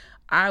sex,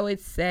 I would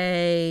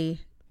say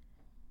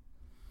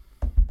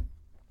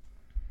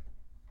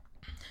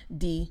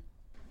D.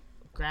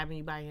 Grabbing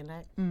you by your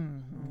neck.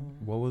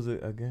 What was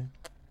it again?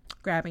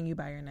 Grabbing you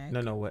by your neck.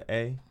 No, what,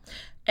 A?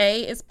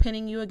 A is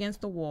pinning you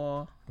against the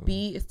wall.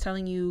 B is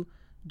telling you,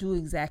 do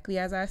exactly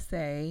as I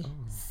say.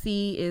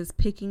 C is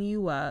picking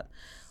you up.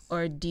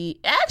 Or D,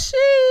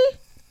 actually,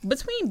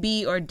 between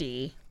B or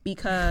D,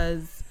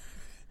 because,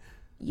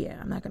 yeah,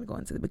 I'm not going to go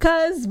into the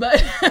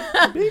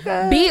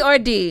but B or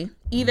D,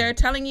 either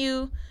telling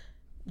you,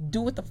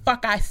 do what the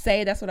fuck I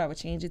say, that's what I would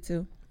change it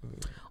to.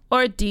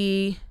 Or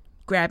D,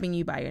 grabbing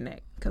you by your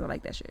neck, because I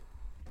like that shit.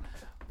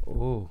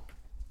 Oh.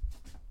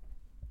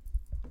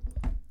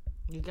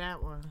 You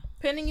got one.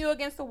 Pinning you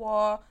against the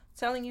wall,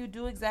 telling you,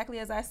 do exactly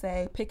as I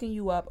say, picking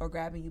you up, or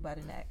grabbing you by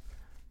the neck.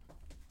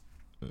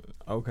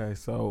 Okay,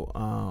 so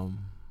I'm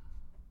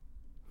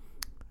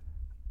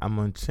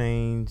gonna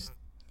change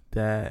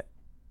that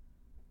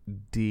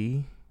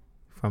D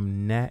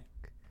from neck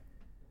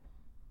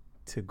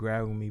to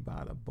grabbing me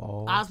by the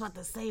balls. I was about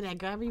to say that,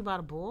 grabbing you by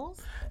the balls.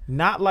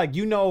 Not like,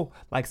 you know,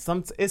 like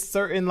it's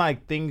certain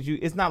like things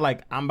it's not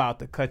like I'm about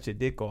to cut your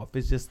dick off.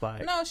 It's just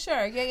like, No,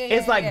 sure, yeah.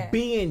 it's like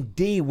B and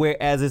D,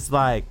 whereas it's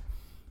like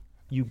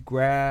you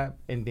grab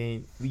and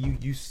then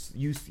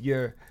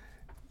you're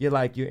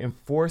like you're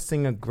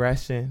enforcing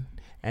aggression,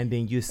 and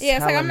then you Yeah,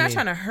 it's like I'm not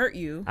trying to hurt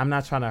you. I'm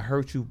not trying to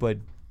hurt you, but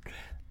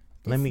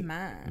let me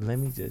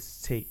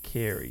just take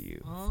care of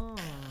you. Oh,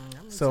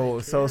 so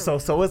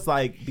it's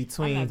like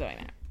between. I'm not doing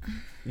that.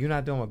 You're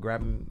not doing what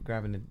grabbing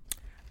the.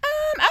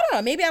 I don't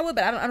know. Maybe I would,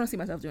 but I don't see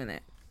myself doing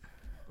that.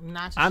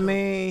 Not. I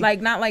mean,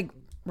 like not like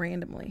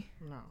randomly.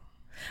 No.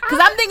 Because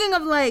I'm thinking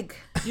of like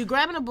you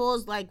grabbing the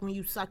balls like when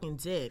you sucking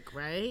dick,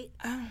 right?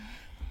 I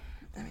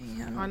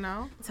mean, I don't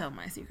no? tell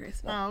my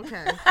secrets. But. Oh,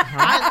 okay.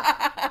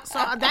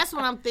 So that's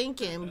what I'm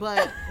thinking,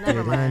 but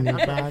never mind.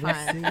 Okay,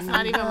 fine. It's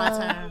not even my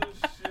turn.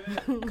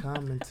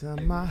 Come into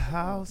my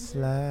house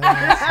last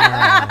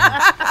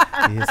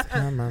night. Here's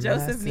come a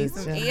Joseph needs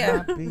some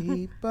ear.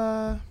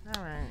 All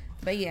right.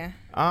 But yeah.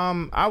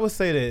 I would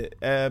say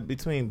that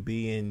between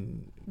B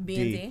and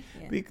D.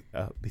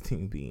 Yeah.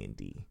 Between B and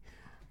D.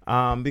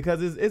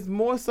 Because it's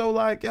more so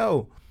like,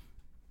 yo,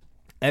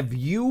 if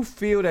you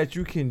feel that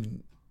you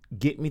can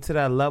get me to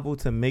that level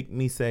to make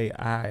me say,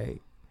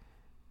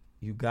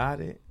 you got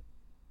it.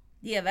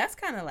 Yeah, that's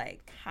kind of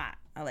like hot.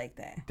 I like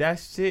that. That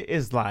shit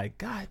is like,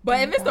 God.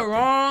 But if it's the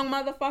wrong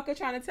motherfucker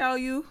trying to tell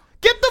you,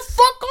 get the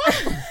fuck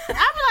off.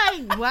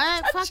 I'm like,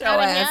 what? Fuck out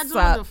of here. I do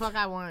what the fuck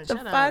I want.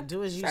 Shut up.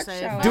 Do as you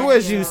say. Do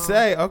as you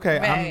say. Okay.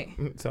 Right.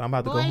 I'm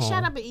about to go home.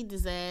 Shut up and eat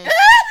this ass.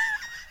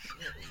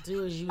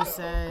 Do as you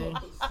say.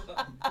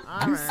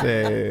 All You right.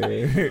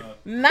 say.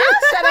 not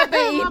shut up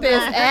and eat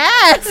this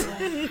ass.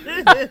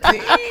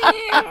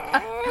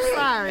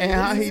 Sorry. And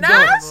how he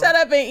Not shut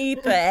up and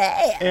eat the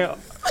ass. doing?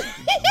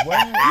 You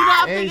know,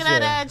 I'm thinking of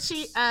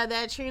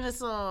that Trina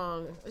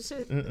song.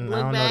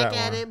 Look back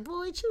at it,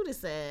 boy, chew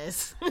this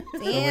ass.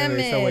 Damn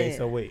it.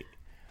 So wait.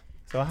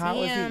 So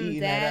how is he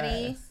eating Daddy.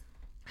 that ass?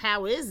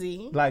 How is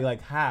he?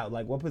 Like how?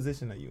 Like what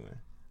position are you in?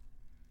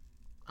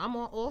 I'm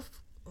on off.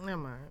 Never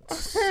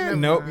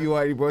mind. Nope, you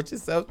already brought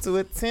yourself to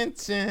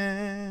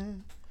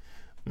attention.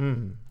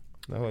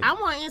 I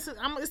want to answer.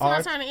 It's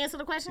my turn to answer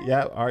the question.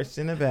 Yep, arch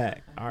in the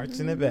back.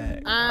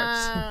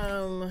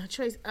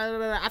 Trace.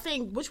 I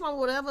think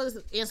whatever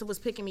answer was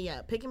picking me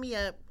up. Picking me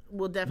up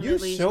will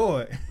definitely. You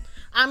short.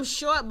 I'm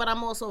short, but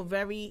I'm also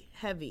very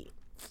heavy.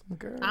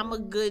 Girl. I'm a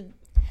good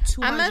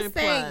 200 I must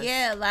say, plus.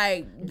 yeah,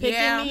 like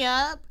Picking me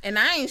up. and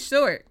I ain't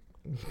short,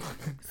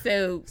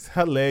 so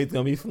Her legs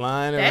gonna be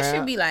flying around. that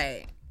should be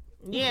like.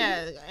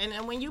 Yeah,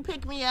 and when you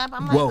pick me up,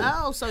 I'm Whoa. like,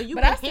 oh, so you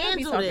But I can still be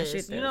handle talking this.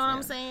 shit You though, know what so.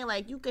 I'm saying?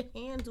 Like, you can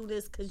handle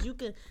this because you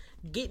can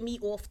get me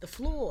off the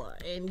floor,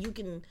 and you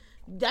can.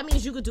 That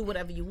means you could do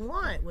whatever you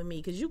want with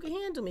me because you can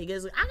handle me.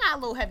 Because I got a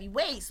little heavy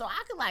weight, so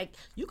I could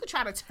you could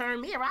try to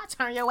turn me, or I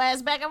turn your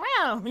ass back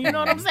around. You know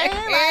what I'm saying?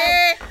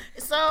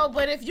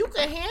 But if you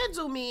could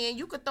handle me and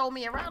you could throw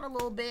me around a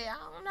little bit, I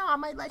don't know. I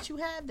might let you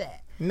have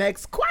that.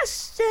 Next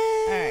question.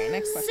 All right,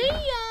 next question. See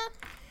ya.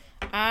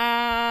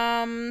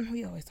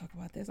 We always talk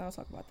about this. I'll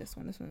talk about this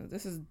one.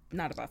 This is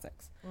not about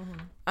sex.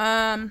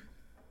 Mm-hmm.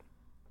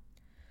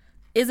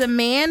 Is a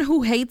man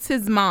who hates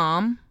his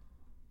mom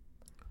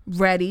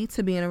ready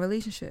to be in a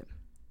relationship?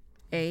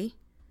 A,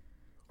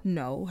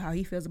 no. How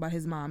he feels about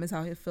his mom is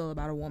how he'll feel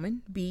about a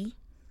woman. B,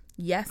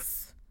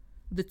 yes.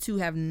 The two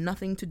have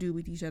nothing to do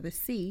with each other.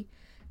 C,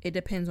 it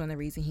depends on the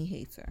reason he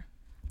hates her.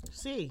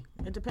 C,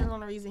 it depends on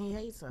the reason he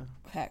hates her.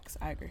 Hex,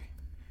 I agree.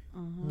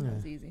 Mm-hmm. That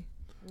was easy.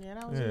 Yeah,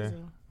 that was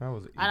easy. That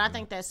was easy. And I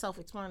think that's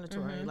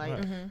self-explanatory.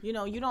 You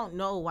know, you don't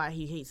know why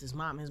he hates his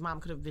mom. His mom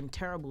could have been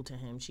terrible to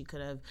him. She could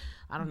have,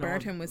 I don't know.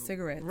 Burned him with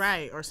cigarettes.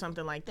 Right, or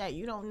something like that.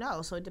 You don't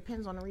know. So it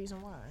depends on the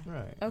reason why.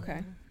 Right.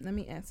 Okay. Let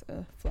me ask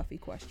a fluffy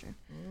question.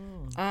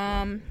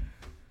 I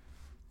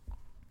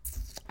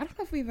don't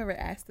know if we've ever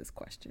asked this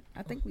question.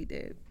 I think we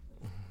did.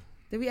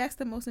 Did we ask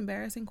the most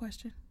embarrassing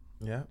question?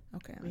 Yeah.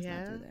 Okay, let's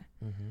not do that.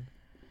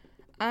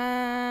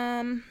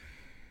 Mm-hmm.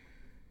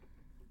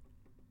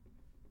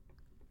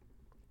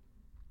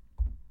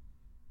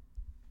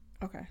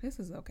 Okay, this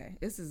is okay.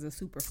 This is a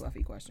super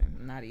fluffy question.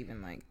 Not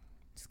even like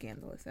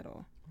scandalous at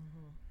all.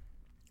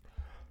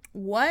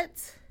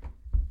 What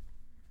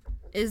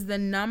is the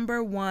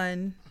number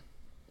one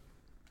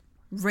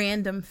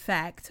random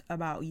fact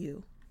about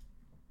you?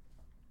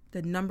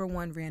 The number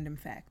one random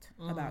fact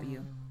about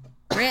you.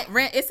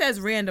 It says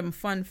random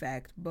fun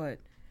fact, but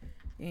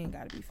it ain't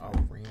gotta be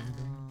fun.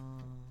 Random.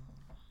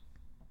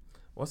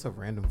 What's a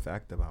random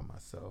fact about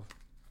myself?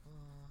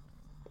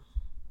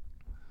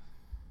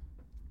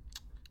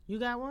 You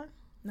got one?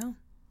 No.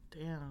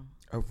 Damn.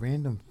 A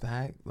random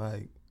fact,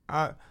 like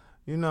That's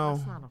not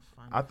a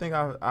fun. I think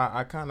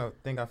I kind of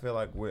think I feel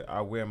like I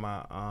wear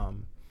my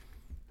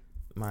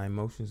my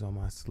emotions on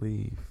my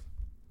sleeve.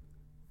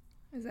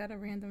 Is that a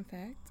random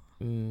fact?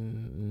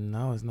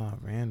 No, it's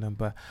not random,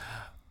 but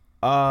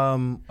a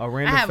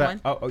random I have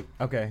fact. one. Oh,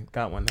 okay,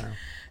 got one now.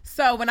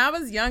 So when I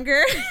was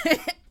younger,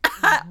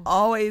 I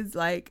always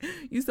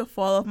used to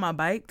fall off my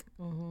bike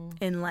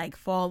and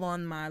fall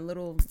on my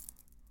little,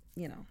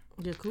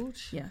 Your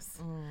cooch? Yes.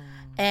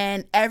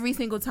 And every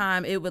single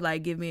time it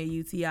would give me a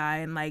UTI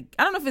and I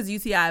don't know if it's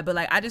UTI, but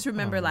I just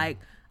remember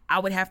I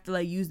would have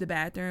to use the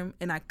bathroom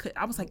and I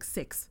was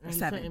 6 or And you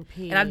 7. couldn't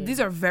pee. And these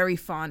are very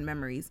fond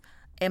memories.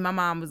 And my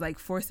mom was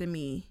forcing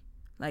me,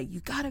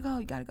 you gotta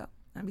go.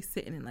 I be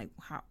sitting in like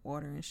hot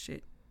water and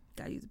shit.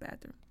 Gotta use the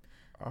bathroom.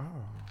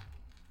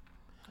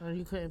 Or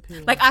you couldn't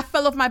pee. Like I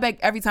fell off my bike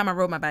every time I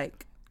rode my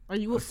bike. Or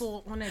you would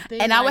fall on that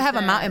thing. And I would like have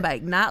that. a mountain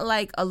bike, not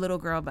like a little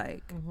girl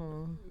bike.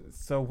 Mm-hmm.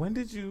 So when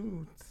did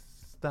you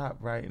stop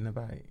riding the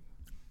bike?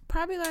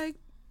 Probably like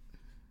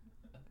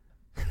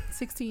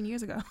 16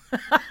 years ago.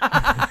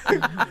 God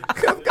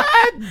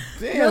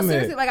damn No, it.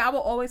 seriously, like I would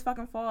always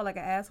fucking fall like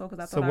an asshole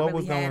because I So thought what I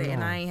was really had going it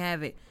and on? I ain't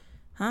have it.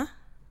 Huh?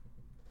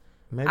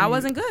 Maybe I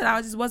wasn't good.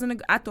 I just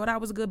wasn't. I thought I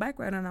was a good bike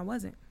rider and I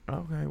wasn't.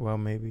 Okay, well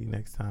maybe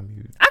next time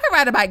you. I can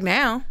ride a bike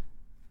now.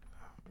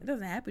 It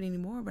doesn't happen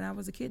anymore. But I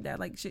was a kid that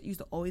like shit used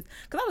to always.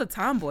 Because I was a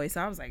tomboy, so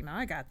I was like, no,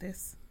 I got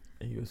this.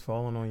 You was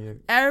falling on your.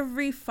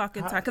 Every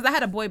fucking time. Because I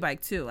had a boy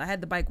bike too. I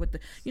had the bike with the.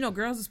 You know,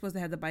 girls are supposed to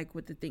have the bike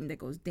with the thing that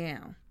goes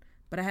down.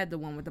 But I had the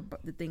one with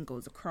the thing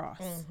goes across.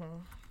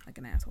 Like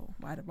an asshole.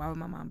 Why would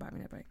my mom buy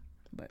me that bike?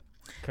 But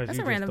that's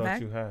you a random just thought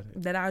fact you had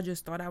it. that I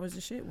just thought I was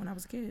the shit when I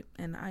was a kid.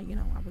 And I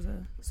was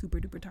a super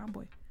duper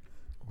tomboy.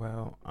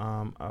 Well,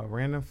 a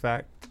random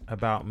fact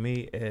about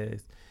me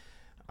is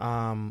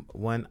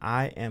when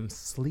I am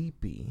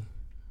sleepy,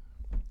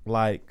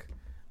 like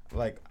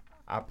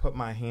I put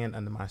my hand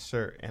under my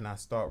shirt and I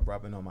start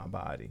rubbing on my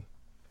body.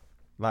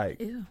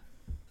 Ew.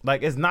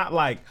 Like it's not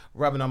like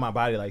rubbing on my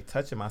body, like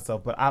touching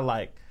myself, but I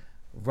like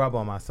rub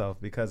on myself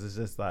because it's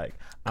just like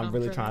I'm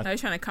really trying. Are you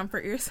trying to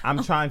comfort yourself?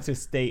 I'm trying to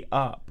stay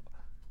up,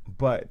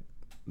 but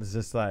it's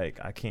just like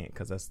I can't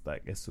because that's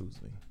like it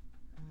soothes me.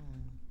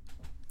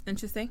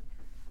 Interesting.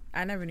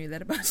 I never knew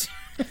that about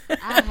you.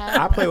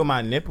 I play with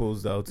my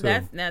nipples though too.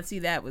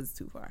 That was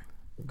too far.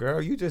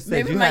 Girl, you just said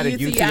Maybe you my had a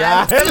UTI. UTI.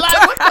 Like,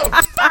 what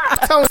the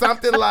fuck? Tell me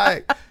something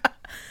like.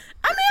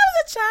 I mean, I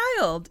was a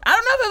child. I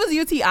don't know if it was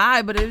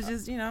UTI, but it was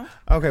just,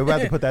 Okay, we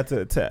have to put that to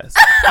the test.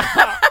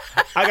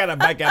 I got a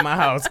bike at my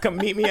house. Come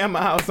meet me at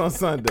my house on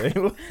Sunday.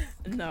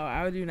 No,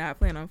 I do not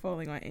plan on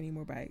falling on any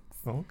more bikes.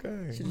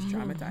 Okay. Shit is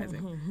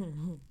traumatizing.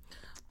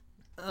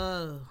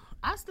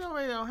 I still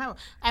really don't have.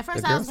 At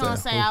first, The I girl was gonna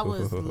said, say I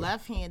was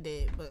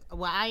left-handed, but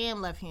I am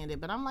left-handed.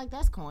 But I'm like,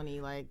 that's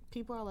corny. Like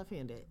people are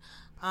left-handed.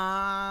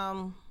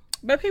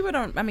 But people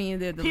don't. I mean,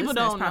 the People listeners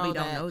don't probably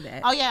know don't know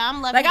that. Oh yeah,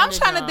 I'm Like left-handed. I'm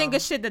trying to think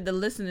of shit that the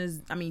listeners.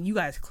 I mean, you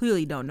guys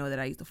clearly don't know that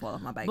I used to fall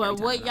off my bike. But every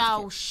time what when I was a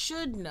y'all kid.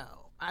 should know,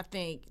 I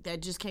think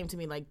that just came to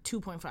me like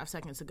 2.5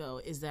 seconds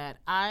ago, is that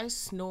I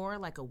snore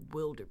like a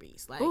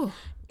wildebeest. Like Ooh.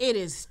 it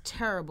is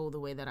terrible the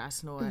way that I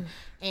snore,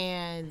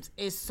 and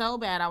it's so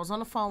bad. I was on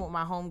the phone with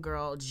my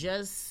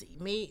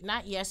homegirl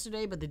not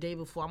yesterday, but the day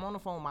before. I'm on the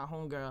phone with my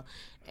homegirl,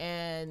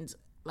 and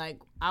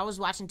like I was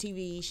watching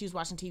TV, she was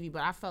watching TV,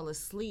 but I fell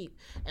asleep,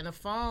 and the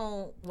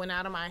phone went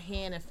out of my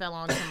hand and fell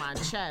onto my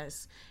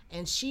chest,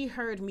 and she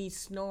heard me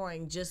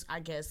snoring just, I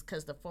guess,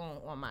 because the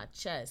phone on my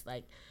chest,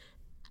 like.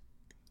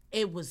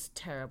 It was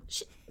terrible.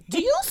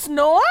 Do you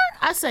snore?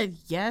 I said,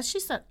 yes. She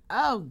said,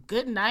 oh,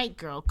 good night,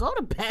 girl. Go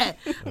to bed.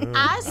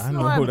 I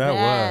snore who that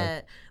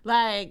bad.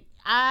 Like,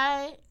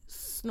 I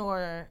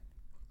snore,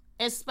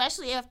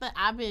 especially after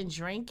I've been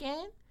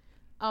drinking.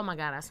 Oh, my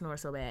God, I snore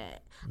so bad.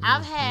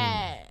 I've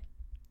had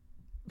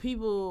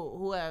people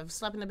who have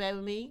slept in the bed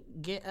with me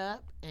get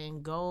up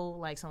and go,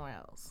 like, somewhere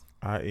else.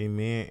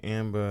 Me and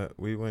Amber,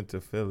 we went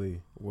to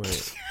Philly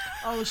with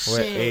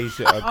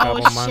Asia a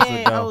couple months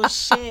ago. Oh,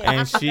 shit.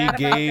 And she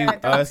gave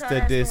us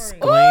the Ooh,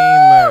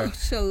 disclaimer that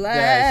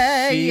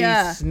she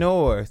Shalaya.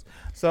 snores.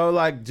 So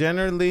like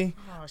generally,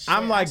 Oh, shit,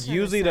 I'm I like should've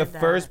usually the said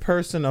that. first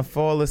person to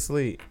fall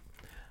asleep.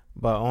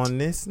 But on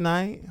this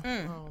night,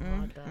 Oh,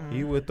 my God.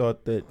 you would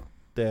thought that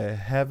the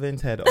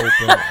heavens had opened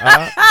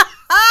up.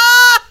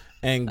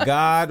 And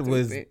God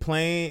was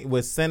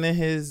sending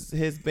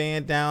his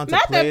band down to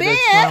Not the play the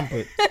band.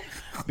 trumpet.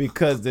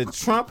 Because the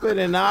trumpet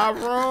in our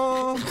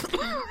room,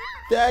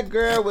 that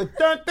girl was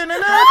dun dun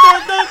dun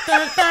dun dun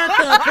dun dun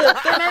dun dun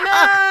dun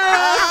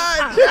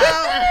dun.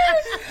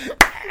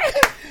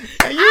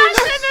 And you I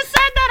shouldn't have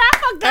said that. I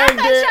forgot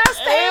that y'all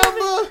stayed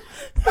with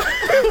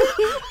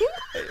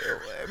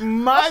me.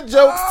 my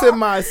jokes to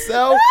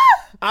myself,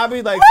 I'll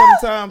be like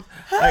sometimes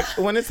like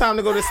when it's time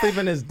to go to sleep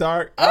and it's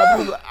dark,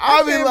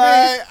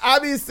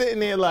 I'll be sitting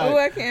there like, Oh,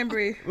 I can't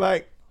breathe.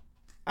 like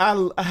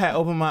I had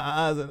opened my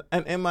eyes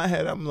and in my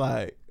head I'm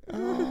like,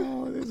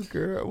 oh, this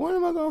girl, when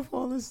am I gonna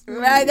fall asleep?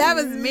 Right, that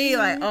was me.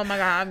 Like, oh my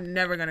God, I'm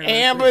never gonna.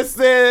 Amber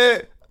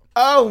said,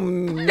 oh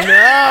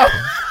no.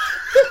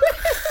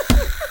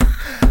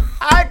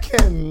 I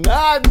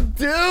cannot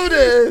do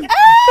this.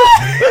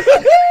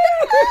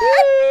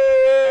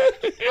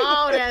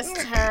 Oh, that's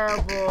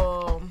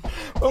terrible.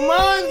 But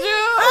mind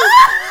you,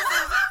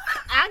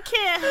 I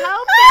can't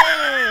help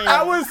it.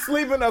 I was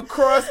sleeping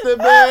across the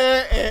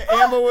bed and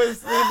Amber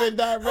was sleeping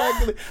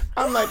directly.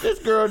 I'm like, this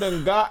girl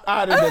done got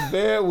out of the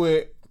bed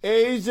with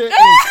Asia and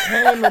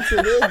came into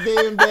this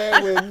damn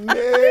bed with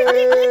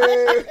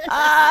me.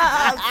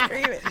 I'm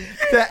screaming.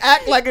 To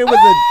act like it was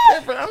a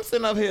different. I'm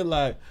sitting up here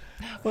like,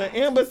 when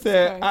Amber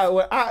said,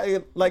 I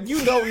like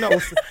you don't know.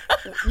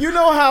 You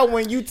know how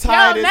when you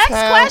tired as Next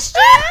hell.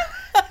 question,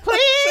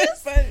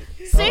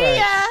 please. See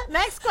ya.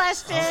 Next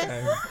question.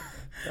 Okay.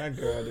 That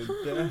girl did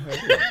that.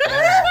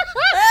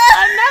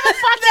 Another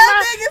fucking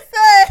Nigga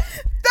said,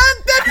 dun,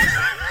 dun.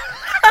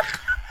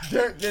 I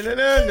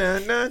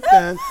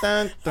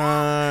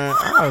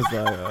was like,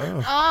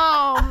 oh.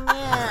 Oh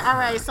man! All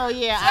right, so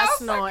yeah, I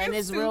So snore and fucking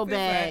it's real stupid,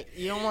 bad. man.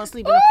 You don't want to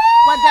sleep in.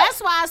 But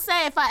that's why I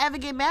say if I ever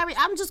get married,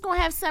 I'm just gonna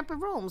have separate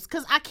rooms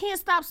because I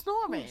can't stop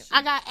snoring.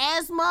 I got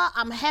asthma.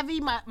 I'm heavy.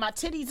 My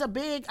titties are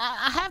big.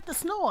 I have to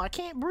snore. I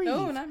can't breathe.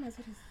 No, not my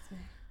titties.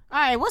 All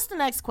right, what's the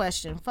next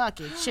question?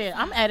 Fuck it, shit.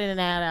 I'm editing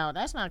that out.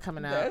 That's not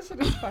coming out. That shit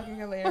is fucking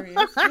hilarious.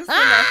 Just send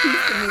that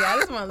piece to me. I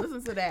just want to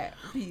listen to that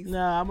piece.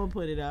 No, I'm gonna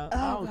put it out.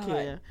 I Oh, don't God.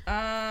 care.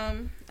 I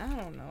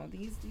don't know.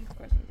 These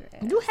questions are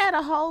ass. You had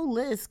a whole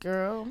list,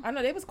 girl. I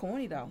know they was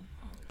corny though.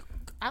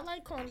 I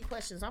like corny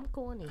questions. I'm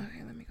corny.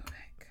 Okay, let me go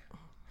back.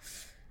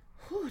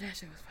 Whew, that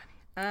shit was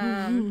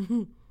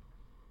funny.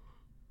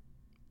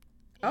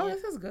 Oh,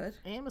 this is good.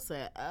 Emma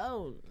said,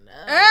 "Oh no,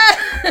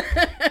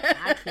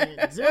 I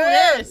can't do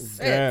this."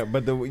 Yeah,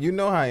 but you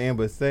know how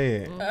Amber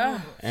said,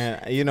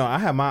 and you know I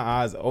had my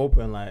eyes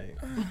open, like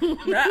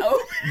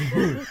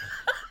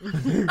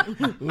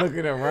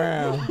looking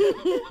around.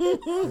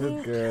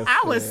 This girl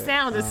I was said,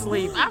 sound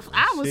asleep.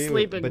 I was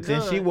sleeping but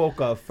good. then she woke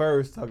up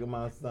first talking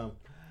about something.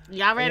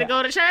 Y'all ready to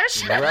go to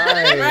church? Right,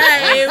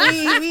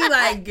 Right, we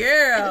like,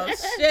 girl,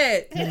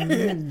 shit.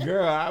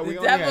 girl. We The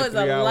only devil had is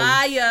 3 a hours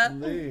liar.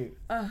 sleep.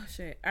 Oh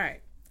shit. All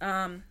right.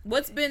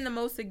 What's been the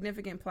most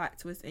significant plot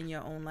twist in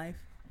your own life?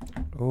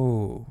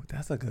 Oh,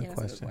 that's a good Yeah,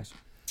 that's a good question.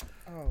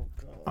 Oh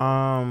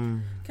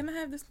god. Can I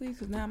have this, please?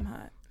 Because now I'm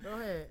hot. Go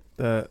ahead.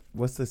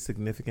 What's the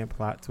significant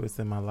plot twist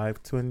in my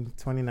life?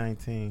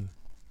 2019.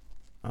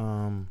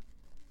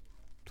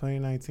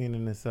 2019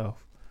 in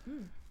itself.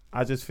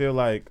 I just feel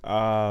like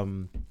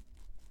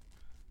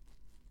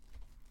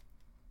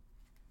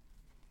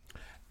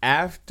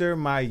after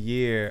my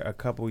year a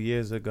couple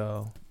years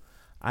ago,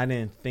 I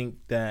didn't think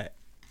that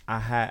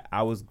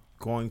I was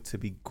going to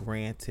be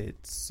granted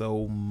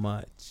so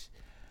much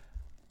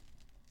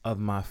of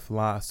my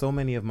so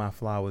many of my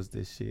flowers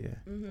this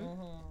year.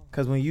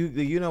 Because when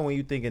when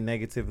you thinking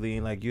negatively,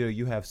 and like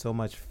you have so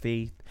much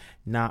faith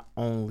not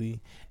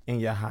only in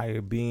your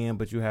higher being,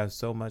 but you have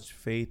so much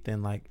faith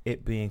in like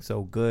it being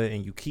so good,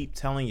 and you keep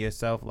telling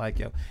yourself like,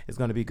 yo, it's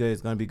gonna be good,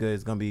 it's gonna be good,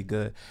 it's gonna be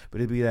good. But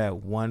it'd be that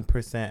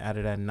 1% out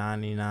of that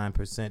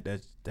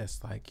 99%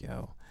 that's like,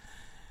 yo,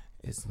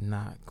 it's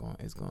not going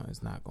to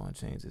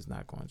change. It's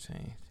not going to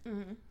change.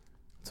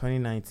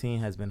 2019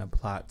 has been a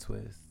plot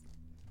twist.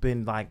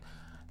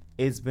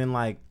 It's been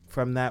like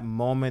from that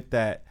moment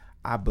that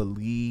I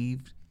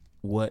believed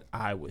what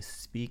I was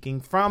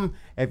speaking from.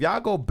 If y'all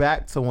go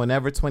back to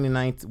whenever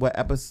 2019,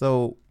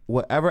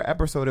 whatever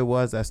episode it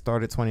was that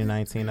started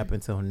 2019 up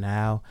until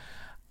now,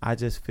 I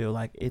just feel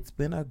like it's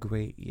been a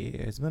great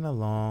year. It's been a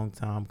long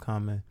time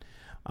coming.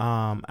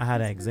 I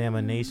had an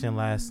examination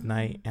last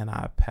night and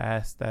I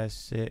passed that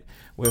shit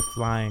with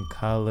flying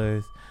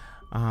colors.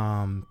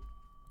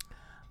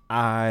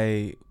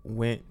 I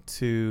went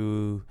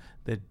to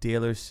the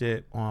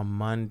dealership on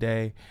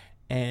Monday,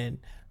 and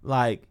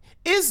like,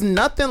 it's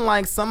nothing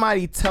like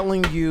somebody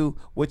telling you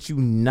what you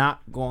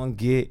not gonna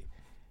get,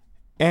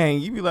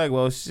 and you be like,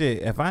 well,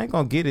 shit, if I ain't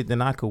gonna get it,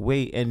 then I could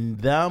wait. And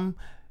them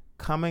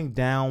coming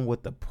down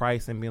with the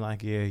price and be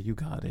like, yeah, you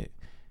got it.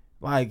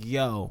 Like,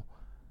 yo.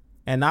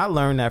 And I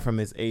learned that from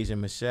Miss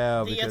Asian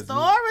Michelle. The because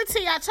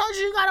authority. I told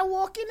you gotta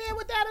walk in there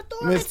with that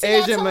authority. Miss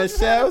Asian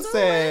Michelle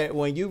said,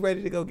 when you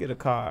ready to go get a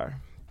car,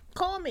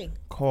 call me.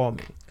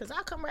 Because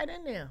I'll come right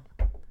in there.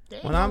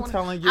 When I'm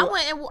telling you.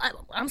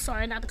 I'm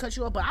sorry not to cut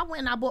you off, but I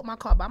went and I bought my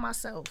car by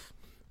myself.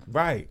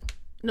 Right.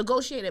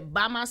 Negotiated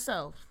by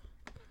myself.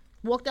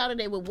 Walked out of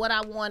there with what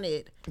I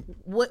wanted,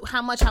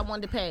 how much I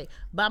wanted to pay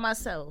by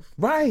myself.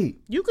 Right.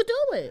 You could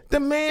do it. The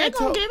man They're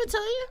gonna give it to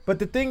you. But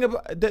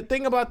the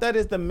thing about that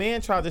is the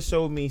man tried to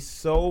show me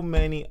so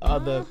many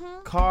other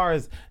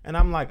cars, and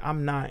I'm like,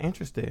 I'm not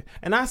interested.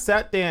 And I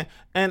sat there,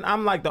 and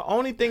I'm like, the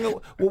only thing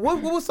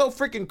what was so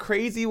freaking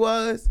crazy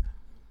was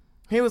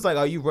he was like,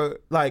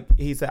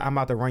 he said, I'm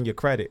about to run your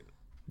credit.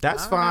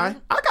 That's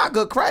fine. I got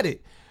good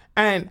credit,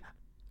 and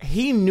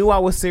he knew I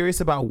was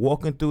serious about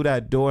walking through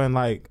that door, and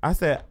like I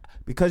said,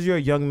 because you're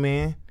a young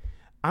man,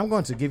 I'm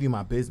going to give you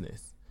my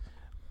business.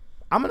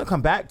 I'm going to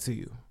come back to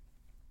you.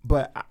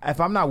 But if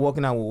I'm not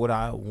walking out with what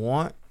I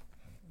want,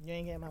 you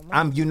ain't getting my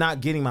money. you're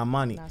not getting my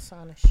money. Not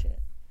signing shit.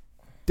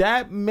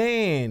 That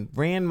man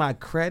ran my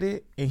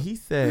credit, and he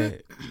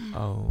said,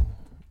 oh,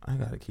 I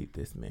got to keep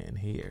this man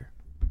here.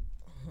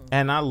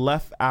 And I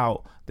left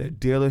out the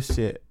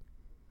dealership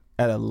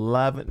at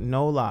 11,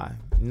 no lie,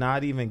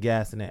 not even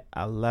gassing it,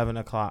 11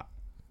 o'clock.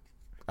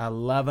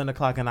 11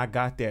 o'clock, and I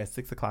got there at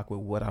 6 o'clock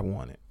with what I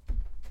wanted.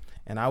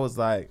 And I was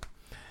like,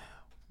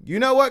 you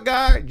know what,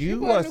 God?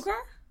 You bought a new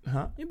car?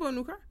 Huh? You bought a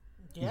new car?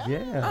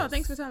 Yeah. Oh,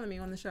 thanks for telling me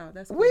on the show.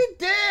 That's cool. We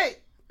did.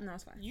 No,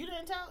 it's fine. You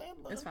didn't tell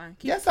Amber. It's fine.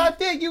 Yes, I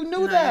did. You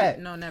knew no, that.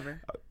 No,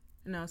 never.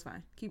 No, it's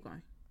fine. Keep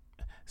going.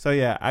 So,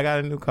 yeah, I got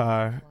a new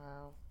car.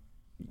 Wow.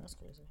 That's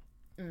crazy.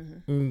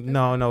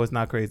 No, it's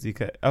not crazy.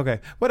 Okay,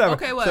 whatever.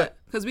 Okay, what?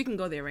 Because we can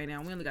go there right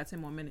now. We only got 10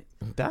 more minutes.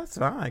 That's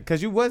fine.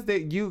 Because you was there.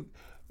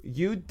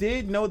 You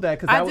did know that.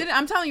 Cause I didn't.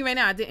 I'm telling you right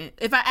now, I didn't.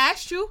 If I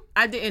asked you,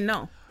 I didn't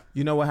know.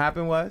 You know what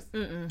happened was?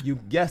 You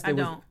guessed it.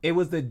 It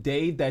was the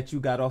day that you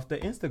got off the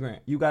Instagram.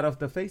 You got off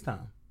the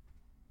FaceTime.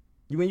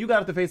 When you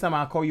got off the FaceTime,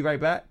 I'll call you right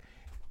back.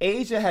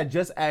 Asia had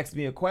just asked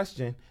me a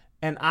question,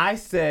 and I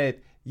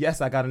said,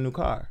 yes, I got a new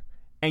car.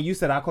 And you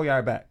said, I'll call you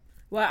right back.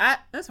 Well,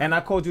 that's fine. And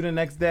I called you the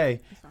next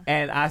day,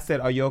 and I said,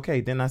 are you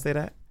okay? Didn't I say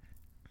that?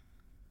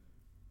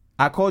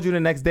 I called you the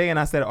next day, and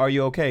I said, are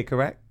you okay,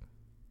 correct?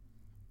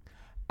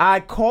 I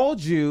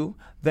called you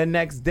the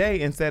next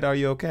day and said, are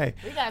you okay?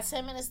 We got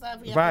 10 minutes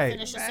left. We have to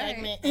finish a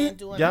segment and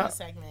do another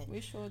segment.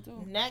 We sure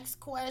do. Next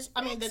question.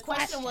 The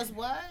question was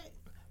what?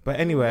 But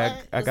anyway,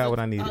 I got what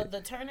I needed. The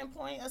turning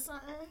point or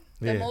something?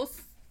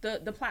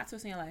 The plot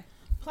twist in your life.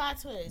 Plot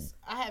twist.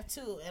 I have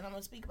two, and I'm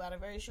going to speak about it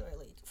very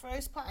shortly.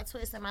 First plot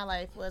twist in my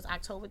life was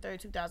October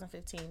 3rd,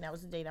 2015. That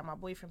was the day that my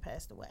boyfriend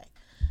passed away.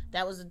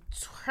 That was a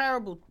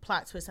terrible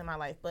plot twist in my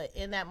life. But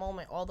in that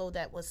moment, although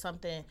that was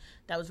something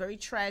that was very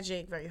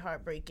tragic, very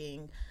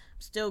heartbreaking,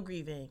 still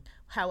grieving.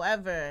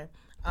 However,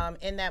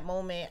 in that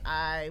moment,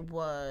 I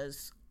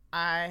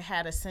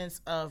had a sense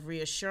of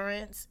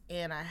reassurance,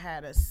 and I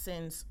had a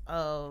sense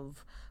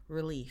of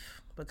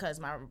relief because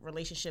my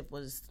relationship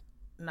was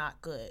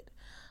not good.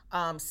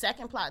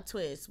 Second plot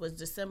twist was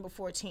December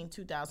 14,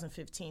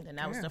 2015, and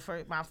that was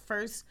my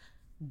first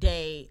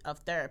day of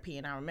therapy,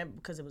 and I remember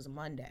because it was a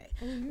Monday.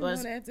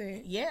 That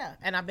day. Yeah,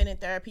 and I've been in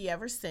therapy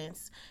ever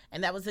since,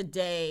 and that was the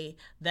day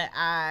that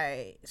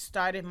I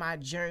started my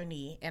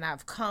journey, and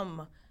I've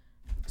come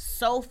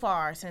so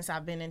far since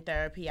I've been in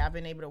therapy. I've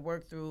been able to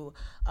work through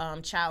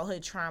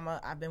childhood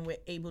trauma. I've been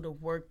able to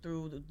work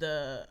through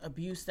the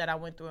abuse that I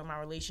went through in my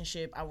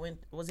relationship. I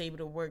was able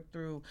to work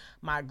through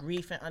my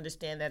grief and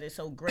understand that it's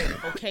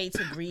okay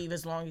to grieve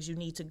as long as you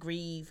need to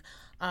grieve.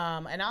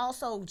 And I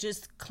also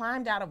just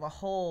climbed out of a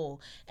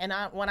hole. And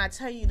when I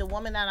tell you the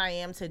woman that I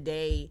am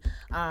today,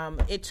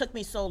 it took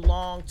me so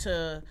long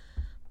to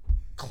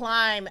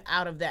climb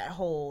out of that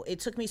hole.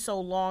 It took me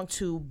so long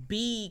to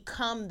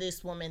become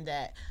this woman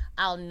that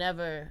I'll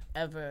never,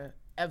 ever,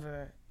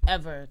 ever,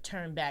 ever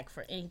turn back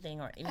for anything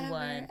or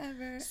anyone.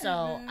 Ever.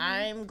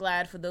 I'm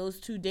glad for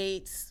those two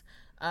dates.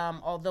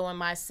 Although in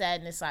my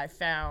sadness, I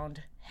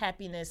found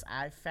happiness.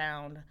 I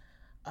found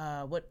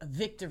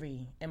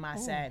victory in my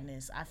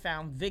sadness. I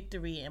found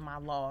victory in my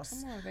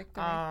loss. Come on,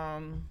 victory.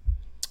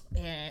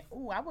 And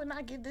I would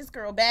not get this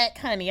girl back,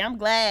 honey. I'm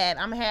glad.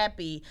 I'm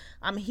happy.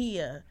 I'm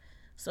here.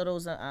 So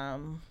those are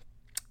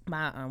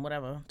my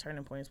whatever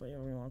turning points,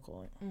 whatever you want to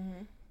call it.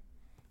 Mm-hmm.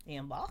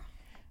 Amber.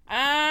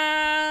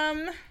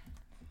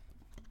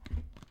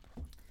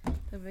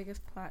 The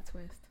biggest plot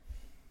twist.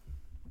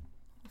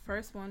 The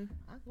first one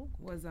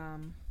was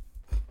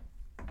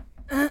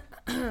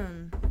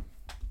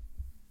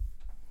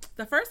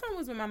the first one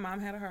was when my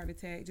mom had a heart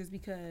attack, just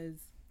because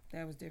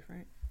that was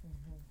different.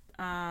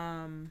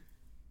 Mm-hmm.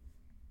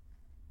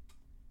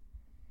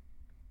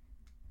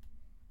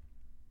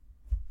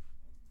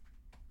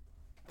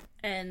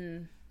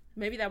 And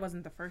maybe that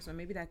wasn't the first one.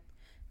 Maybe that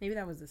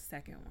was the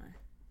second one.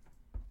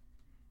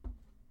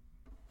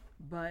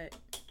 But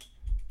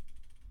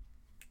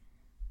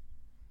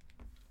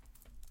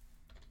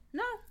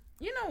no,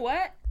 you know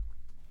what?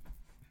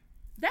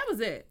 That was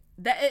it.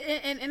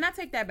 And I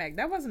take that back.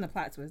 That wasn't a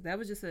plot twist. That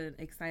was just an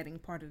exciting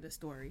part of the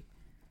story.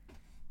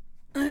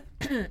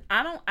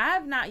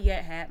 I've not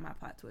yet had my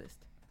plot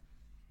twist,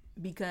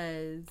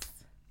 because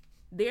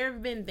there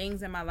have been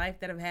things in my life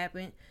that have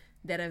happened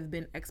that have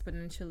been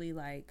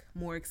exponentially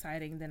more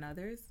exciting than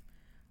others.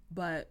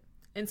 But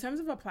in terms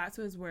of a plot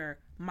twist where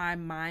my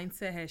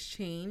mindset has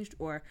changed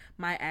or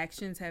my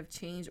actions have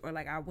changed, or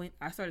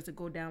I started to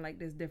go down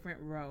this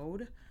different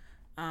road.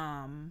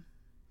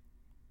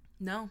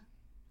 No,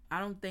 I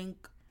don't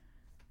think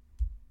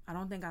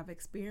I've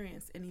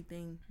experienced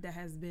anything that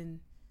has been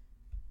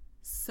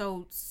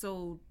so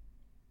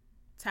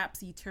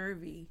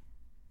topsy-turvy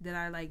that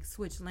I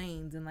switch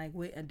lanes and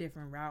went a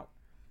different route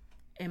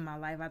in my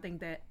life. I think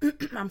that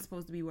I'm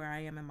supposed to be where I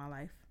am in my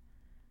life.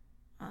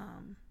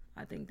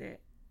 I think that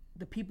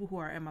the people who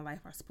are in my life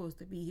are supposed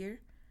to be here.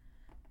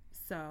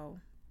 So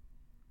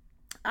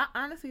I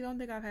honestly don't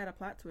think I've had a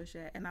plot twist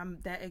yet, and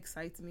that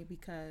excites me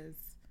because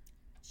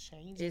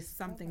it's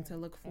something to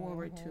look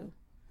forward to.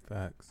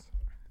 Facts.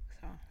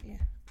 So yeah.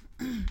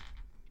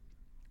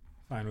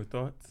 Final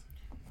thoughts.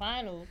 Oh,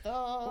 I don't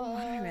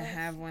even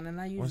have one, and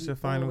I usually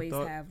always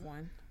have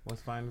one.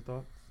 What's final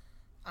thoughts?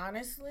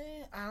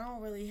 Honestly, I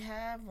don't really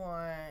have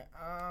one.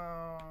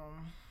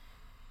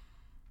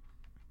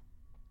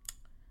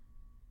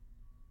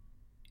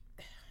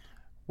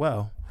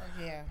 Well,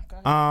 yeah. Go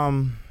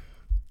ahead.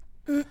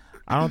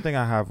 I don't think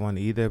I have one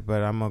either,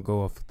 but I'm gonna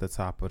go off the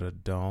top of the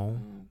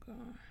dome. Oh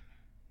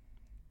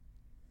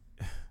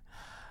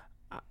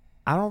God.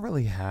 I don't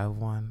really have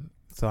one,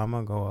 so I'm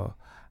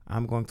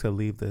going to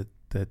leave the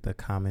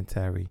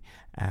commentary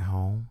at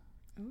home.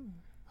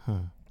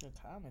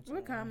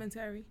 What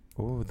commentary?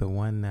 Oh, the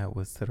one that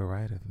was to the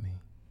right of me.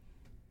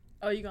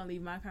 Oh, you gonna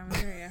leave my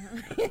commentary?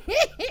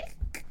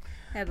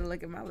 Had to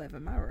look at my left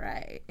and my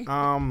right.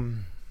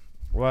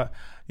 Well,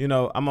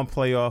 I'm gonna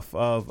play off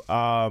of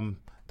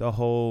the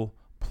whole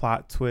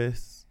plot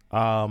twist.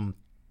 And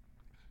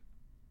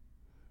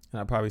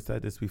I probably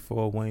said this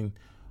before. When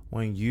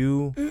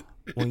you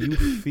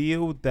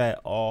feel that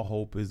all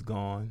hope is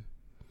gone,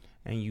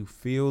 and you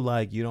feel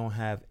like you don't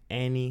have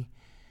any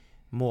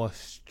more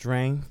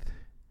strength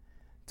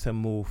to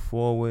move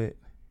forward,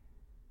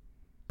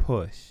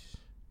 push.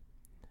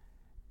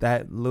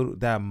 That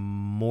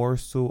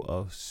morsel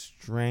of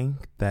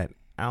strength, that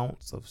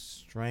ounce of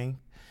strength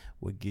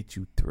would get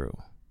you through.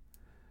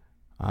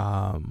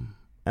 And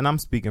I'm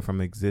speaking from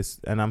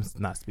and I'm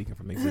not speaking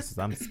from existence.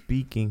 I'm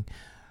speaking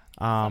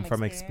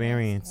from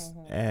experience.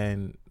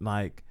 And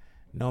like,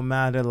 no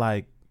matter,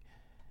 like,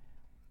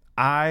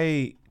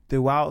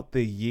 throughout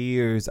the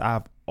years,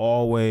 I've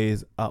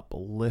always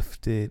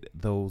uplifted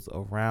those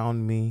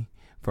around me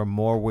for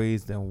more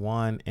ways than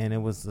one. And it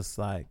was just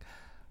like,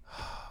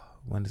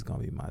 when is going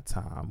to be my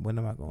time? When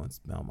am I going to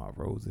smell my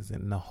roses?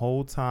 And the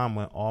whole time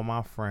when all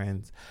my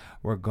friends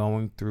were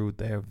going through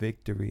their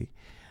victory,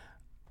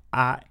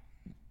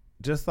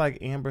 just like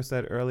Amber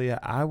said earlier,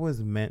 I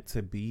was meant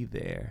to be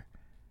there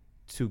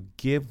to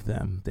give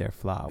them their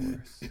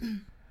flowers,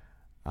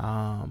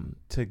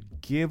 to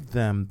give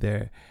them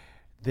their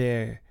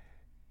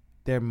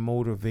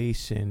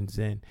motivations,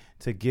 and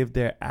to give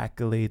their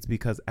accolades,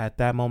 because at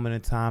that moment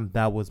in time,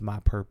 that was my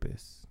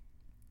purpose.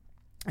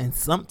 And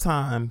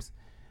sometimes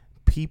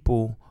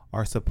people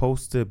are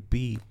supposed to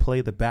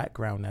play the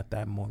background at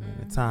that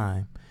moment in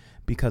time,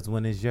 because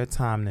when it's your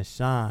time to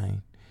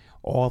shine,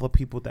 all the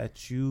people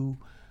that you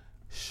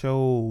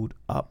showed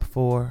up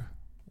for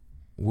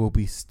will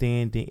be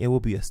standing. It will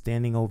be a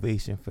standing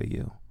ovation for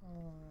you.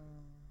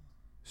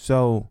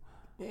 So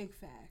big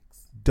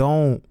facts.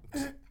 Don't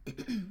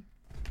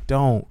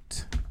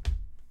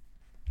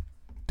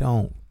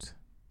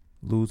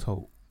lose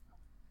hope.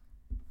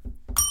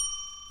 That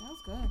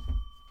was good.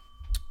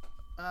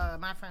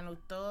 My final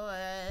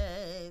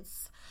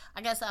thoughts.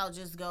 I guess I'll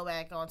just go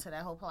back onto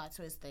that whole plot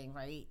twist thing,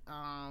 right?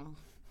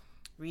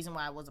 Reason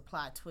why it was a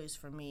plot twist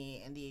for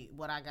me, and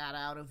what I got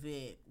out of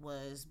it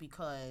was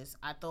because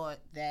I thought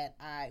that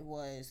I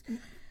was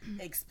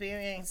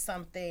experiencing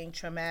something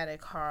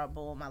traumatic,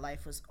 horrible. My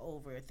life was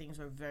over. Things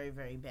were very,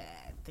 very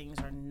bad. Things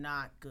are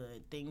not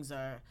good.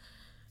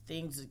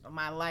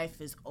 My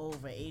life is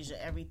over.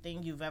 Asia,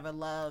 everything you've ever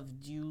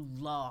loved, you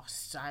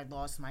lost. I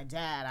lost my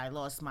dad. I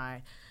lost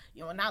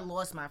not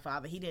lost my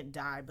father. He didn't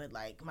die, but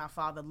like, my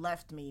father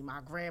left me.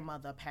 My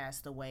grandmother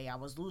passed away. I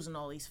was losing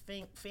all these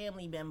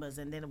family members,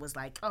 and then it was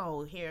like,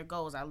 oh, here it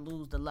goes. I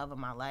lose the love of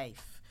my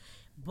life.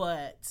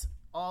 But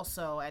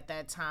also at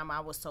that time,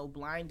 I was so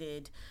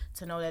blinded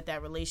to know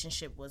that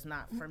relationship was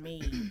not for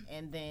me.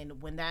 And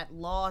then when that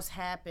loss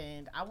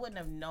happened, I wouldn't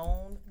have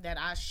known that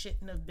I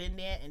shouldn't have been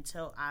there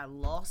until I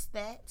lost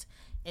that.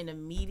 And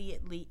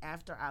immediately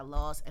after I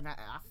lost, and I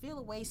feel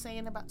a way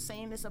saying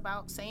this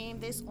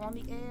on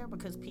the air,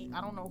 because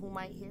I don't know who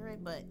might hear it,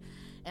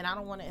 and I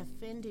don't want to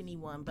offend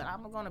anyone, but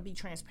I'm going to be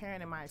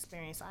transparent in my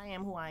experience. I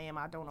am who I am.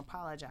 I don't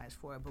apologize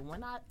for it. But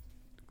when I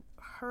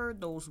heard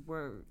those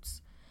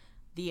words,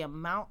 the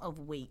amount of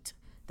weight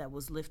that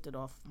was lifted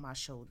off my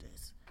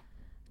shoulders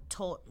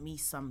taught me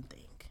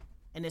something.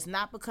 And it's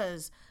not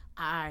because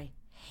I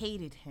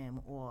hated him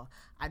or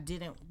I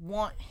didn't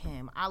want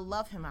him. I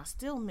love him. I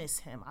still miss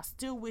him. I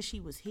still wish he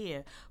was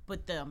here.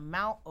 But the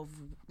amount of,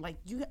 like,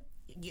 you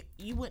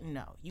wouldn't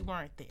know. You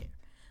weren't there.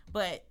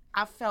 But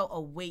I felt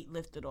a weight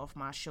lifted off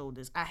my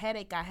shoulders. A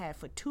headache I had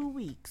for 2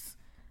 weeks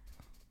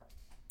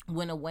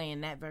went away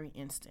in that very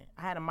instant.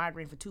 I had a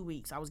migraine for 2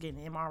 weeks. I was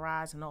getting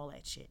MRIs and all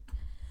that shit.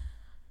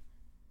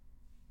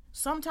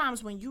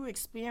 Sometimes when you're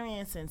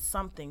experiencing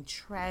something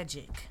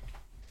tragic,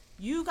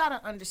 you got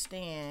to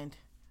understand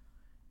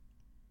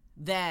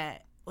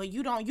that, or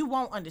you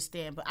won't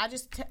understand, but I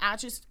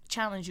just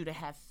challenge you to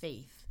have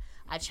faith.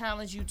 I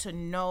challenge you to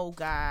know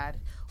God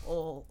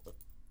or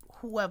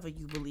whoever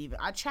you believe in.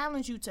 I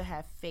challenge you to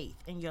have faith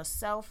in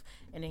yourself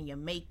and in your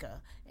maker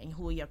and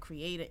who your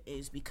creator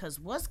is, because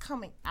what's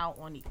coming out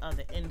on the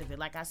other end of it,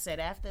 like I said,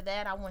 after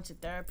that, I went to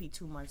therapy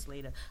 2 months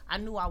later. I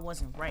knew I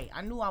wasn't right.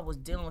 I knew I was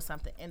dealing with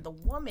something. And the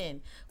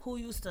woman who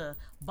used to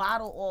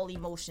bottle all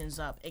emotions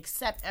up,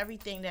 accept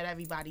everything that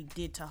everybody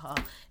did to her,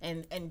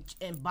 and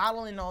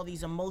bottling all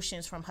these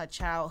emotions from her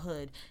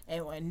childhood,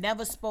 and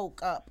never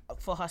spoke up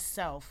for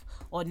herself,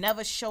 or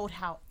never showed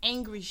how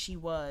angry she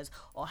was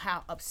or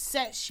how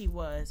upset she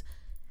was,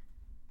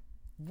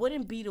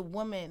 wouldn't be the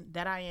woman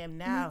that I am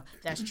now,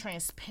 that's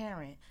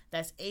transparent,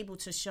 that's able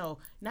to show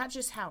not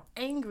just how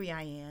angry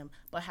I am,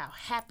 but how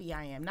happy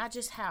I am, not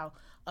just how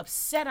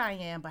upset I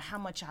am, but how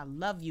much I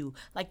love you.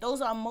 Like,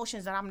 those are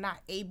emotions that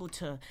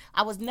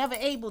I was never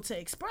able to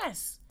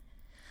express.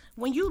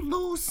 When you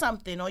lose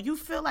something or you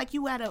feel like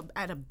you at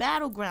a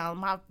battleground,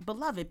 my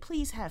beloved,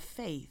 please have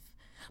faith,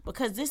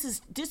 because this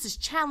is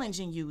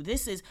challenging you.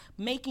 This is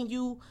making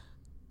you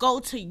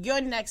go to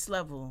your next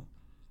level.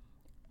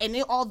 And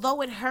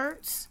although it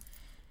hurts,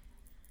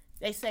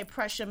 They say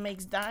pressure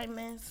makes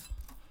diamonds.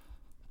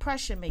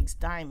 Pressure makes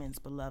diamonds,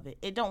 beloved.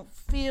 It don't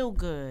feel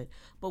good,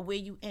 but where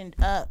you end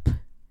up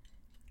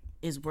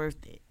is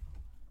worth it.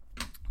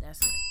 That's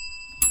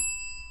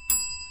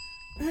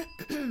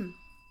it.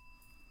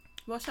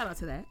 Well, shout out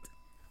to that.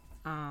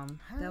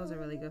 That was a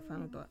really good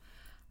final thought.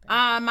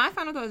 My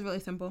final thought is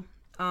really simple.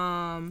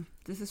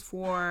 This is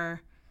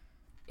for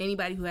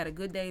anybody who had a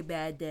good day,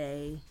 bad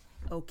day,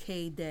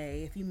 okay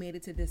day. If you made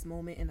it to this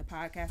moment in the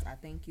podcast, I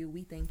thank you.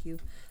 We thank you.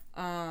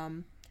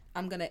 I'm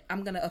gonna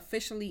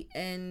officially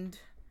end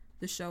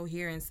the show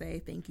here and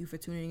say thank you for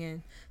tuning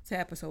in to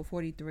episode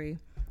 43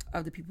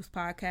 of the People's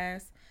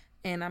Podcast.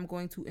 And I'm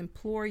going to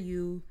implore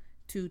you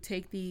to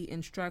take the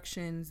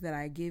instructions that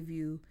I give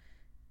you.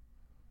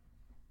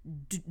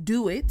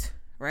 Do it,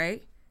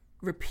 right?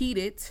 Repeat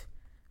it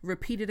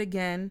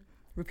again,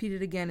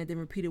 and then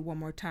repeat it one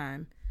more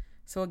time.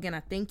 So again, I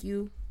thank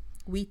you.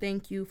 We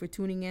thank you for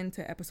tuning in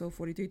to episode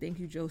 43. Thank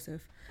you,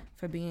 Joseph,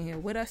 for being here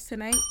with us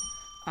tonight.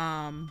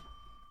 I'm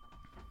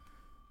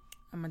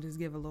gonna just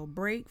give a little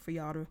break for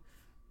y'all to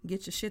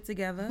get your shit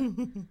together.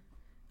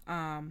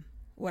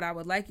 What I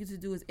would like you to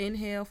do is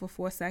inhale for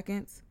 4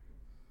 seconds.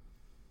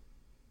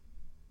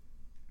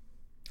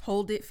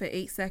 Hold it for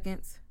 8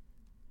 seconds.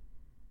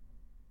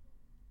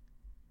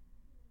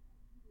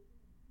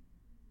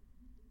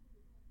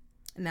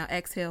 And now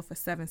exhale for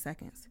 7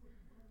 seconds.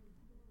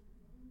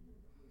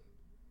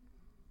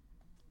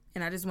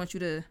 And I just want you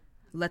to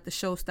let the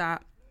show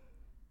stop,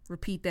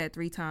 repeat that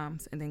 3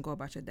 times, and then go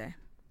about your day.